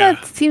 I think Yeah.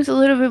 that seems a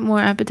little bit more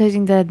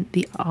appetizing than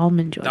the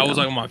almond joy. That was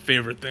though. like my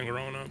favorite thing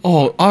growing up.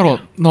 Oh, I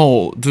don't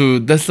know,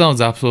 dude. That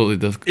sounds absolutely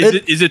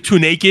disgusting. Is it too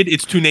naked?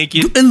 It's too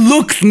naked. It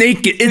looks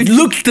naked. It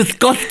looks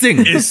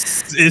disgusting.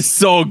 It's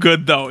so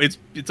good though. It's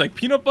like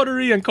peanut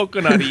buttery and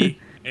coconutty.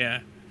 Yeah.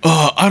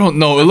 I don't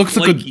know. It looks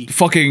like Flaky. a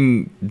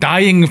fucking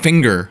dying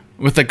finger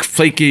with like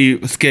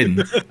flaky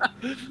skin.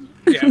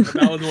 Yeah, but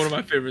that was one of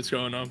my favorites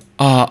growing up.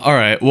 All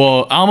right.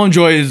 Well, almond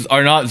joys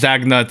are not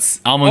Zagnuts.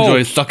 Almond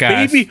joys suck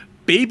ass.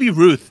 Baby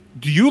Ruth,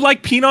 do you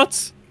like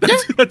peanuts?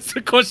 That's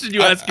the question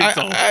you ask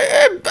yourself.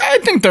 I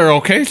think they're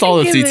okay.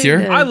 Solid give C it tier.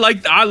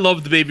 a- I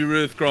loved Baby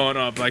Ruth growing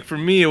up. Like for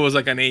me, it was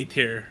like an A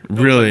tier. It was,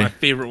 like, Really? my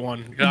favorite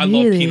one. I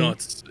love Really?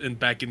 peanuts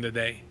back in the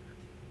day.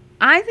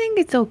 I think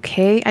it's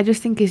okay. I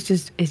just think it's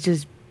just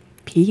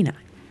peanut.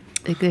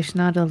 Like there's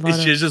not a lot It's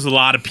of just a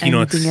lot of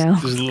peanuts. anything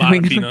else There's a lot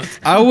of going on. peanuts.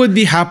 I would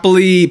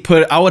happily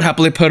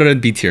put it in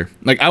B tier.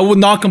 Like I would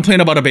not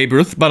complain about a Babe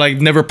Ruth, but I've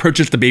never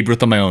purchased a Babe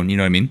Ruth on my own. You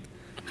know what I mean?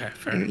 Okay,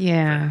 fair.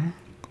 Yeah.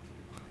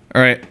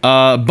 All right.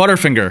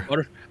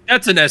 Butterfinger.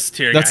 That's an S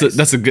tier. That's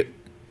a good.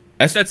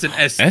 That's an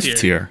S tier.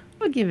 S tier.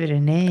 I'll give it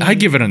an A. I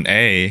give it an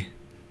A.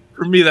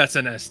 For me, that's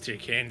an S tier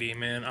candy,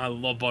 man. I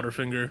love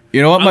Butterfinger.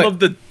 You know what? I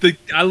love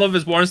I love,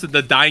 as Warren said,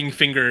 the dying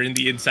finger in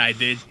the inside,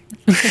 dude.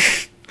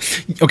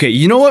 Okay,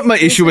 you know what my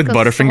issue with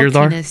Butterfingers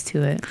are?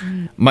 To it.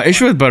 My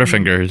issue with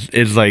Butterfingers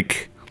is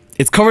like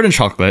it's covered in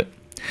chocolate.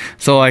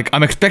 So like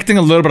I'm expecting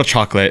a little bit of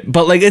chocolate,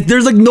 but like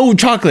there's like no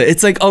chocolate.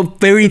 It's like a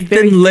very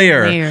thin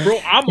layer. Bro,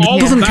 I'm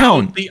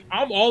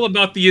all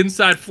about the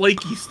inside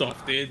flaky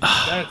stuff, dude.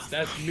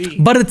 That's me.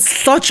 But it's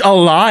such a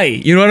lie.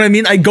 You know what I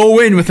mean? I go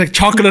in with like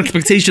chocolate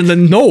expectations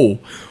and no.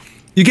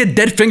 You get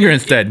dead finger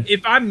instead.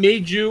 If I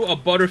made you a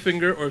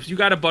Butterfinger, or if you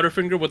got a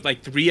Butterfinger with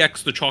like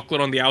 3x the chocolate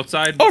on the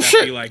outside, oh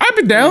shit, I'd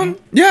be down.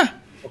 Yeah.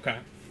 Okay.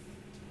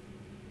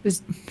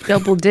 Just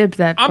double dip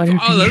that.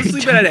 Let's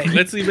leave it at A.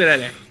 Let's leave it at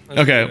A.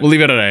 Okay, we'll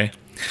leave it at A.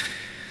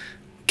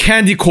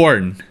 Candy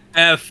corn.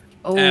 F.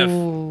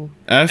 Oh.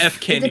 F.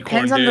 Candy It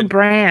depends corn, on the dude.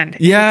 brand.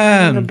 Yeah. It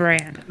depends on the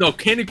brand. No,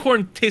 candy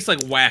corn tastes like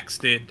wax,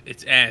 dude.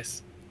 It's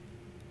ass.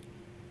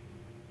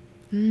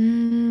 I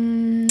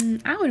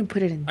wouldn't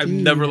put it in D. I've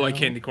never though. liked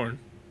candy corn.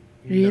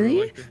 Really? Never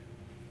liked it.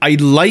 I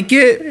like Put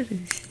it it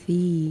in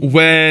C.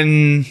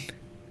 when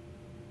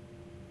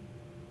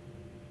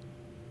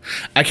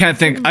I can't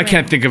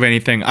think of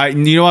anything.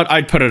 You know what?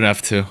 I'd put it in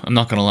F too. I'm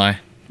not gonna lie.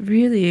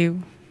 Really?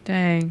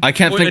 Dang. I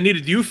can't Wait, think.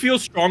 Anita, do you feel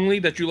strongly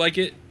that you like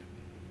it?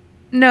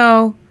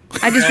 No.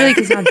 I just feel like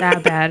it's not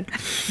that bad.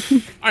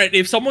 All right,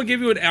 if someone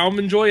gave you an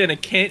almond joy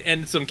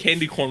and some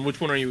candy corn,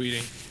 which one are you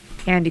eating?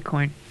 Candy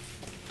corn.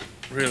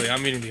 Really,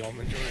 I'm eating the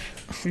almond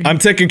joy. I'm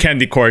taking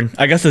candy corn.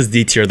 I guess it's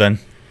D tier then.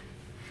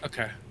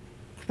 Okay.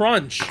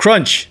 Crunch.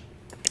 Crunch.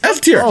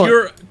 F tier. Oh.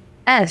 You're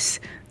S.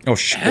 Oh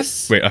shit.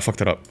 S? Wait, I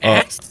fucked it up.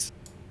 S?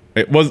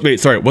 Was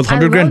 100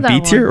 love grand B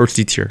that tier one. or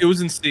C tier? It was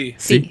in C.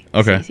 C.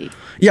 Okay. C.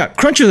 Yeah,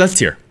 Crunch is S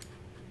tier.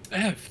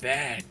 F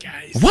that,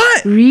 guys.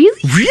 What? Really?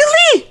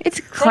 Really?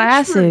 It's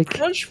classic.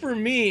 Crunch for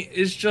me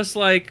is just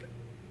like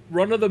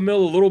run of the mill,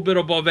 a little bit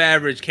above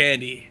average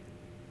candy.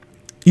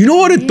 You know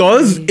what it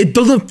does? Really? It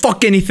doesn't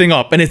fuck anything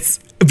up, and it's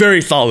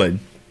very solid.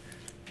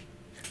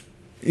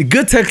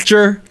 Good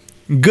texture,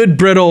 good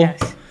brittle.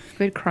 Yes.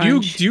 Good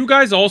crunch. Do you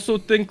guys also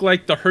think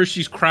like the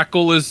Hershey's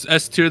Crackle is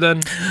S tier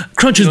then?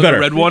 Crunch is the better.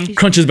 red one?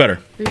 Crunch is better.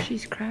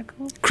 Hershey's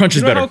Crackle? Crunch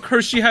is You know better. how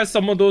Hershey has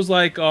some of those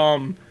like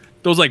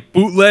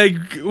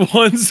bootleg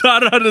ones? I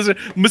don't know, there's a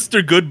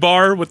Mr. Good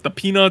bar with the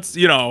peanuts,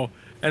 you know,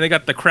 and they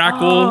got the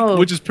Crackle, Oh.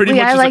 which is pretty Wait,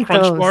 much I just like a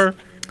crunch those. bar.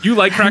 You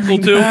like Crackle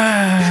too?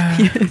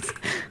 Yes.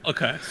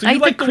 Okay, so I you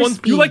like like the the ones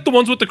crispy. you like the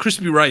ones with the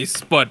crispy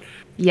rice, but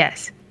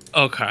Yes.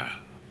 okay.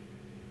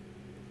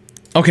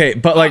 Okay,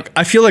 but like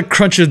I feel like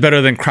Crunch is better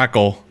than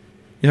Crackle.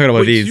 You're talking about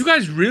Wait, these. so you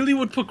guys really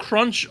would put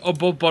Crunch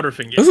above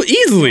Butterfinger? This is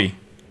easily.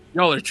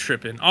 Y'all are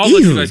tripping. I'll let you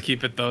Easily. guys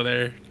keep it though.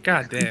 There,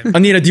 god damn.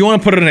 Anita, do you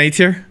want to put it in A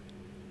tier?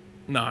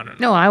 No.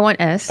 No, I want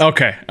S.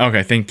 Okay,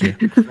 thank you.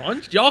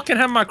 Crunch? Y'all can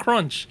have my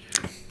Crunch.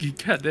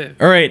 God damn.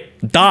 All right,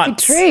 Good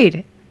Dots.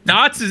 trade.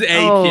 Dots is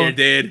A Oh. tier,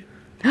 dude.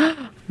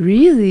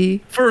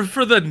 Really? For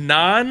the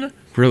non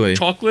Really?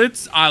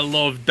 chocolates, I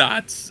love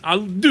Dots.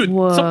 Dude,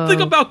 Whoa.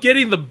 something about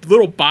getting the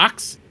little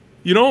box,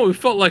 you know, it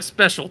felt like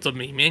special to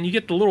me, man. You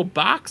get the little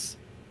box.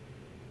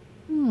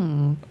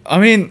 I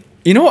mean,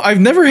 you know, I've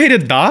never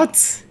hated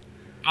Dots.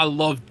 I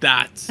love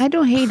Dots. I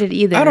don't hate it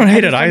either. I don't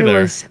hate just it thought either.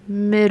 It was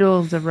middle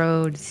of the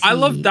road. C. I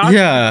love Dots.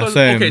 Yeah, because,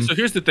 same. Okay, so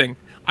here's the thing.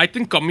 I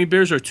think gummy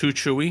bears are too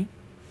chewy,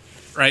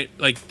 right?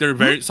 Like they're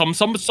very some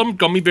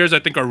gummy bears I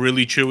think are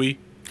really chewy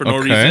for no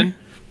Okay. reason.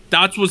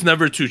 Dots was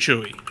never too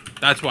chewy.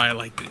 That's why I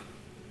liked it.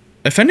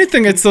 If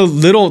anything, it's a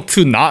little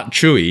too not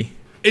chewy.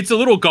 It's a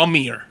little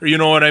gummier. You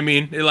know what I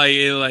mean?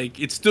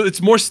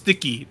 It's more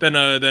sticky than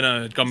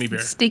a gummy bear.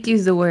 Sticky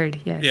is the word.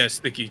 Yes. Yeah,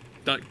 sticky.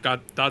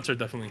 Dots are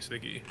definitely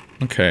sticky.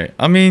 Okay,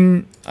 I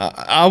mean,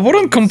 I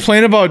wouldn't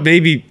complain about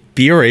maybe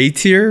B or A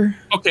tier.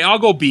 Okay, I'll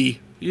go B.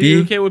 You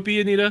B? okay with B,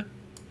 Anita?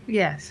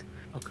 Yes.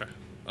 Okay.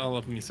 I'll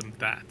love me some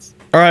Dots.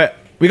 All right,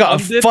 we got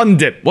Fun a Dip? Fun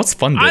Dip. What's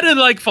Fun Dip? I didn't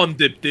like Fun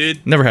Dip,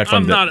 dude. Never had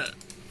Fun Dip.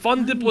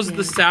 Fun Dip was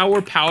the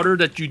sour powder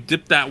that you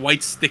dip that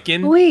white stick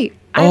in. Wait.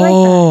 I like that.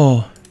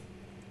 Oh.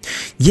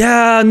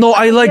 Yeah, no,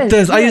 I like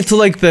this. I used to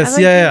like this. I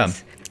like Yeah.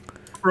 this.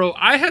 Bro,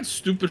 I had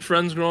stupid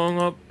friends growing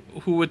up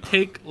who would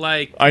take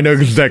like I know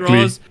exactly.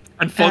 straws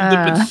and Fun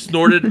Dip and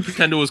snort it and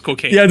pretend it was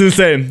cocaine. Yeah, the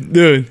same,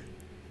 dude.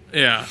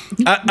 Yeah.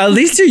 At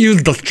least you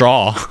used the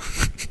straw.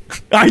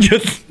 I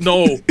just.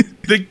 No.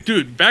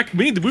 Dude, back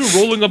me, we were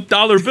rolling up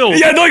dollar bills.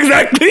 Yeah, no,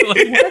 exactly. What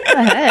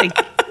the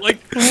heck?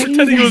 Like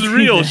pretending it was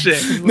real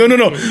shit. No.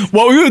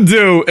 What we would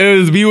do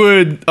is we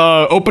would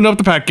open up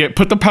the packet,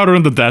 put the powder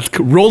on the desk,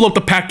 roll up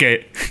the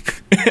packet,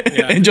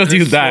 Yeah, and just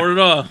use that. snort it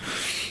up.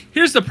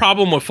 Here's the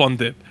problem with Fun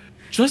Dip.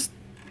 Just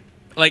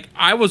like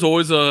I was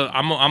always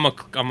I'm a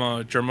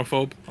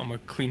germaphobe. I'm a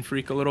clean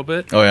freak a little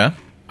bit. Oh yeah,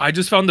 I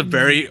just found it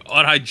very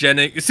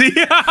unhygienic. See,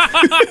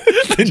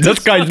 this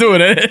guy's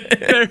doing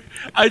it.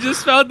 I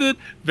just found it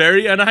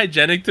very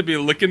unhygienic to be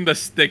licking the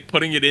stick,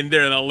 putting it in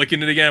there, and then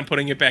licking it again, and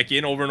putting it back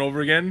in over and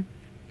over again.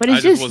 But I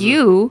it's just just wasn't-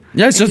 you.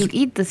 Yeah, it's and just-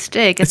 you eat the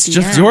stick. It's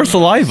just your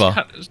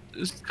saliva.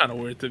 It's kind of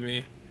weird to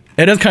me.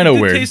 It is kind of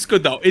It weird. tastes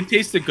good though. It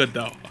tasted good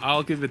though.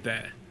 I'll give it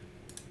that.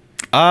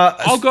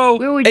 I'll go.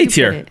 Where would A you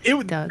tier. put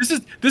it? Doug?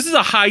 This is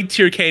a high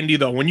tier candy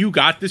though. When you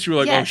got this, you were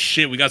like, oh Yes.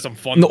 shit, we got some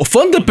fun. No,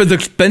 Fun Dip is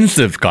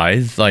expensive,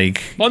 guys. Like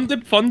Fun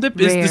Dip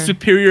is the Rare.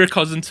 superior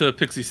cousin to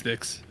Pixie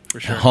Sticks for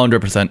sure.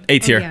 100% A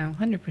tier. Yeah,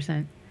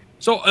 100%.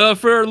 So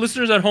for our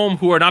listeners at home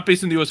who are not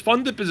based in the US,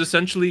 Fun Dip is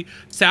essentially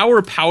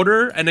sour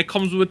powder, and it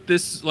comes with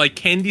this like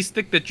candy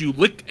stick that you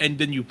lick, and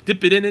then you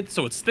dip it in it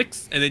so it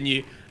sticks, and then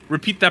you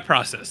repeat that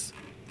process.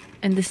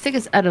 And the stick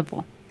is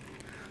edible.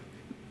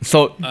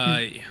 So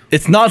Yeah.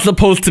 it's not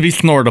supposed to be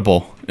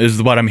snortable,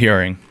 is what I'm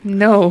hearing.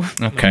 No,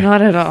 Okay.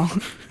 not at all.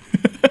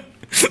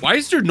 Why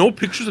is there no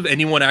pictures of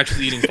anyone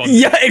actually eating Fun Dip?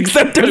 Yeah,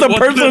 except there's a What's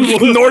person the-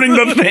 snorting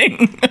the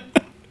thing.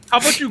 How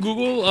about you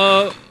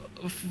Google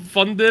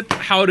Fun Dip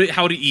how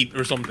to eat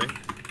or something?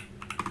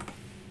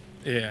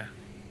 Yeah.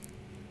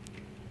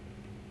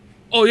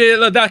 Oh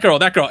yeah, that girl,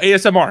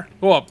 ASMR.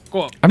 Go up.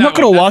 I'm That not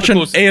gonna one, that's watch the an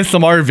closest-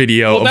 ASMR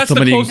video Well, of that's the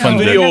somebody eating closest Fun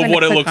Dip. video I'm of gonna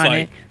what it click looks on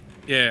like.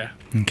 it.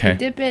 Yeah. Okay.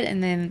 Dip it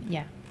and then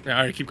yeah. Yeah.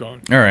 All right, keep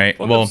going. All right.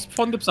 Well,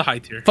 Fun Dip's a high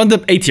tier. Fun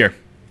Dip A tier.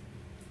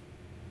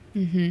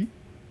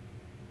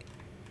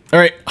 All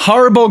right.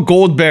 Haribo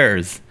Gold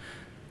Bears.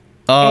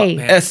 A.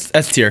 S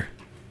tier.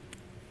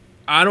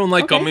 I don't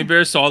like Okay. gummy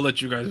bears, so I'll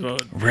let you guys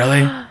vote.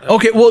 Really?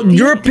 Okay. Well, Do your you- do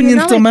you opinion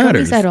not still like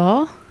matters. gummies at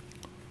all?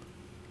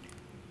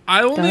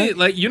 I only Doug?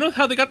 like, you know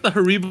how they got the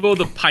Haribo,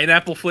 the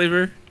pineapple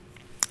flavor?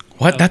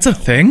 What? That's a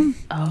thing?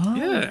 Oh,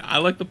 Yeah, I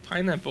like the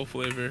pineapple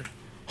flavor.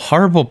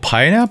 Haribo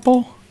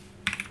pineapple?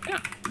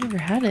 never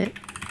had it.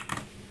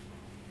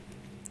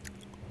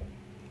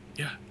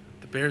 Yeah,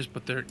 the bears,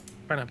 but they're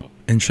pineapple.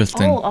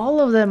 Interesting. Oh,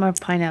 all of them are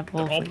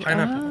pineapple. They're all flavored.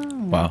 pineapple.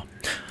 Oh, Wow.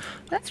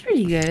 that's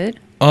pretty good.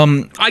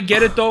 I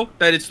get it though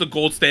that it's the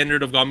gold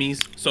standard of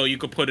gummies, so you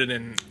could put it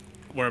in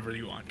wherever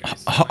you want,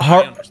 guys.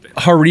 I understand.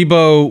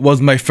 Haribo was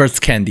my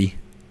first candy.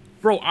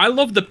 Bro, I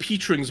love the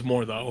peach rings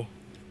more though.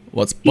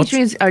 What's Peach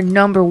rings are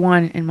number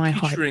one in my Peach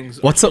heart.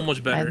 rings What's are so a- much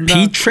I better. love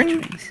Peach ring?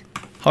 rings.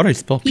 How do I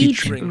spell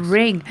peach Peach ring? rings.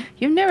 ring.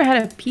 You've never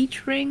had a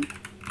peach ring?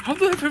 How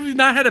the heck have you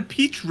not had a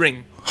peach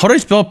ring? How do I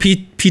spell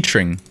peach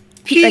ring?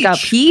 Like a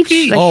peach?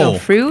 Like Oh. a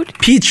fruit?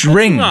 Peach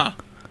ring. Yeah.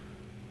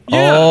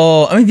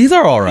 Oh, I mean these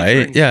are all right.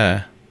 rings.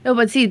 Yeah. No,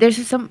 but see,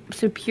 there's some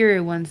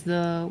superior ones.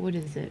 The, what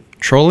is it?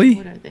 Trolley?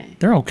 What are they?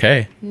 They're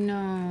okay.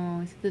 No,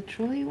 is it the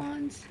trolley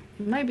ones?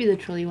 It might be the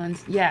trolley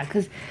ones. Yeah,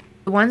 because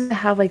the ones that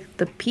have like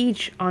the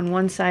peach on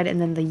one side and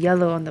then the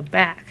yellow on the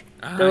back.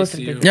 Ah, Those I are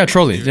see the you. Yeah,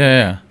 trolleys.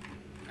 Yeah.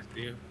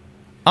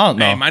 I don't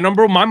know. Hey, my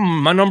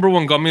number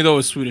one gummy though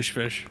is Swedish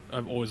Fish.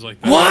 I've always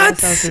liked that. What?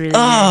 That's also really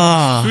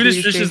Ah. Swedish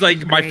Swedish Fish is Fish like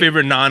is my great.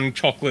 favorite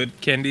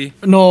non-chocolate candy.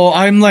 No,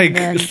 I'm like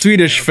Man.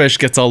 Swedish fish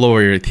gets all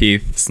over your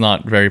teeth. It's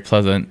not very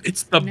pleasant.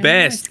 It's the No,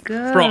 best, it's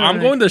bro. I'm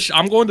good.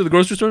 going to the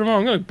grocery store tomorrow.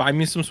 I'm gonna buy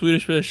me some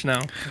Swedish Fish now.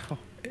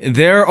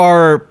 There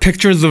are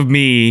pictures of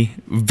me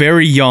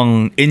very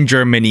young in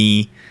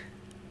Germany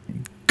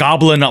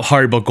gobbling up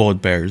Haribo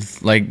Gold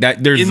Bears. Like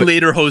that there's In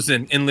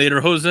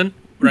Lederhosen,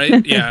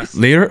 right? Yeah.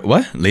 later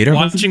what? Later?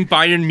 Watching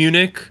Bayern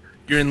Munich,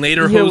 you're in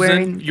Lederhosen.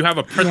 wearing- You have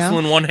a pretzel yeah.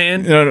 in one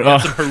hand, No, no,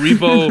 and some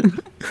Haribo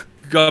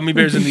gummy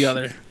bears in the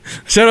other,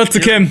 Shout out to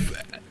Kim.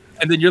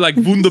 and then you're like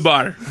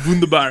wunderbar.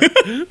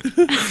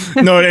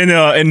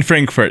 No, in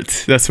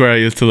Frankfurt. That's where I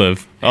used to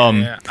live.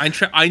 Yeah,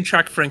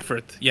 Eintracht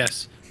Frankfurt.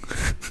 Yes.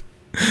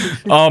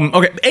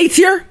 Okay. A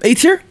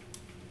tier?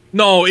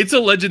 No, it's a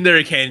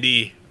legendary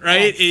candy,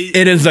 right?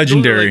 It is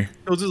legendary.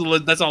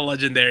 That's all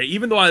legendary.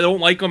 Even though I don't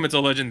like them, it's a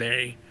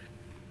legendary.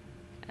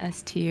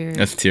 S tier.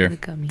 S tier. The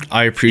gummy.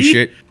 I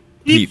appreciate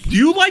Heath. Do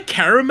you like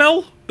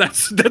caramel?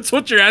 That's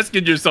what you're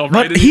asking yourself,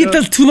 But right? Heath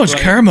does too much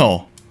Right.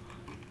 caramel.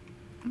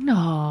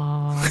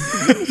 No,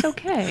 it's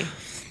okay.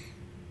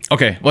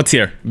 Okay, what's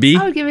here? B?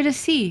 I would give it a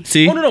C.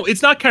 C? Oh no,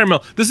 it's not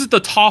caramel. This is the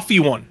toffee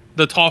one.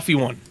 The toffee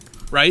one,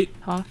 right?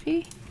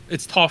 Toffee?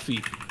 It's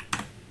toffee.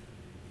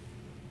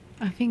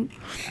 I think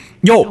I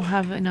Yo, don't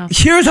have enough.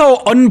 here's how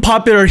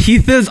unpopular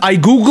Heath is. I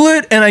Google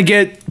it and I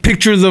get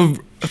pictures of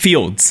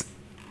fields,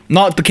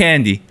 not the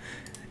candy.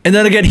 And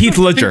then I get Heath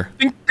Ledger.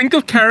 Think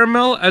of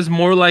caramel as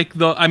more like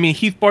the. I mean,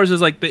 Heath bars is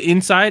like the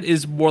inside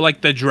is more like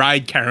the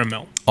dried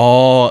caramel.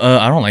 Oh,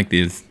 I don't like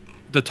these.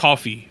 The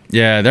toffee.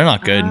 Yeah, they're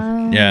not good.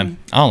 Yeah,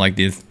 I don't like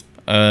these.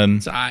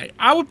 So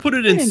I would put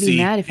it in wouldn't be C.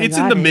 mad if I It's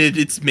in got the it. mid.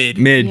 It's mid.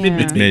 Mid. Yeah.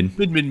 It's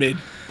mid. Mid.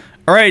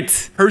 All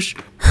right.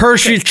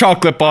 Hershey's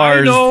chocolate I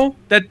bars. know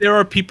that there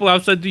are people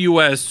outside the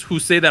U.S. who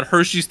say that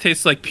Hershey's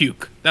tastes like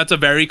puke. That's a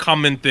very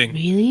common thing.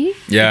 Really?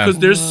 Yeah.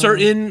 Because there's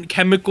certain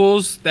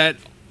chemicals that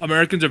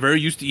Americans are very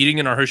used to eating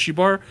in our Hershey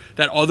bar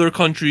that other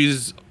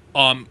countries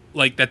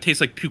like that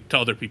taste like puke to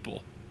other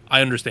people.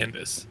 I understand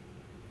this.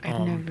 I've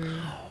never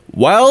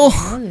Well,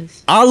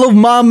 noticed. I love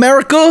my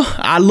America.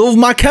 I love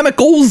my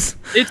chemicals.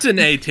 It's an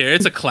A tier.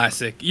 It's a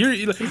classic. You're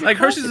like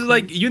Hershey's is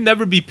like you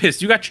never be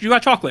pissed. You got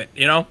chocolate.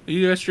 You know,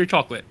 you got straight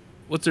chocolate.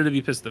 What's there to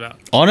be pissed about?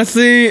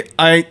 Honestly,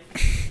 I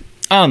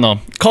don't know.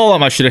 Call out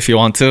my shit if you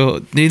want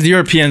to. These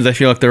Europeans, I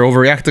feel like they're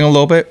overreacting a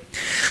little bit.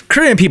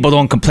 Korean people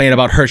don't complain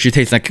about Hershey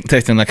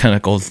tasting like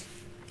chemicals.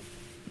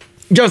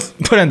 Just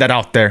putting that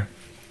out there.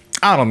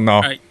 I don't know.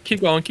 All right, keep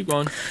going.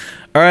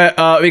 All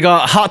right, we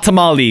got hot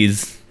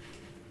tamales.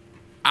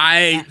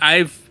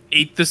 I've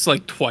ate this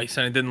like twice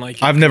and I didn't like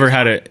it. I've never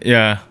had it.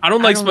 Yeah. I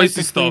don't like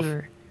spicy the stuff.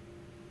 flavor.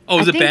 Oh,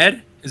 is I it think-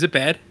 bad? Is it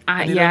bad?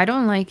 Yeah, I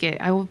don't like it.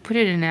 I will put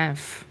it in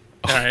F.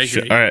 All right, I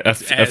Shit. agree. All right,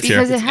 F It's ass. tier.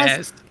 Because it It's has,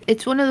 ass.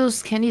 it's one of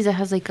those candies that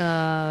has like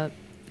a,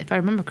 if I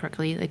remember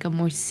correctly, like a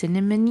more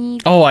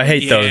cinnamony, Oh, I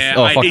hate those. Yeah,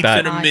 Oh, I fuck hate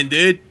that. cinnamon,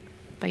 dude.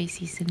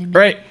 spicy cinnamon.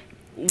 Right.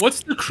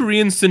 What's the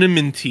Korean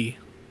cinnamon tea?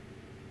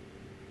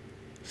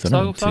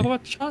 Cinnamon tea.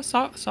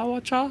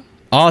 Sawacha?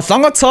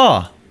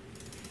 쌍화차.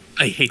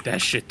 I hate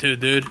that shit too,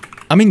 dude.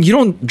 I mean, you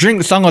don't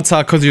drink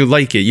쌍화차 because you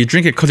like it. You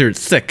drink it because you're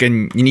sick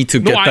and you need to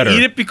No, get better. I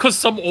eat it because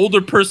some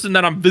older person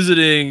that I'm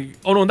visiting.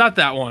 Oh no, not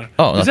that one.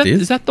 Oh, not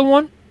these? Is that the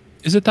one?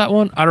 Is it that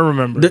one? I don't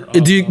remember.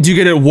 Do you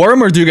get it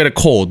warm or do you get it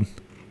cold?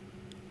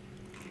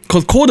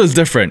 Cause cold is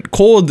different.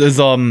 Cold is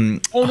Oh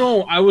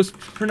no, I was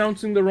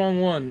pronouncing the wrong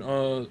one.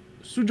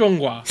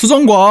 Sujongwa.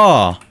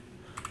 수정과.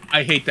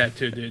 I hate that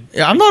too, dude.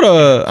 Yeah, I'm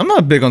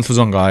not big on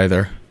수정과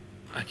either.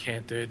 I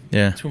can't, dude.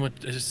 Yeah. Too much.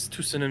 It's just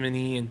too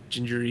cinnamony and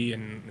gingery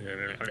and.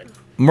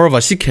 More of a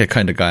식혜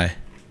kind of guy.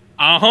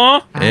 Uh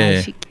huh.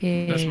 Yeah.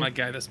 That's my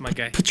guy. That's my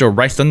guy. Put your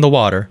rice in the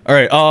water. All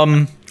right.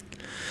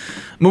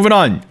 Moving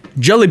on.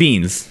 Jelly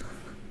beans.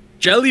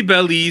 Jelly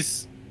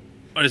bellies.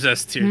 What is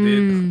S tier,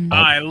 dude?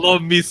 I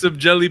love me some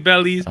jelly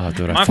bellies. Oh,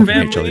 dude, I My fucking hate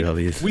family, Jelly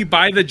Bellies. we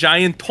buy the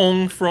giant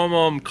tong from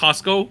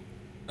Costco,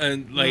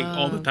 and like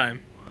all the time.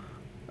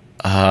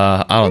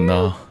 I don't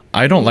know.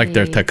 I don't like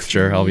their Hey,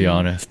 texture. I'll be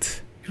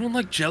honest. You don't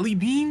like jelly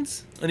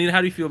beans? Anita, how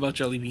do you feel about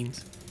jelly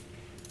beans?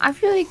 I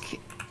feel like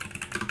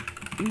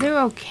they're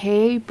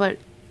okay, but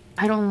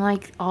I don't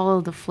like all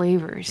of the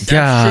flavors. That's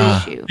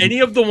Yeah. the issue. Any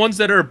of the ones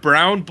that are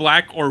brown,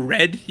 black, or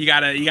red, you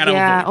gotta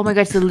Yeah. avoid. Oh my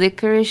gosh, the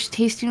licorice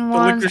tasting The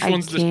ones. licorice I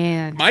ones,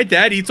 can't. my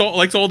dad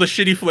likes all the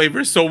shitty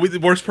flavors, so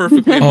it works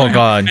perfectly. Oh,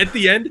 God. At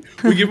the end,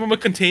 we give him a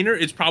container.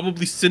 It's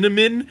probably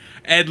cinnamon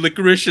and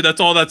licorice, and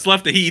that's all that's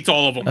left. And he eats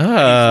all of them. He's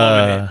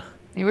loving it.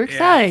 It works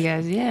Yeah. out, I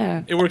guess.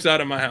 Yeah. It works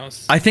out at my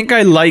house. I think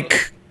I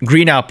like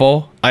green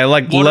apple. I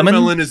like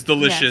Watermelon lemon. is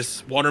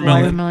delicious.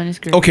 Watermelon. Watermelon is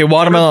great. Okay,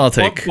 watermelon I'll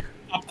take.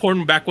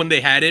 Popcorn back when they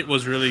had it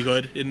was really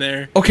good in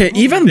there. Okay,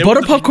 even There butter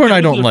was a- popcorn there I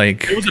was don't a-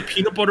 like. There was a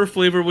peanut butter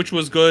flavor which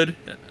was good.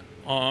 Yeah.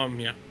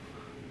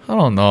 I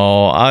don't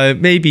know.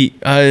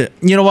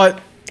 You know what?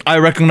 I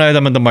recognize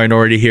I'm in the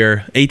minority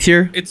here. A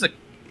tier. It's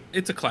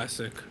a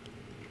classic.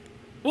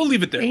 We'll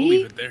leave it there. We'll Eight?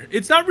 leave it there.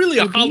 It's not really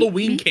a Maybe?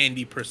 Halloween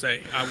candy per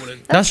se. I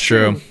wouldn't. That's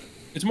true.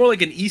 It's more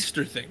like an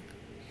Easter thing.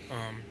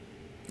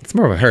 It's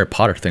more of a Harry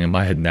Potter thing in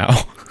my head now.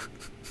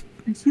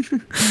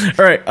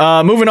 All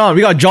right, moving on.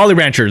 We got Jolly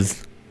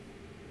Ranchers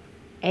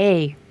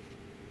A.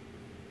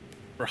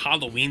 For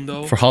Halloween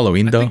though. for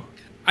Halloween though.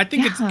 I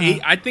think it's Yeah.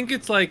 I think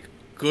it's like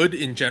good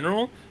in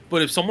general.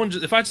 But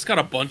if I just got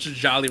a bunch of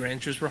Jolly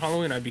Ranchers for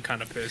Halloween, I'd be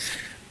kind of pissed.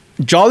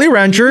 Jolly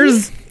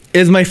Ranchers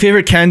is my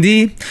favorite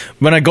candy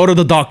when I go to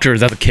the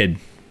doctors as a kid.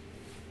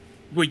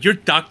 Wait, your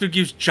doctor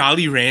gives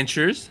Jolly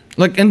Ranchers?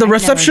 Like in the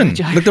reception, had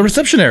Jolly like the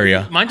reception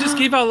area, Mine just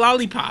gave out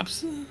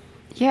lollipops.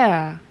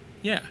 Yeah.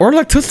 Yeah. or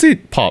like Tootsie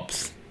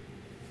Pops.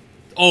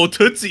 Oh,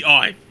 Tootsie.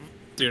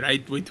 Dude, I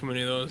ate way too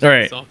many of those. All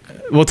right, Suck.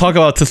 we'll talk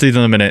about Tootsies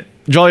in a minute.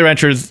 Jolly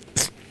Ranchers.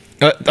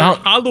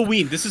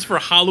 Halloween. This is for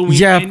Halloween.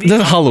 Yeah, candy?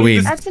 this is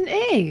Halloween. That's an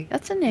A.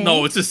 That's an A.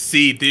 No, it's a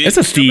C, dude. It's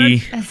a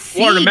C. A C.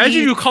 Warren,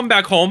 imagine you come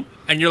back home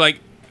and you're like,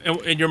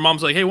 and your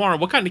mom's like, "Hey, Warren,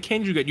 what kind of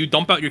candy you get?" You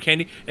dump out your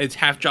candy and it's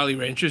half Jolly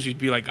Ranchers. You'd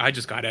be like, "I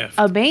just got F."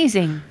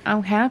 Amazing.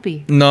 I'm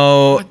happy.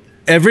 No,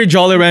 every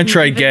Jolly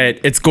Rancher I get,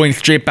 it's going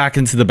straight back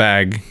into the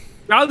bag.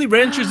 Jolly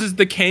Ranchers is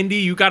the candy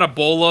you got a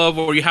bowl of,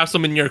 or you have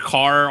some in your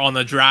car on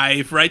the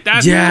drive, right?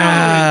 That's Yeah. what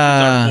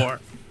Jolly Ranchers are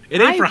for.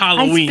 It ain't for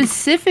Halloween. I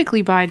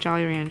specifically buy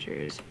Jolly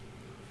Ranchers.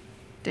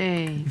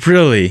 Dang.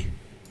 Really?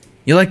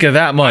 You like it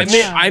that much?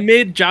 I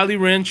made Jolly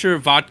Rancher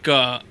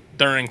vodka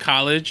during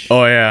college.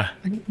 Oh yeah.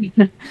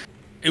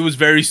 It was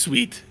very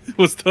sweet.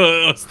 Was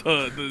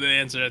the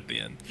answer at the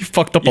end. You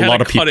fucked up You a had lot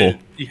to of cut people.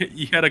 it.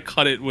 You had to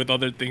cut it with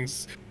other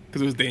things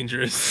because it was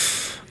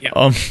dangerous.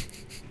 Yeah.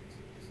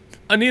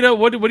 Anita,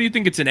 what do you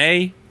think? It's an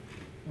A.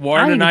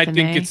 Warren and I it's an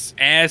think A. it's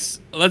ass.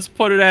 Let's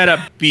put it at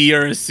a B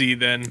or a C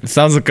then. It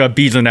sounds like a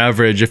B's on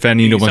average if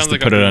Anita wants sounds to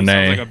like a put it B, on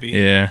sounds A. like a B.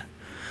 Yeah.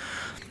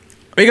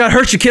 We got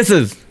Hershey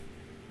Kisses.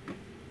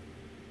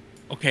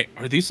 Okay,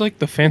 are these like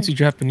the fancy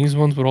Japanese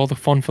ones with all the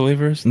fun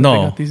flavors? That No.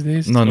 they got these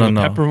days. No, Or no, the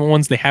no. Peppermint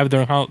ones they have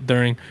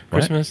during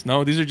Christmas.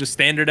 No, these are just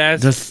standard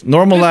ass. Just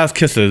normal ass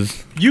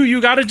kisses.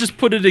 You gotta just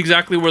put it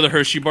exactly where the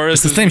Hershey bar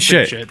is. It's the same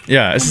shit.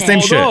 Yeah, it's the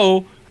same shit.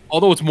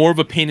 Although it's more of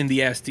a pain in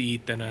the ass to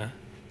eat than a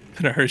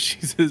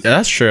Hershey's is. Yeah,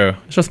 that's true.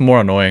 It's just more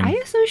annoying. I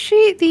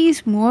associate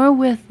these more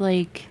with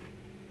like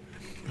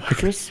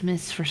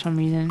Christmas for some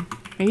reason.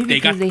 Maybe They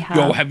because got they have.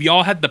 yo. Have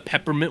y'all had the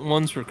peppermint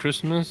ones for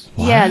Christmas?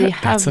 Yeah, they What?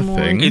 have That's a more.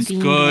 thing? It's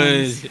themed good.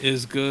 ones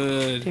It's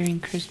good. during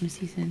Christmas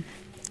season.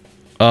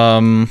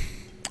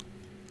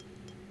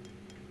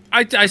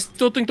 I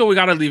still think though we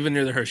gotta leave it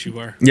near the Hershey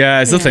bar.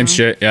 Yeah, it's the same Yeah.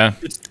 shit. Yeah.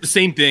 It's the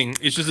same thing.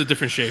 It's just a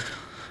different shape.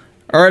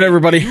 All right,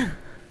 everybody.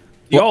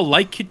 Y'all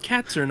like Kit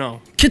Kats or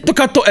no?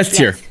 KitKat S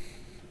tier.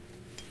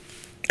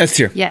 S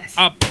tier. Yes.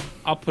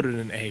 I'll put it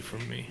in A for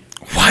me.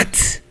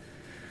 What?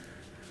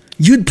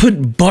 You'd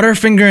put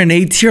Butterfinger in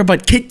A tier,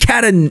 but Kit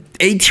Kat in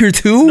A tier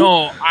too?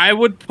 No, I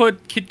would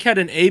put Kit Kat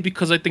in A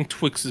because I think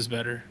Twix is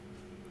better.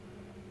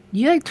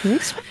 You like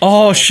Twix?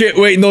 Oh shit!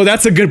 Wait, no,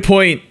 that's a good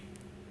point.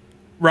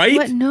 Right?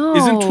 What? No.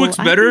 Isn't Twix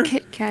I better?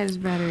 think Kit Kat is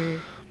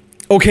better.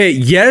 Okay,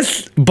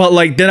 yes, but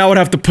like then I would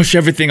have to push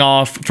everything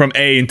off from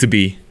A into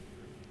B.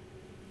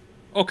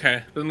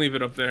 Okay, then leave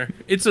it up there.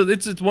 It's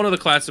one of the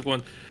classic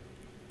ones.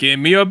 Give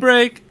me a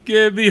break,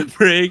 give me a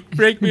break,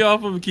 break me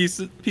off of a piece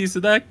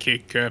of that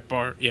Kit Kat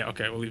bar. Yeah,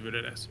 okay, we'll leave it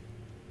at S.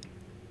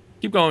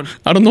 Keep going.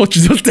 I don't know what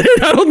you just did.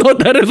 I don't know what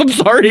that is. I'm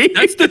sorry.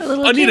 That's the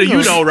little Anita, jingle.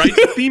 you know, right?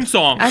 The theme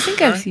song. I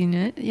think I've seen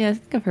it. Yeah, I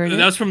think I've heard it.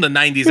 That was from the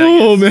 90s,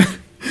 Oh I guess.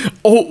 man.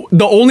 Oh,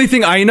 the only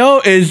thing I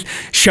know is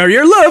Share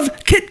Your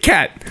Love, Kit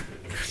Kat.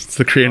 It's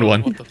the Korean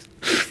one. What the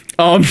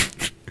All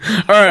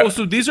right. Oh,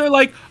 so these are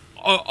like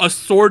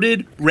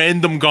assorted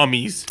random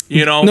gummies,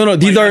 you know? No,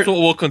 these that's are- what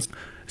we'll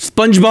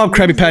SpongeBob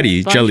Krabby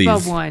Patty SpongeBob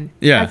jellies. one.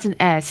 Yeah. That's an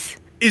S.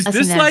 Is That's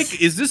this an S.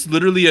 is this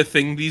literally a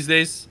thing these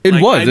days? It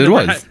Like, was, I it never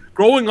was.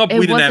 Growing up, It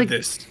we didn't was have like-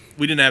 this.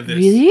 We didn't have this.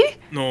 Really?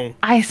 No.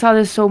 I saw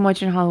this so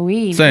much in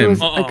Halloween. Same. It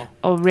was Uh-uh. like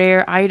a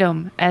rare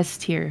item, S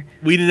tier.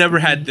 We never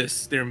had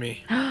this near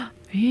me.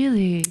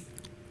 Really?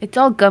 It's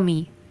all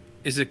gummy.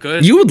 Is it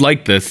good? You would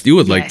like this. You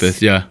would like Yes.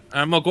 this, yeah.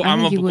 I'm gonna go. I I'm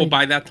think gonna you go would.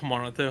 buy that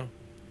tomorrow too.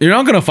 You're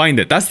not gonna find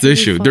it. That's the It'd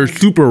be issue. They're fun.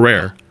 super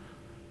rare.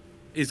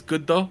 It's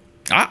good though.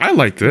 I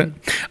liked it.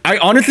 I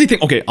honestly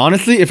think, okay,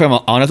 honestly, if I'm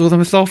honest with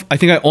myself, I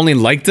think I only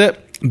liked it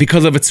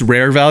because of its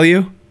rare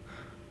value.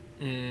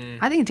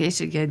 I think it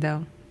tasted good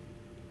though.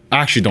 I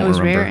actually It don't was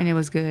remember. rare and it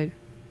was good.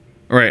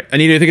 All right,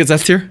 Anita, you think it's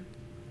S tier?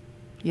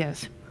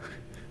 Yes.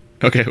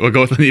 Okay, we'll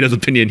go with Anita's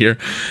opinion here.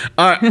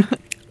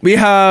 We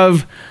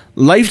have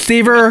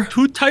Lifesaver.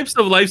 Two types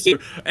of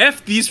lifesaver.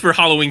 F these for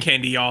Halloween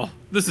candy, y'all.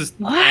 This is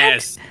What?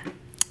 ass.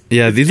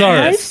 Yeah, these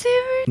Yes.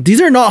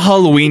 Lifesaver? are not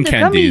Halloween The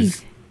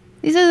candies. gummies.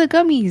 These are the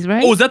gummies,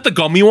 right? Oh, is that the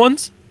gummy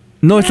ones?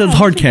 No, it says Yeah,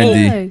 hard those are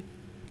candy. good.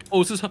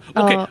 Oh, is this okay?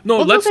 Oh. No,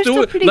 Well, let's those are do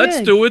still it. pretty Let's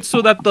good. do it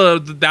so that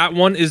that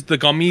one is the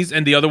gummies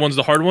and the other one's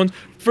the hard ones.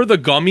 For the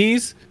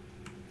gummies,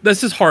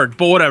 this is hard,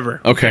 but whatever.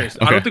 Okay, I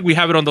okay. don't think we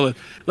have it on the list.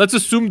 Let's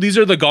assume these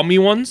are the gummy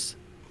ones,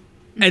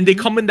 and they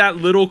come in that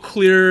little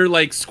clear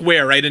like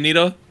square, right,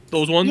 Anita?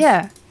 Those ones.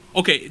 Yeah.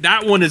 Okay,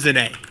 that one is an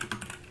A.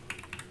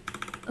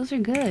 Those are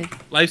good.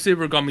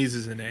 Lifesaver gummies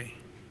is an A.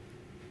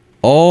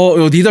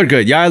 Oh, these are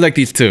good. Yeah, I like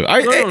these too. No,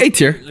 no, A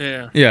tier.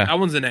 Yeah. Yeah. That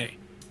one's an A.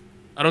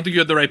 I don't think you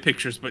had the right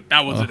pictures, but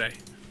that one's an A.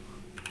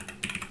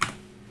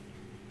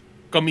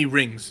 Gummy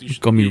rings. You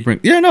should- Gummy ring.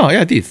 Yeah, no,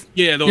 yeah, these.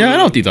 Yeah, those Yeah, are I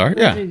know what those. these are.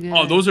 Those are Yeah. good.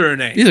 Oh, those are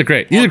an A. These are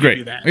great. These I'll are give great.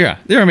 you that. Yeah,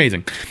 they're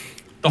amazing.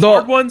 The The-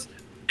 hard ones,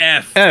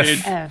 F. F.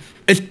 dude. F.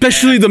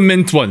 Especially the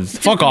mint ones.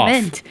 Just Fuck a off.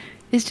 mint.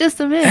 It's just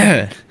a mint.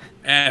 Eh.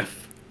 F.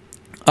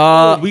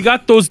 We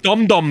got those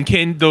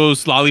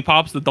those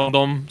lollipops, the dum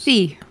dums.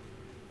 C.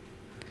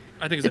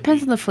 I think it's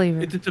Depends a on B. the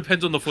flavor. It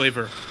depends on the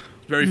flavor.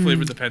 It's very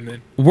flavor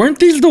dependent. Weren't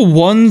these the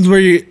ones where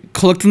you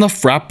collect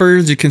enough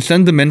wrappers, you can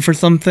send them in for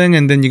something,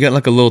 and then you get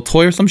like a little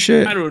toy or some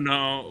shit? I don't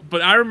know,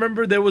 but I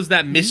remember there was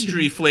that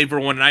mystery flavor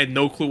one, and I had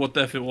no clue what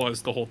the F it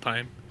was the whole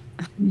time.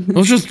 It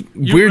was just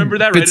You weird remember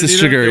that, bits right, of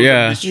Anita? sugar. There was a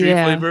Yeah, it mystery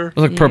Yeah. flavor.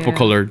 was like purple Yeah.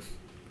 colored.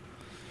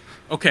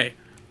 Okay,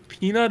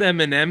 peanut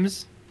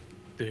M&Ms.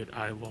 Dude,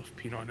 I love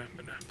peanut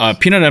M&Ms.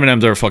 Peanut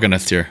M&Ms are fucking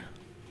S tier.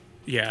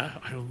 Yeah,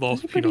 I love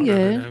Those are pretty peanut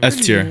good. M&Ms.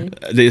 S tier.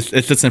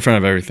 It sits in front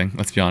of everything.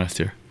 Let's be honest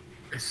here.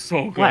 It's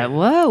so good. What?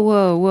 Whoa,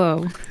 whoa,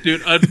 whoa.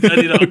 Dude,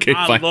 Anita, Okay,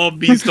 I fine. love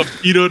me some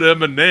peanut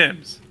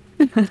M&Ms.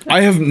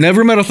 I have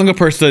never met a single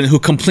person who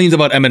complains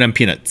about M&M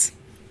peanuts,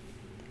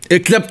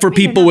 except for I mean,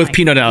 they're people not with my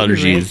peanut favorite.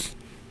 allergies.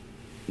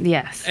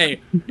 Yes.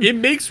 Hey, it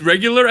makes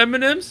regular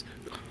M&Ms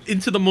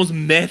into the most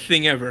meh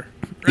thing ever.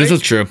 Right? This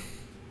is true.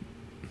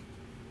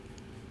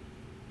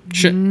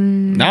 Shit.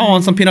 Now I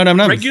want some peanut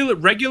M&Ms.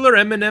 regular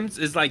M&Ms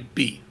is like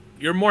B.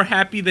 You're more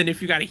happy than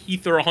if you got a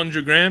Heath or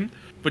 100 gram,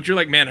 but you're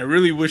like, man, I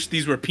really wish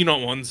these were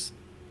peanut ones.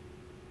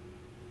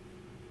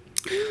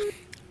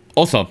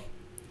 Also,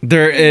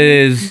 there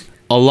is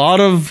a lot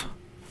of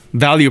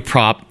value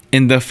prop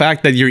in the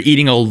fact that you're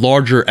eating a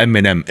larger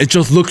M&M. It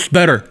just looks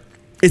better.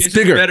 It's It's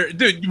bigger. better,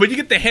 dude. When you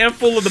get the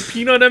handful of the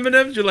peanut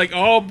M&Ms, you're like,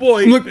 oh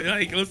boy, Look-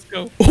 like let's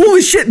go.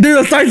 Holy shit, they're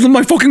the size of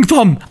my fucking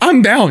thumb.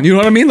 I'm down. You know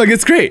what I mean? Like,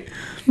 it's great.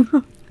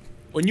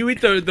 When you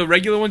eat the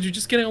regular ones, you're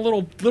just getting a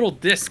little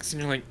discs,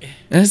 and you're like,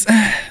 It's,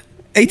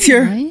 A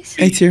tier. Nice.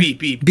 A tier.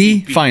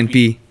 B. Fine,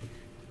 B.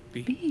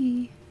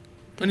 B.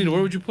 Anita,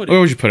 where would you put it? Where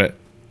would you put it?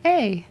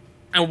 A.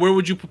 And where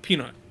would you put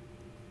peanut?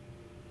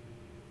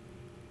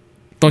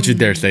 Don't you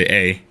dare say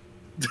A.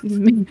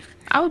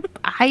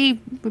 I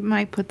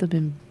might put them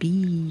in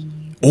B.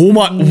 Oh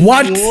my,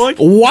 what? What?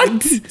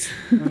 What?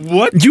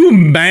 What? You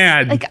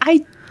mad? Like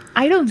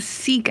I don't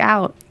seek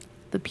out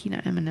the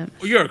peanut M&Ms.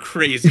 Oh, you're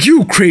crazy.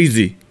 You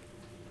crazy.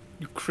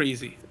 You're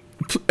crazy.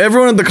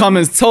 Everyone in the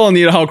comments tell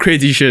Anita how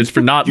crazy she is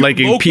for not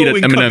liking Loco peanut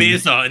in M&Ms.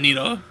 cabeza,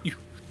 Anita. You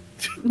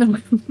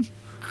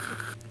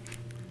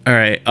All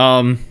right.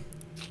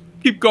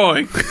 keep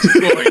going.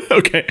 Keep going.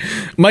 Okay.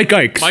 Mike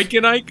Ikes. Mike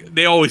and Ike,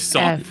 they always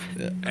suck. F.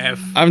 F.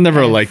 I've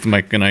never liked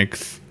Mike and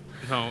Ike's.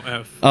 No,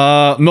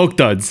 F. Milk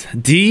Duds.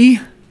 D.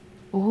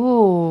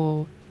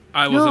 Oh.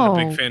 I wasn't a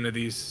big No. fan of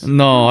these.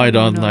 No, I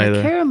don't No,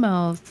 either.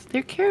 caramels.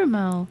 They're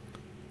caramel.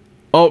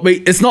 Oh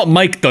wait, it's not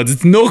Mike Duds.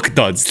 It's Milk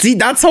Duds. See,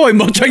 that's how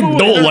much I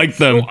don't like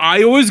them. So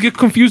I always get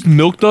confused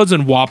Milk Duds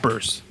and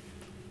Whoppers.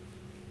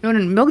 No,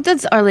 Milk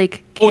Duds are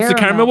like Oh, caramel. it's the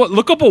caramel. What?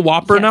 Look up a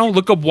Whopper Yes. now.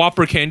 Look up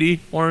Whopper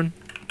candy, Warren.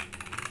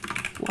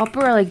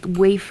 Whopper are like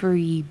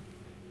wafery.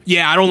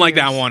 Yeah, I don't like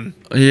that one.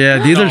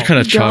 Yeah, these are No. kind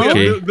of You don't?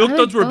 chalky. Milk I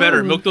Duds were like better.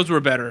 those. Milk Duds were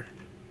better.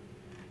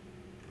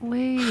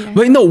 Wait.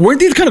 Wait, no, weren't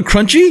these kind of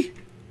crunchy?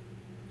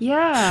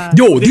 Yeah.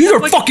 Yo, these have are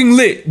like- fucking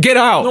lit. Get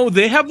out. No,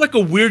 they have like a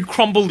weird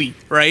crumbly,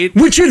 right?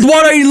 Which is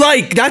what I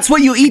like. That's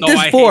what you eat No, this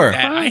I for. hate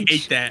that. I Crunch.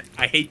 hate that.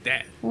 I hate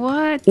that.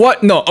 What?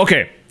 What? No,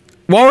 okay.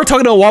 While we're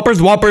talking about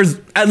Whoppers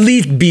at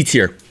least B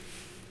tier.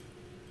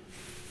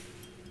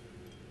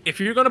 If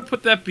you're gonna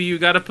put that B, you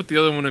gotta put the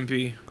other one in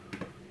B.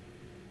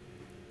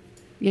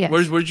 Yes.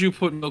 Where'd you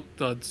put Milk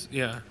Duds?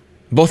 Yeah.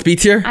 Both B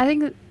tier? I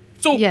think.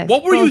 So Yes,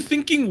 what were you both.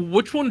 thinking?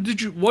 What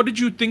did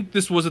you think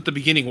this was at the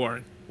beginning,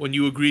 Warren? When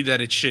you agreed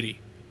that it's shitty?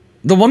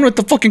 The one with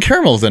the fucking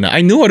caramels in it.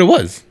 I knew what it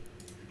was.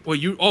 Well,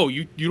 you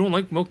don't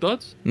like Milk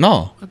Duds?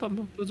 No. I thought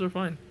Milk Duds are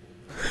fine.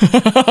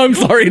 I'm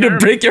sorry to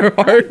break your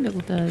heart.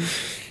 Milk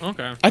Duds.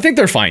 Okay. I think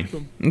they're fine.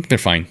 I think they're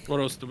fine. What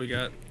else do we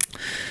got?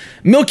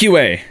 Milky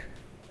Way.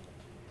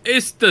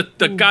 It's the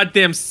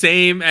goddamn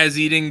same as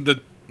eating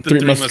the Three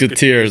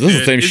Musketeers. This is the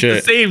dude. same It's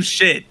shit. the same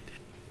shit.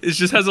 It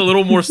just has a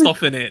little more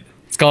stuff in it.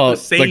 It's got The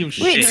same like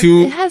shit. Wait,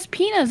 two. it has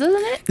peanuts,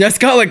 doesn't it? Yeah, it's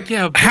got like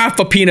Yeah, but- half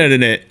a peanut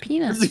in it.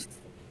 Peanuts.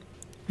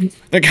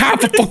 Like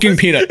half a fucking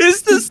peanut.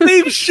 It's the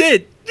same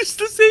shit. It's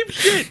the same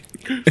shit.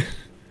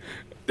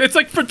 It's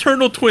like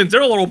fraternal twins.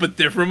 They're a little bit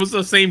different. It's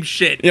the same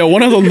shit. Yeah,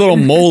 one has a little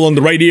mole on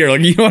the right ear.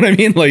 Like, you know what I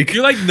mean? Like, Do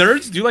you like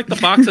nerds? Do you like the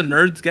box of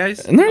nerds,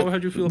 guys? they're,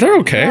 How'd you feel they're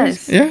about okay.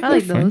 Yes, Yeah, I they're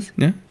like fine. those.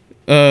 Yeah.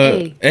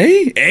 A.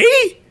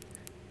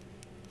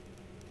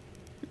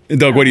 A?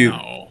 Doug, what do you?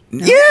 No.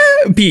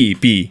 Yeah,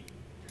 B.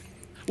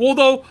 Well,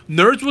 though,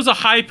 nerds was a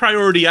high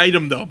priority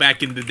item, though,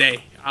 back in the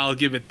day. I'll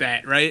give it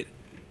that, right?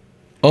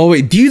 Oh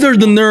wait, these are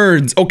the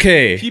nerds.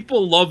 Okay.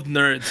 People loved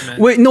nerds, man.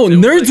 Wait, no, They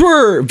were nerds like,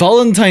 were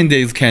Valentine's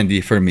Day's candy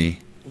for me.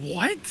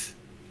 What?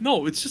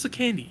 No, it's just a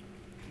candy.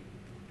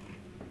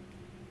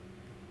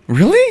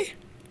 Really?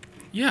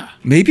 Yeah.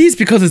 Maybe it's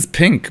because it's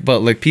pink, but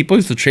like people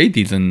used to trade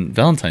these in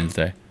Valentine's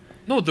Day.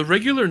 No, the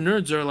regular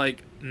nerds are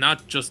like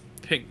not just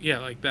pink. Yeah,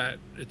 like that.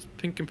 It's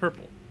pink and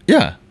purple.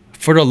 Yeah.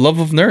 For the love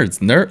of nerds.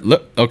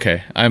 Look,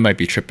 okay, I might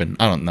be tripping.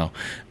 I don't know.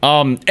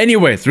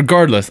 Anyways,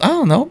 regardless, I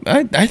don't know.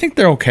 I think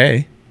they're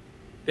okay.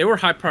 They were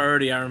high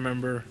priority, I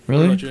remember.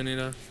 Really? What about you,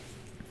 Anita?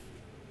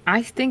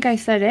 I think I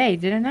said A,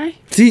 didn't I?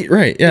 See,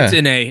 right, yeah. It's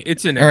an A.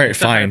 It's an A. All right,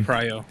 It's a high fine.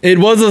 prio. It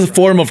was a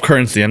form of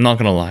currency, I'm not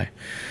gonna lie.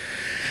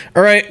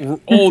 All right,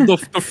 Oh, the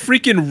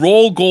freaking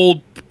roll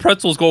gold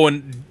pretzels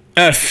going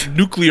F.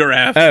 nuclear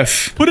F.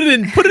 F. Put it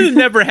in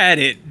never had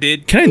it,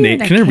 dude. Can I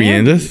that can I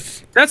rename candy.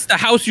 this? That's the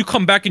house you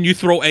come back and you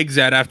throw eggs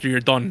at after you're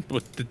done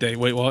with the day.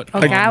 Wait, what?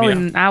 Okay,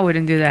 Yeah. I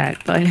wouldn't do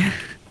that, but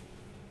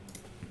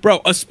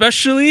Bro,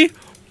 especially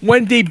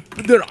when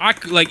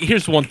like,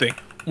 here's one thing.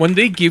 When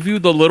they give you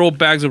the little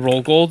bags of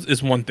roll golds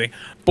is one thing.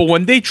 But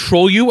when they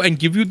troll you and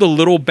give you the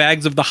little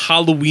bags of the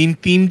Halloween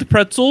themed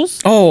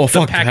pretzels, Oh, the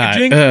fuck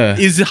packaging that.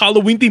 is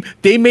Halloween themed.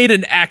 They made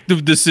an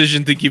active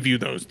decision to give you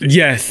those, dude.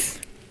 Yes,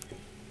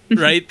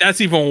 Right?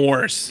 That's even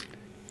worse.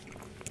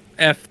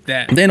 F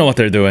that. they know what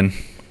they're doing.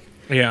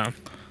 Yeah.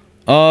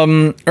 All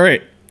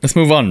right, let's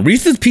move on.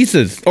 Reese's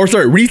Pieces, or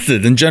sorry,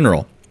 Reese's in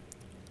general.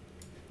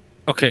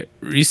 Okay,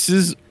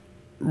 Reese's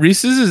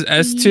is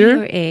S E or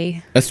tier.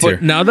 A. S tier.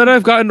 But now that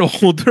I've gotten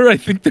older, I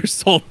think they're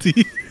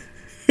salty.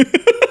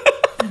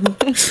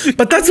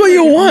 But that's what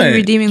you want.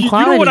 Redeeming You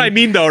quality. know what I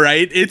mean, though,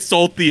 right? It's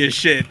salty as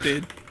shit,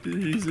 dude.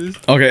 Reese's.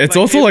 Okay, it's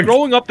also like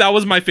growing up, that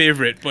was my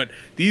favorite, but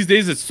these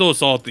days it's so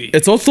salty.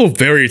 it's also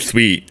very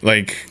sweet.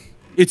 Like,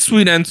 It's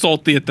sweet and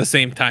salty at the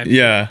same time.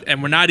 yeah,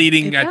 And we're not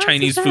eating It a balances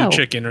Chinese food out.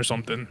 chicken or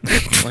something.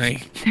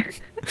 Like,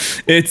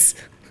 it's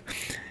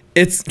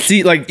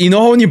see, like, you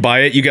know how when you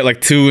buy it, you get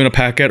like 2 in a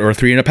packet or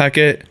 3 in a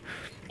packet.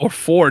 or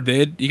 4,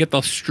 dude. You get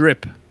the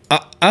strip.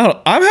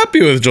 I'm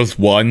happy with just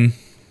 1.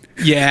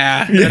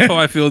 Yeah, that's how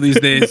I feel these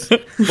days.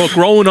 But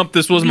growing up,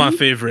 this was my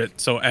favorite.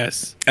 So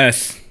S.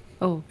 S.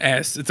 Oh.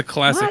 S. It's a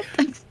classic.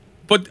 What?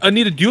 But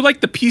Anita, do you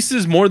like the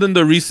Pieces more than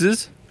the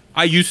Reese's?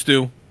 I used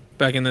to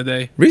back in the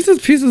day. Reese's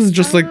Pieces is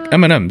just like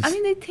M&Ms. I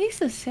mean, they taste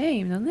the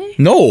same, don't they?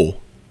 No.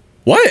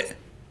 What?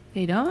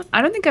 They don't?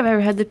 I don't think I've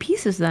ever had the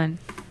pieces then.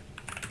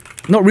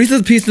 No,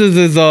 Reese's Pieces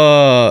is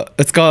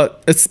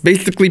it's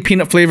basically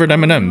peanut flavored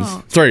M&Ms.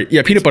 Oh. Sorry,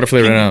 yeah, peanut butter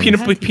flavored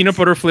M&Ms. Peanut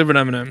butter flavored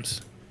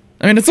M&Ms.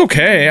 I mean, it's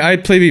okay.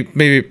 I'd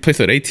maybe place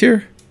it A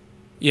tier.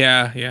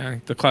 Yeah,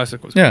 the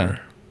classic was Yeah.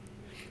 better.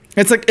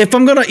 It's like, if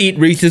I'm gonna eat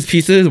Reese's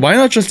Pieces, why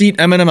not just eat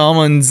M&M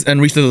almonds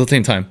and Reese's at the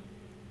same time?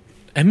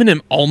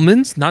 M&M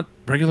almonds, not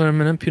regular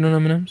M&M peanut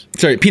M&Ms.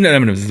 Sorry, peanut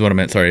M&Ms is what I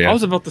meant. Sorry, yeah. I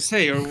was about to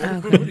say, what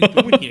are you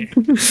doing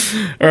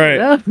here? All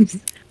right.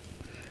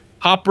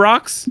 Pop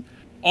Rocks,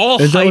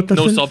 all Is that hype, what this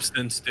no is?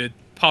 substance, dude.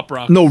 Pop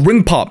Rock? No,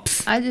 Ring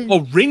Pops. I didn't.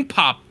 Oh, Ring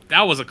Pop.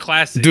 That was a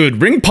classic. Dude,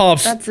 Ring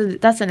Pops.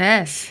 That's an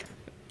S.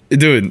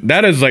 Dude,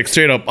 that is like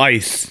straight up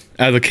ice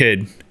as a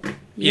kid.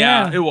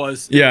 Yeah, it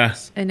was. Yeah.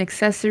 An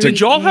accessory. Did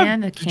y'all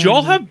and a have? Did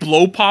y'all candy. have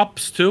blow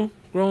pops too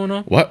growing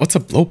up? What's a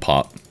blow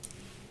pop?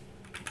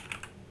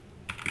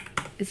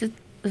 Does it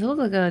look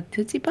like a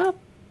Tootsie Pop?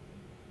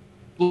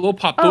 Blow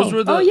pop. Oh, Those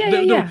were the. oh, yeah, yeah,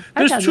 yeah. I've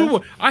There's had two.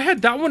 those. I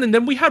had that one, and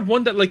then we had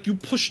one that like you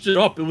pushed it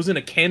up. It was in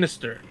a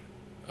canister.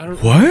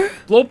 What?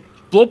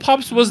 Blow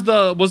pops was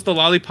the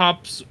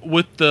lollipops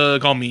with the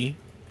gummy.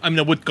 I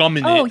mean, with gum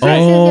in Oh, it.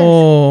 yes.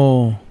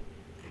 Oh.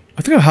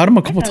 I think I've had them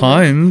a couple had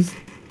times.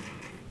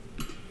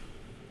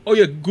 Oh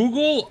yeah,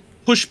 Google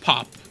push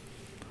pop.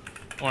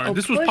 All right, Oh,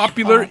 this was push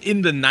popular pop.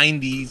 in the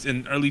 90s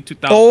and early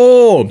 2000s.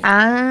 Oh.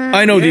 Ah.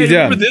 I know Hey, these, you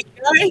yeah. remember this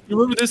guy? You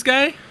remember this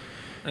guy?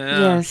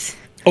 Yes.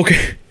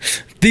 Okay.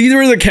 These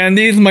were the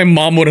candies my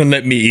mom wouldn't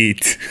let me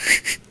eat.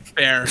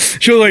 Fair.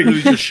 She was like,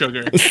 Really just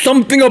sugar.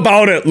 something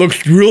about it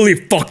looks really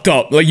fucked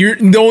up. Like you're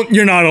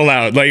not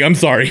allowed. Like I'm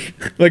sorry.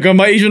 Like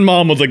my Asian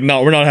mom was like,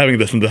 no, we're not having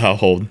this in the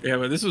household. Yeah,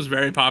 but this was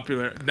very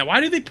popular. Now,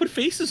 why do they put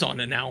faces on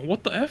it now?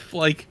 What the F?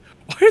 Like,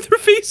 why are there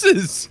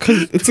faces?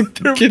 Cause it's a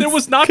There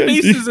was not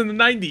candy. faces in the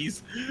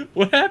 90s.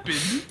 What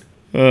happened?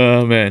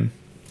 Oh man.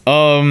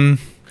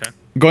 Okay.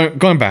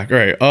 Going back. All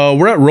right.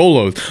 We're at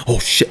Rolos. Oh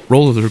shit,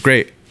 Rolos are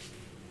great.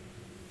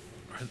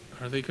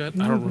 Are they good?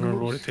 I don't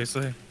remember what it tastes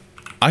like.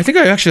 I think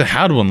I actually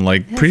had one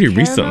like pretty caramel?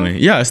 recently.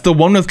 Yeah, it's the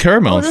one with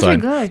caramel Oh, those are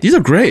inside. good. These are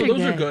great. Those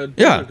Those are good. good.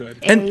 Yeah, Those are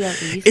good. and Yeah,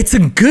 these. it's a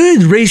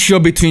good ratio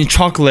between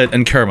chocolate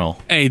and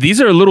caramel. Hey, these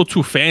are a little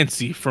too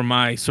fancy for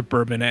my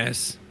suburban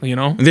ass. You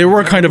know, They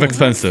were kind of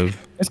expensive.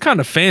 it's kind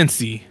of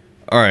fancy.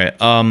 All right.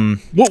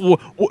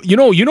 What, you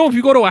know, if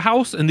you go to a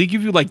house and they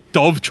give you like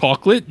Dove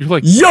chocolate, you're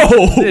like, Yo,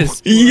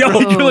 this. yo,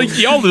 You're like,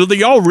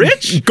 y'all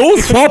rich? go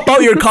swap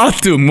out your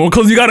costume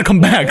because you gotta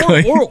come back.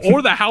 Like,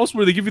 or the house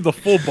where they give you the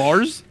full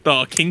bars,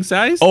 the king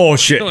size. oh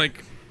shit. You're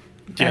like,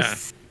 yeah.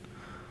 Yes.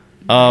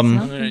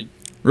 Alright.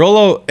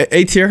 Rolo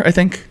A tier, I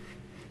think.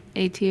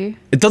 A tier.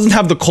 It doesn't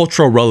have the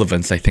cultural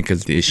relevance. I think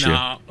is the issue.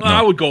 Nah,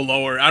 I would go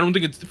lower. I don't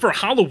think it's for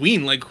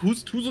Halloween. Like,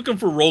 who's looking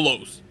for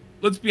Rolos?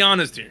 Let's be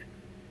honest here.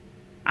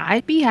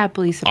 I'd be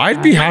happily surprised.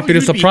 I'd be happy to You'd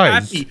be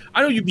surprise. happy.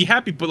 I know you'd be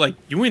happy, but like,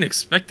 you ain't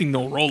expecting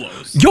no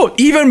Rolos. Yo,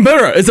 even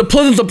better. It's a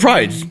pleasant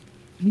surprise.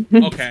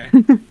 Okay,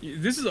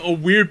 this is a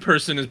weird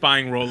person is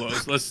buying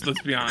Rolos. Let's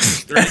be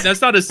honest. Right?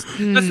 That's not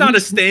a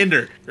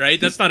standard,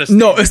 right? That's not a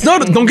standard. No, it's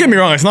not. Don't get me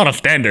wrong. It's not a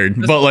standard.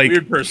 That's but a like,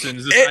 weird person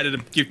has decided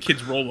to give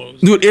kids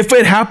Rolos. dude, if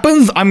it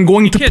happens, I'm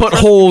going to can't put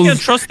trust- you holes can't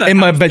trust that in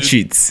my house, bed dude.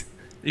 sheets.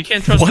 You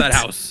can't trust What? that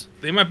house.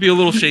 They might be a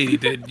little shady.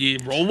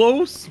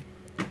 Rolos?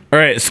 All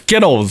right,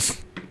 Skittles.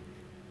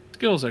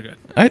 Skills are good.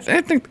 I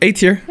think A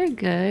tier. They're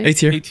good. A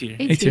tier. A tier.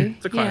 A A tier. tier.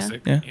 It's a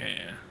classic. Yeah.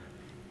 Yeah.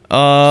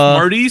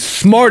 Smarties.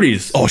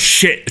 Smarties? Oh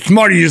shit.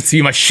 Smarties used to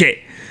be my shit.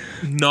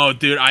 No,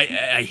 dude, I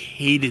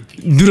hated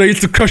these. Dude, I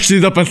used to crush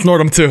these up and snort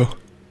them too.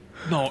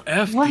 No,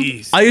 F What?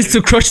 these. I used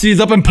to crush these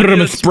up and put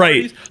them in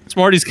Sprite.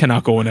 Smarties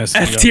cannot go in S.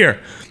 S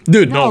tier.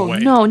 Dude, No, way.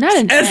 no, not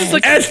an S S. is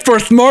like S for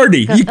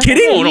Smarty. You That's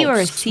kidding? a Oh, C no. or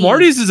a C.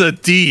 Smarties is a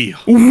D.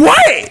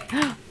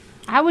 What?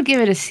 I would give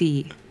it a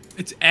C.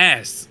 It's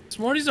S.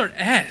 Smarties are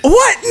S.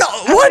 What? No, I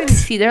would give it a what?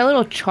 C. They're a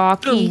little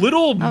chalky. They're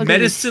little I would give it a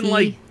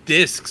medicine-like C.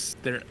 discs.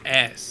 They're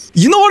S.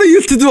 You know what I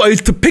used to do? I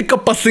used to pick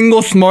up a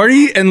single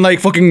Smartie and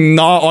like fucking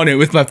gnaw on it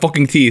with my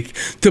fucking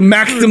teeth to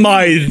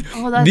maximize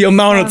Oh, that the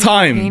amount of sounds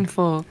time.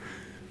 Painful.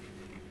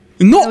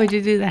 Why No, would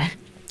you do that?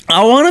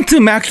 I wanted to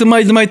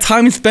maximize my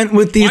time spent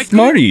with these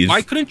Smarties.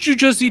 Why couldn't you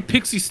just eat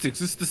pixie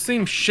sticks? It's the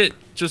same shit,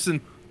 just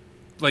in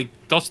like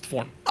dust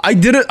form. I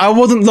didn't. I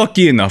wasn't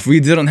lucky enough. We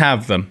didn't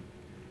have them.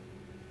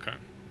 Okay.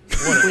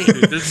 Whatever.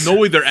 Dude, there's no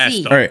way they're S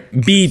C. though. All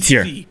right, B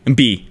tier. C.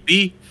 B.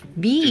 B.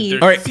 B.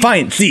 They're All right, C.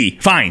 fine. C.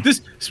 Fine.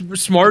 This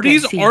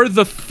Smarties Okay, C. are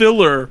the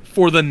filler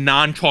for the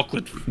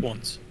non-chocolate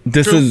ones.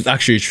 This True. is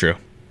actually true.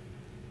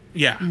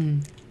 Yeah.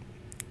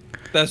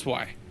 That's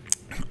why.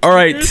 All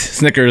right,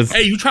 Snickers.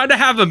 Hey, you tried to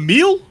have a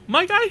meal,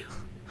 my guy?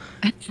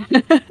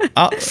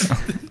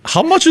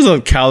 How much is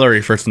a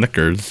calorie for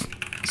Snickers?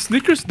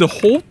 Snickers, the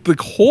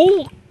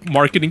whole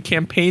marketing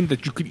campaign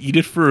that you could eat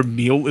it for a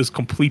meal is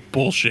complete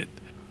bullshit.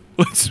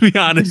 Let's be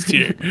honest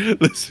here.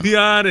 Let's be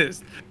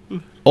honest.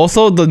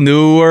 Also, the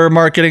newer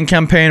marketing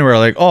campaign where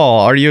like, oh,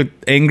 are you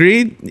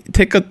angry?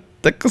 Take a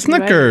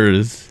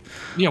Snickers.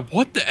 Yeah,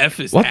 what the F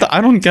is What that? the?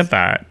 I don't get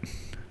that.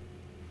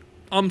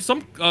 It's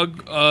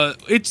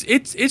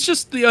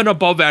just an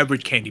above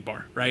average candy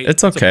bar, right?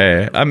 It's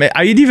okay. I mean,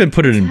 I'd even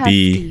put it in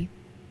B. Hefty.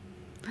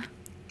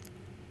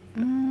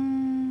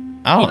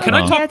 I don't Can know.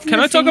 I talk? That's Can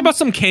I talk missing. about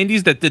some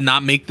candies that did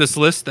not make this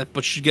list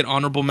but should get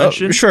honorable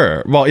mention?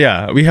 Sure. Well,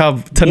 yeah, we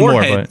have 10 more,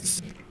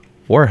 Warheads. but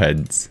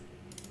Warheads.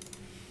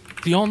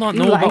 Do y'all not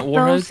You know like about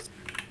Warheads? those?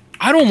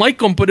 I don't like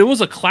them, but it was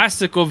a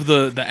classic of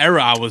the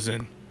era I was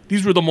in.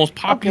 These were the most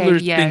popular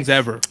Okay, yes. things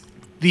ever. Like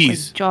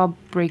These.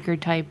 jawbreaker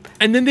type.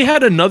 And then they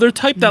had another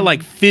type that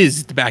like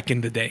fizzed back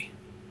in the day.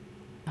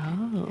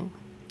 Oh.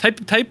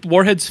 Type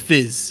Warheads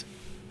fizz.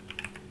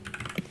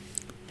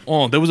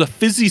 Oh, there was a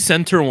fizzy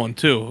center one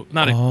too.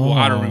 Not a, well,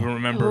 I don't even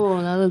remember.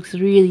 Oh, that looks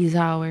really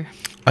sour.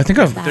 I think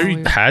I've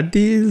Sour. had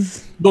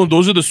these. No,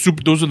 those are the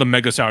super. Those are the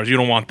mega sours. You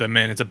don't want them,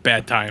 man. It's a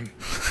bad time.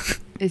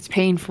 It's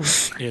painful.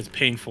 Yeah, it's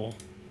painful.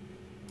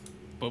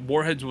 But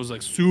Warheads was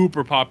like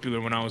super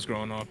popular when I was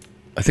growing up.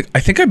 I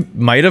think I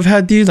might have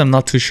had these. I'm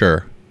not too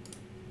sure.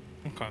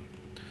 Okay.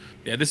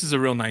 Yeah, this is a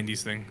real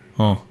 '90s thing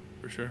Oh,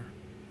 for sure.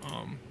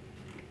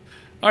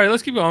 All right,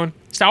 let's keep going.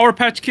 Sour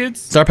Patch Kids.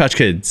 Sour Patch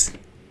Kids.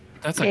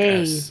 That's like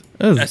Hey. S.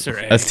 That is S or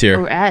A. S tier.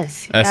 Or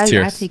S. S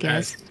tier. I think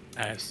S.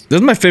 S. This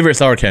is my favorite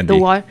sour candy.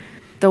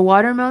 The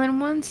watermelon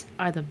ones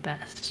are the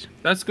best.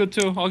 That's good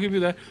too. I'll give you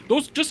that.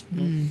 Those just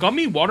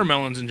gummy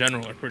watermelons in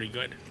general are pretty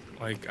good.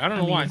 Like I don't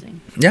know why. Amazing.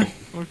 Yeah.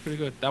 It works pretty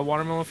good. That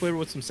watermelon flavor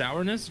with some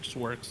sourness just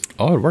works.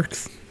 Oh, it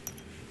works.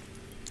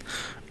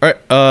 All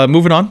right.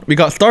 Moving on. We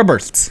got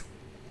Starbursts.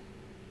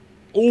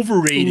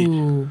 Overrated.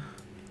 Ooh.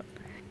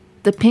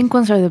 The pink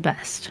ones are the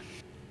best.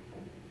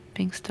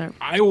 Pink star.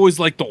 I always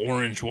liked the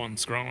orange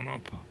ones growing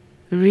up.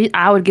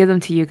 I would give them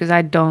to you because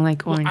I don't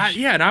like orange.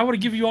 Yeah, and I would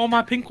give you all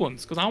my pink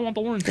ones because I want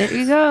the orange. There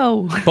you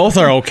go. Both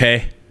are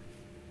okay.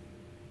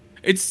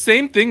 It's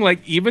same thing. Like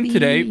even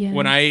today, Yeah.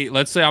 when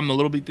let's say I'm a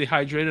little bit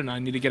dehydrated and I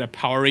need to get a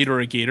Powerade or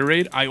a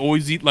Gatorade, I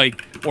always eat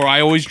I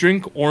always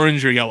drink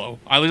orange or yellow.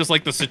 I just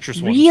like the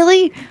citrus ones.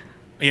 Really?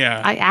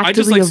 Yeah. I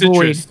just actively like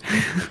avoid.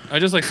 citrus. I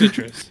just like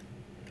citrus.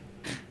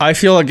 I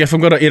feel like if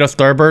I'm gonna eat a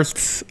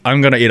Starburst,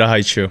 I'm gonna eat a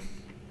Haichu.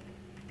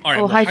 All right,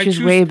 Oh, well, I Haichu's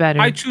choose- way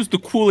better. I choose the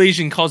cool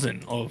Asian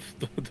cousin of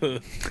the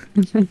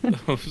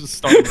of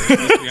Starburst.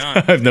 Let's be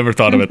honest. I've never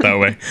thought of it that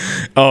way.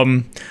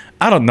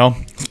 I don't know.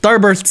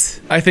 Starbursts,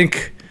 I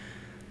think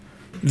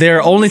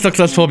they're only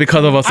successful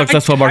because of a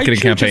successful marketing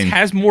Haichu campaign. Just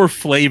has more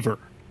flavor.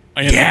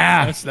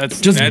 Yeah,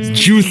 that's just that's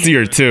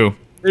juicier too.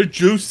 They're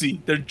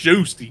juicy. They're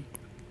juicy.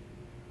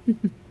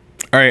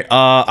 All right,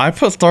 I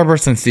put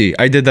Starburst in C.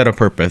 I did that on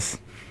purpose.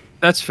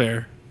 That's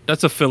fair.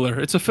 That's a filler.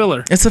 It's a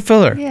filler. It's a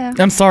filler. Yeah.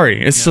 I'm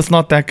sorry. It's just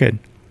not that good.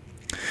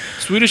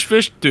 Swedish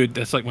Fish, dude.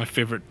 That's like my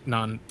favorite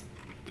non.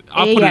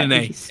 I'll A put it at in A.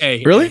 least.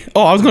 A. Really?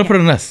 Oh, I was gonna put it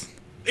in S.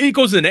 It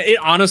goes in. It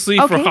honestly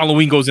for Okay.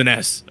 Halloween goes in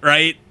S.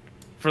 Right.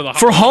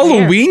 For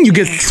Halloween, you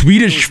get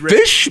Swedish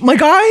fish, my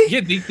guy. Yeah,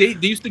 they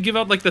used to give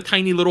out like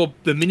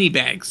the mini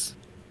bags.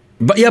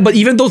 But yeah, but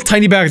even those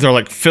tiny bags are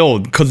like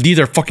filled because these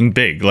are fucking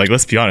big. Like,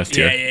 let's be honest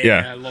here.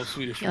 Yeah. I love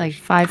Swedish Fish. Like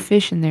 5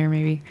 fish in there,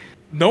 maybe.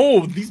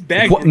 No, these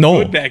bags What? were No.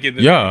 good back in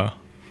the day. Yeah.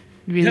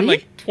 They Really? had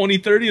like 20,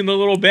 30 in the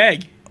little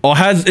bag. Oh,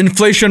 has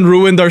inflation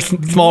ruined our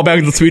small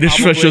bags of Swedish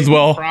fish as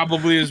well?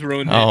 Probably is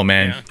ruined. Oh,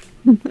 man.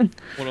 Yeah.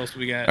 What else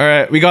we got? All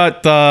right, we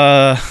got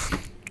I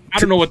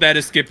don't know what that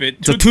is. Skip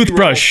it. the Tootsie Roll.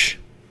 toothbrush.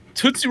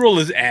 Tootsie Roll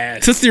is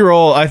ass. Tootsie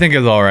Roll, I think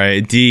is all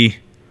right. D.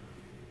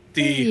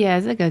 Yeah,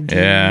 it's like a D.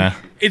 Yeah.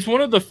 It's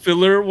one of the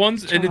filler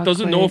ones, and it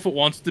doesn't know Chocolate. if it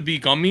wants to be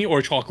gummy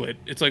or chocolate.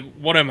 It's like,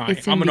 what am I?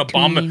 It's in I'm an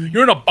between.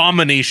 You're an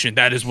abomination.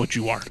 That is what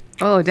you are.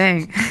 Oh,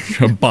 dang.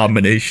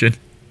 Abomination.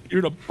 You're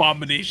an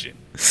abomination.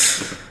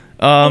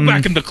 Go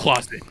back in the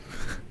closet.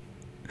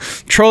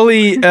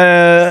 Trolleys.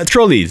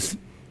 Is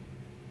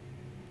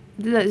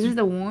this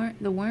the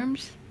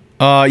worms?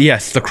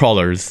 Yes, the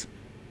crawlers.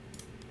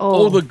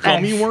 Oh, the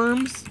gummy S.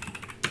 worms.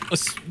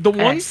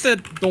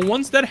 The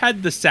ones that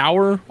had the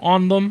sour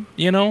on them.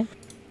 You know.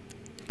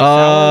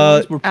 Sour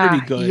ones were pretty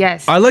good.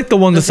 Yes. I like the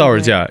one with Those are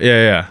sours. good.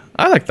 Yeah.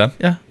 I like them.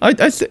 Yeah.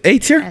 I say A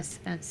tier. S.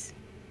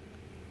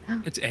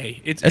 It's A.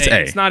 It's It's A.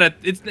 A. It's not a.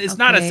 It's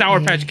not a Okay, Sour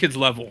A. Patch Kids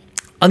level.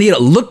 Anita,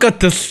 look at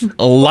this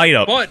light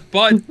up.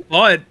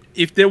 But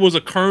if there was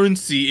a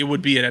currency, it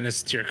would be an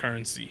S tier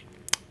currency,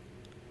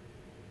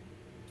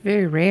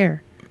 Very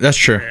rare. That's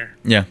true. Rare.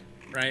 Yeah.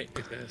 right?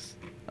 It is.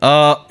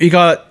 You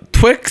got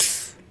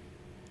Twix.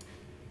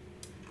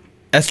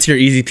 S tier,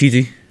 easy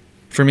peasy,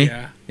 for me.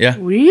 Yeah.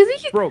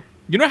 Really? Bro,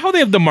 you know how they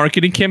have the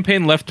marketing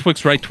campaign, left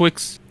Twix, right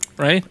Twix,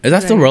 right? Is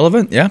that still Right.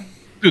 relevant? Yeah.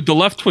 Dude, the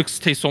left Twix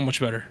tastes so much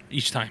better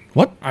each time.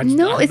 What?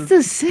 No, it's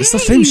the same. It's the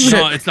same shit.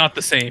 No, it's not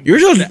the same. You're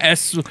just- The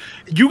S.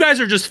 You guys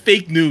are just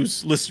fake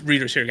news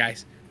readers here,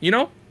 guys. You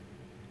know?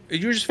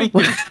 You're just fake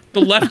news.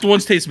 The left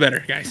ones taste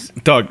better, guys.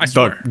 Doug.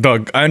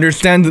 I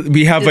understand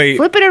we have a.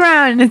 Flip it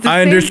around. It's the I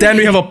same understand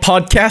we thing. have a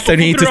podcast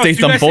and you need to say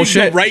some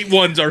bullshit. The right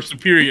ones are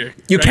superior.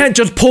 You right? can't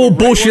just pull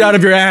bullshit out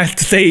of your ass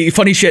to say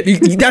funny shit.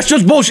 That's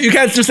just bullshit. You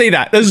can't just say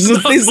that. That's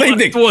just the same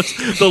thing.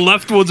 The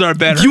left ones are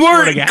better. You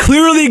swear are to God.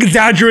 clearly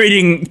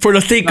exaggerating for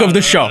the sake of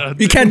the show.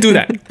 You can't do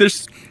that.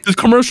 This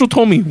commercial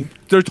told me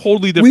they're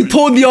totally We different.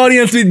 told the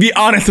audience we'd be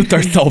honest with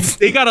ourselves.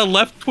 They got a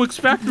left Twix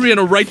factory and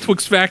a right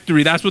Twix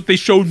factory. That's what they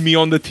showed me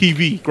on the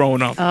TV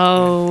growing up.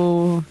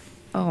 Oh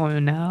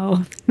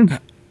no.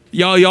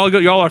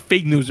 Y'all are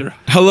fake newser.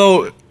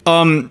 Hello.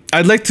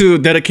 I'd like to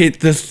dedicate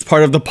this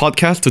part of the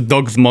podcast to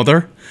Doug's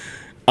mother.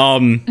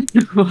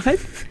 What?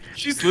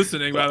 She's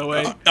listening, by the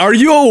way. Are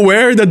you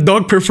aware that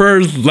Doug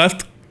prefers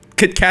left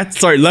Kit Kats?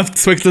 Sorry, left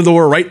Twixes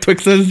over right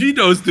Twixes? She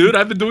knows, dude.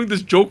 I've been doing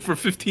this joke for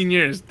 15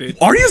 years, dude.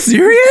 Are you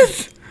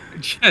serious?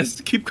 Yes,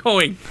 keep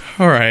going.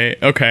 All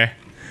right. Okay.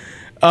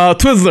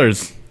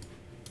 Twizzlers.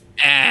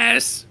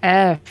 Ass.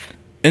 F.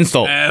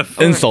 Insult. F.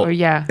 Insult. Or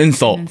yeah,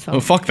 Insult. an insult. Oh,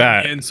 fuck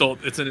that. Insult.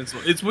 It's an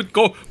insult. It's what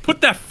go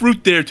put that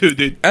fruit there too,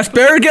 dude.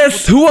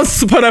 Asparagus. Who wants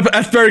to put up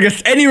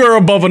asparagus anywhere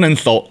above an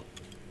insult?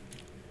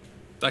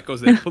 That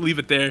goes there. We'll leave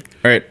it there.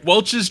 All right.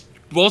 Welch's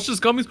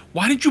gummies.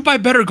 Why didn't you buy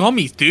better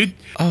gummies, dude?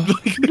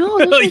 Like, No,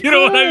 those are you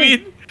know what I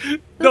good. mean?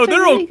 No,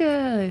 they're really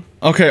okay.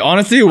 good. Okay,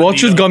 honestly,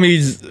 Welch's Anita.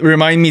 gummies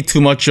remind me too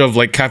much of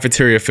like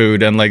cafeteria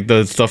food and like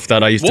the stuff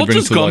that I used to bring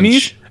Welch's to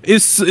gummies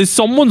lunch. is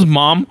someone's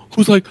mom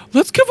who's like,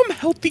 let's give them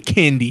healthy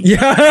candy.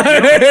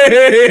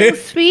 Yeah.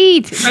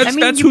 Sweet. That's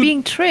you're who-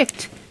 being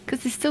tricked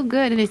because it's still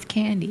good and it's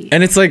candy.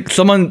 And it's like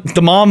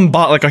the mom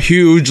bought like a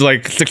huge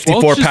like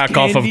 64 Welch's pack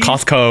off of candy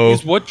Costco.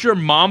 Is what your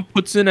mom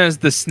puts in as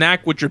the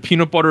snack with your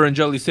peanut butter and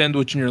jelly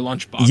sandwich in your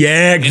lunchbox.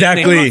 Yeah, And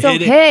exactly. It's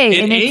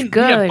okay, and it's ain't-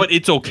 good. Yeah, but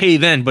it's okay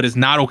then, but it's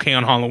not okay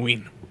on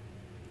Halloween.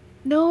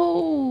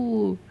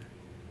 No,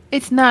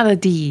 it's not a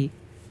D.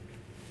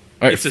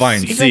 All right, It's a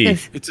fine. C. It's C.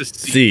 like It's a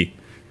C. C.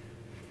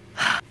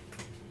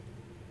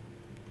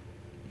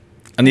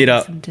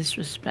 Anita, Some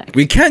disrespect.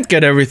 we can't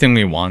get everything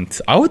we want.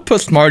 I would put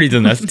Smarties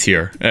in S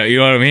tier. You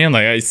know what I mean?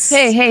 Like,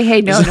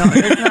 Hey, no, let's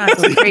not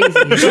go crazy.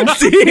 Don't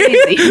go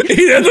crazy.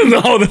 he doesn't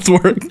know how this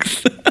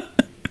works.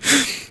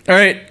 All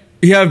right,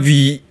 you have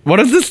what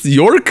is this?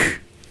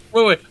 York?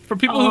 Wait. For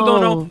people who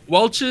don't know, Oh.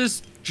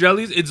 Welch's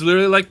jellies, it's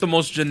literally like the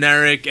most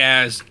generic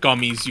ass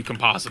gummies you can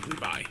possibly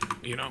buy.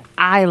 You know?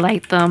 I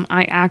like them.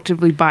 I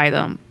actively buy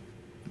them.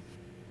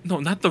 No,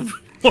 not the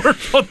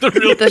the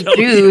real The jelly.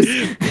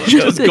 juice.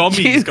 Just The gummies,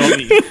 juice.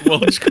 gummies.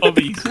 Welch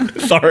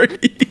gummies.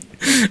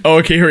 Sorry. Oh,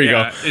 okay, here we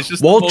Yeah, go. it's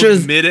just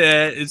Welch's. the most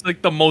it's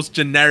like the most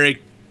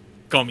generic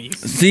gummies.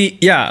 See,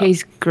 yeah.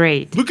 Tastes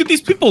great. Look at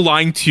these people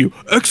lying to you.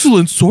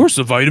 Excellent source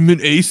of vitamin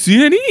A,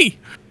 C, and E.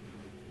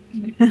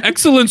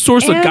 Excellent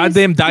source of And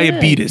goddamn it's good.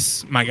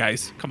 diabetes, my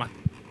guys. Come on.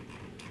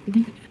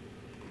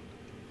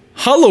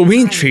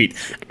 Halloween treat.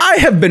 I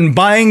have been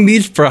buying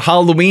these for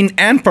Halloween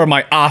and for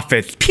my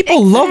office.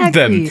 People love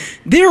them.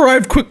 Exactly. They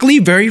arrive quickly,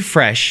 very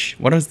fresh.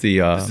 What is the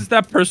This is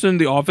that person in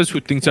the office who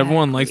thinks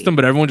everyone likes them,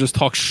 but everyone just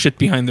talks shit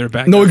behind their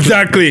back. No,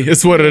 exactly.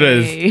 It's what it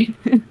is. Hey.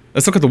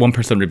 Let's look at the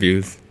 1%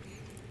 reviews.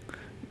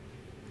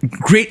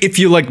 Great if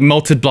you like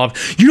melted blob.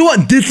 You know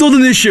what? This was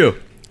an issue.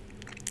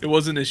 It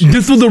was an issue.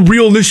 This was a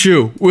real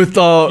issue with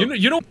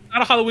You know,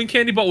 not a Halloween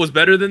candy, but was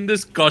better than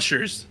this.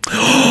 Gushers.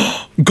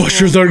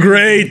 Gushers are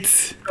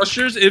great.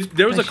 Gushers. If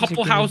there was a Gushers are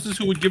couple good. houses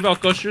who would give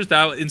out Gushers,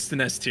 that would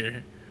instant S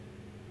tier.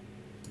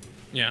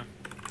 Yeah.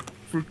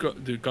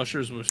 Dude,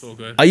 Gushers were so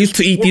good. I used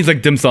to eat these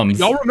like dim sums.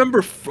 Y'all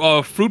remember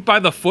fruit by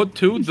the foot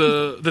too?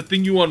 The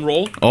thing you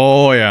unroll.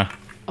 Oh yeah.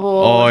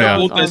 Oh, yeah. that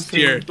was Both S awesome.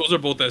 tier. Those are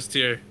both S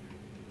tier.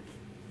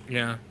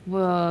 Yeah.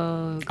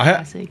 Whoa, I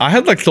classic.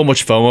 had like so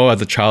much FOMO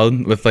as a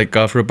child with like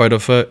fruit by the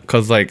foot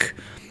because like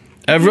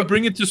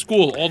Bring it to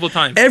school all the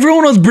time.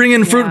 everyone was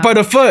bringing fruit Yeah, by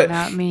the foot.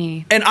 Not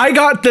me. And I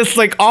got this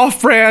like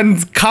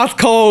off-brand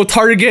Costco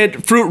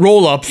Target fruit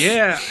roll-ups.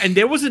 Yeah, and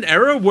there was an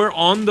era where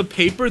on the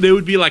paper there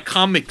would be like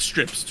comic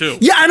strips too.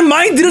 Yeah, and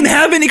mine didn't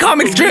have any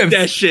comic strips.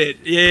 That shit.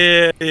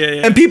 Yeah.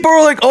 And people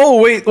were like,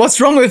 "Oh, wait, what's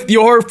wrong with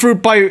your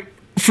fruit by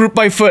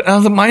foot?" And I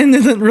was like, "Mine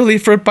isn't really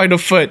fruit by the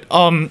foot.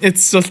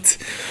 It's just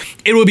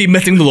it will be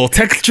missing the little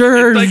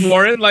textures." Like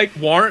Warren,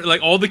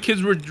 like all the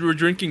kids were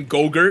drinking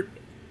Go-Gurt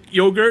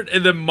yogurt,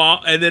 and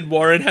then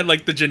Warren had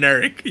like the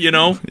generic, you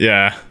know,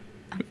 yeah.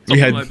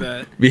 something like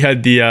that. We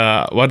had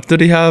the what did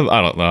he have?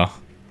 I don't know.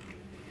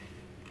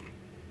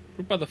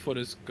 Fruit by the foot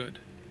is good.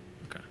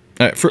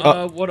 Okay.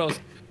 What else?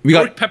 we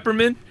got Dark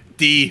peppermint.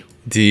 D.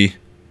 D.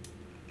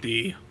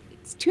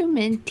 It's too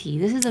minty.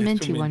 This is a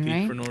minty Too one,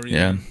 right? For no reason.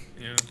 Yeah.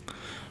 Yeah.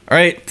 All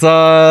right,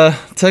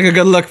 take a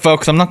good look,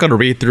 folks. I'm not gonna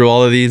read through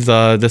all of these.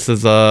 This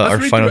is our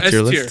Let's read final through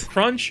tier S tier. list.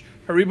 Crunch,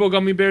 Haribo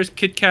gummy bears,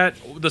 Kit Kat,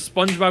 the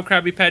SpongeBob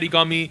Krabby Patty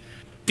gummy,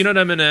 peanut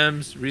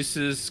M&Ms,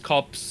 Reese's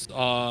Cups,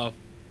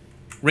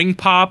 Ring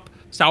Pop,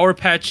 Sour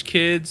Patch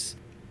Kids,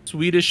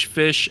 Swedish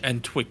Fish,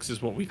 and Twix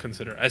is what we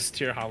consider S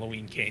tier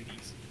Halloween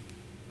candies.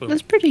 Boom.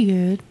 That's pretty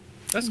good.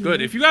 That's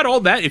good. If you got all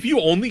that, if you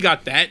only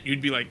got that,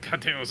 you'd be like,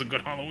 God damn, it was a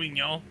good Halloween,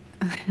 y'all.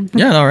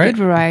 Yeah, all right. Good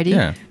variety.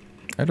 Yeah,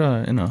 I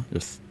don't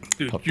just.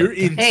 Dude, pop you're that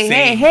there.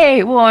 insane.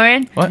 Hey,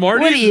 Warren. What?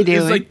 Smarties What are you is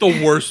doing? like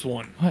the worst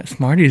one. What?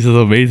 Smarties is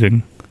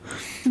amazing.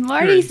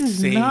 Smarties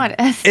is insane. not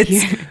S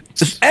tier.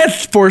 It's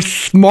S for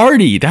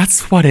Smarty.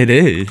 That's what it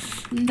is.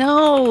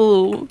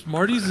 No.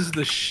 Smarties is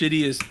the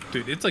shittiest.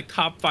 Dude, it's like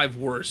top 5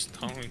 worst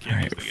Halloween All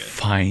candies right, to get.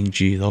 fine,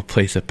 geez. I'll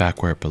place it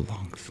back where it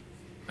belongs.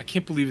 I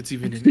can't believe it's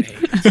even in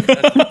A.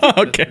 That's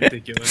Okay.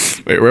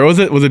 ridiculous. Wait, where was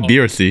it? Was it B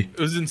or C? It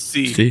was in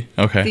C. C.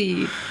 Okay.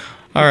 See.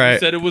 All You right.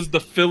 said it was the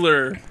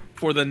filler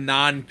for the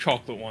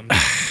non-chocolate one.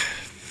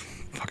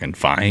 Fucking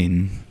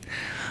fine.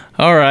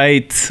 All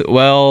right.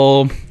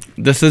 Well,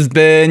 this has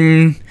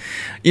been.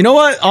 You know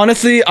what?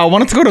 Honestly, I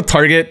wanted to go to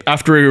Target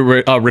after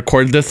we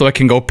record this so I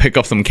can go pick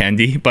up some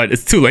candy, but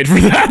it's too late for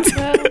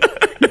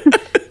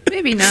that.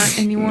 Maybe not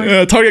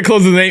anymore. Target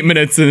closes in 8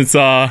 minutes, and it's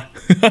not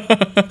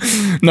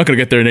gonna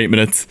get there in 8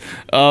 minutes.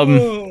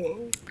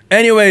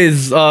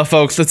 Anyways,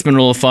 folks, it's been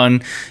real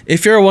fun.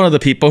 If you're one of the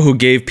people who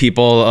gave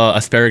people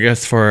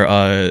asparagus for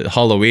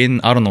Halloween,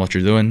 I don't know what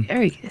you're doing.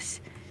 Asparagus.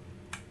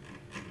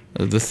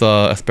 This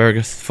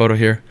asparagus photo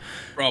here.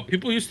 Bro,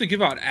 people used to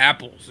give out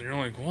apples, and you're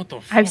like, what the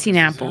fuck? I've seen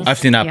is apples. this? I've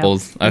seen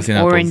apples. I've seen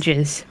apples.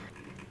 Oranges.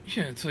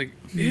 Yeah, it's like,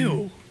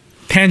 ew.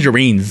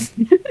 Tangerines.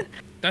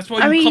 That's why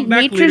I you mean, come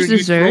back later nature's and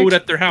you throw it dessert,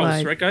 at their house,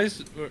 but- right,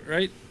 guys?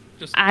 Right?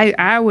 Just,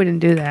 I wouldn't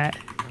do that.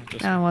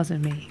 just That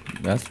wasn't me.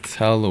 That's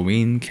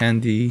Halloween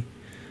candy.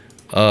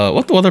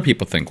 What do other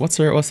people think? What's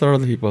our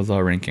other people's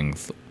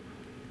rankings?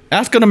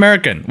 Ask an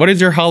American. What is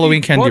your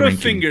Halloween candy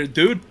ranking? Butterfinger,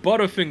 dude.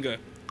 Butterfinger.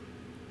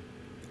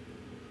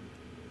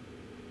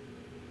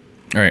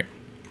 All right.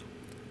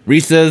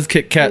 Reese's,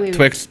 Kit Kat, Wait.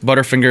 Twix,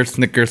 Butterfinger,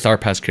 Snickers, Sour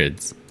Patch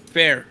Kids.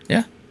 Fair.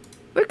 Yeah.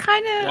 We're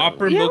kind of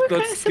Whopper, yeah, Milk we're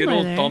Duds, kinda Skittle,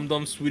 similar there. Dum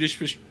Dum, Swedish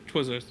Fish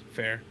Twizzlers.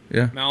 Fair.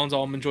 Yeah. Mounds,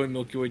 Almond Joy,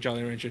 Milky Way,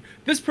 Jolly Rancher.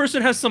 This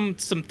person has some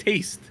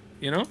taste,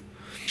 you know?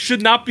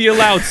 Should not be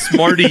allowed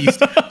Smarties,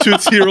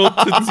 Tootsie Roll,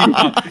 Tootsie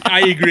Pop. I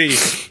agree.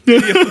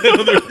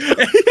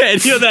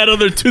 Any of that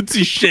other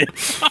Tootsie shit.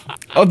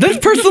 Oh, this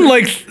person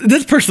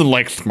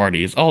likes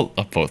Smarties. I'll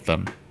upvote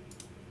them.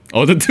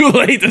 Oh, it's too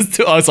late. It's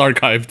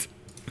archived.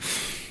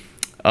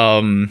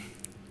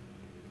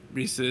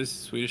 Reese's,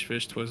 Swedish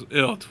Fish, Twizzlers.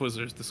 Ew,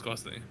 Twizzlers,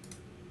 disgusting.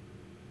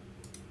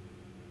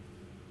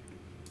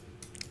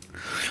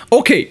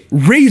 Okay,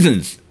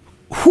 raisins.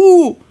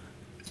 Who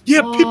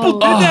Yeah, people do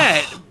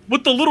that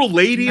with the little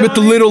lady. with on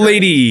the it. little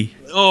lady?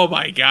 Oh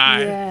my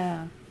god.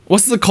 Yeah.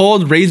 What's it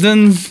called?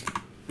 Raisins,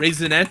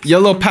 Raisinette.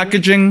 yellow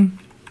packaging.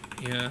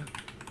 Yeah.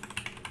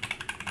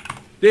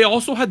 They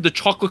also had the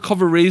chocolate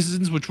covered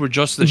raisins, which were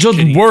just as Just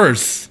shitty.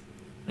 worse.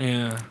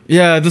 Yeah.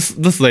 Yeah,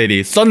 this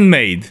lady,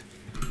 Sunmaid.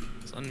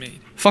 It's unmade.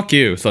 Fuck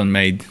you,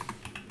 Sunmaid.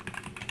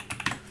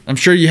 I'm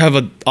sure you have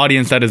an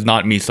audience that is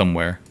not me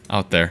somewhere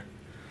out there.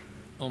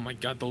 Oh my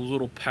god, those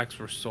little packs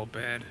were so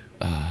bad.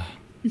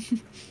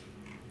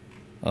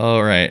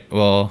 All right,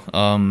 well,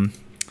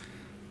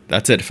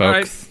 that's it, All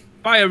right. folks.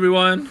 Bye,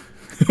 everyone.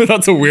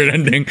 That's a weird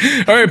ending.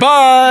 All right,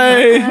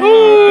 bye.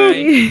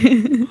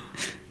 Bye.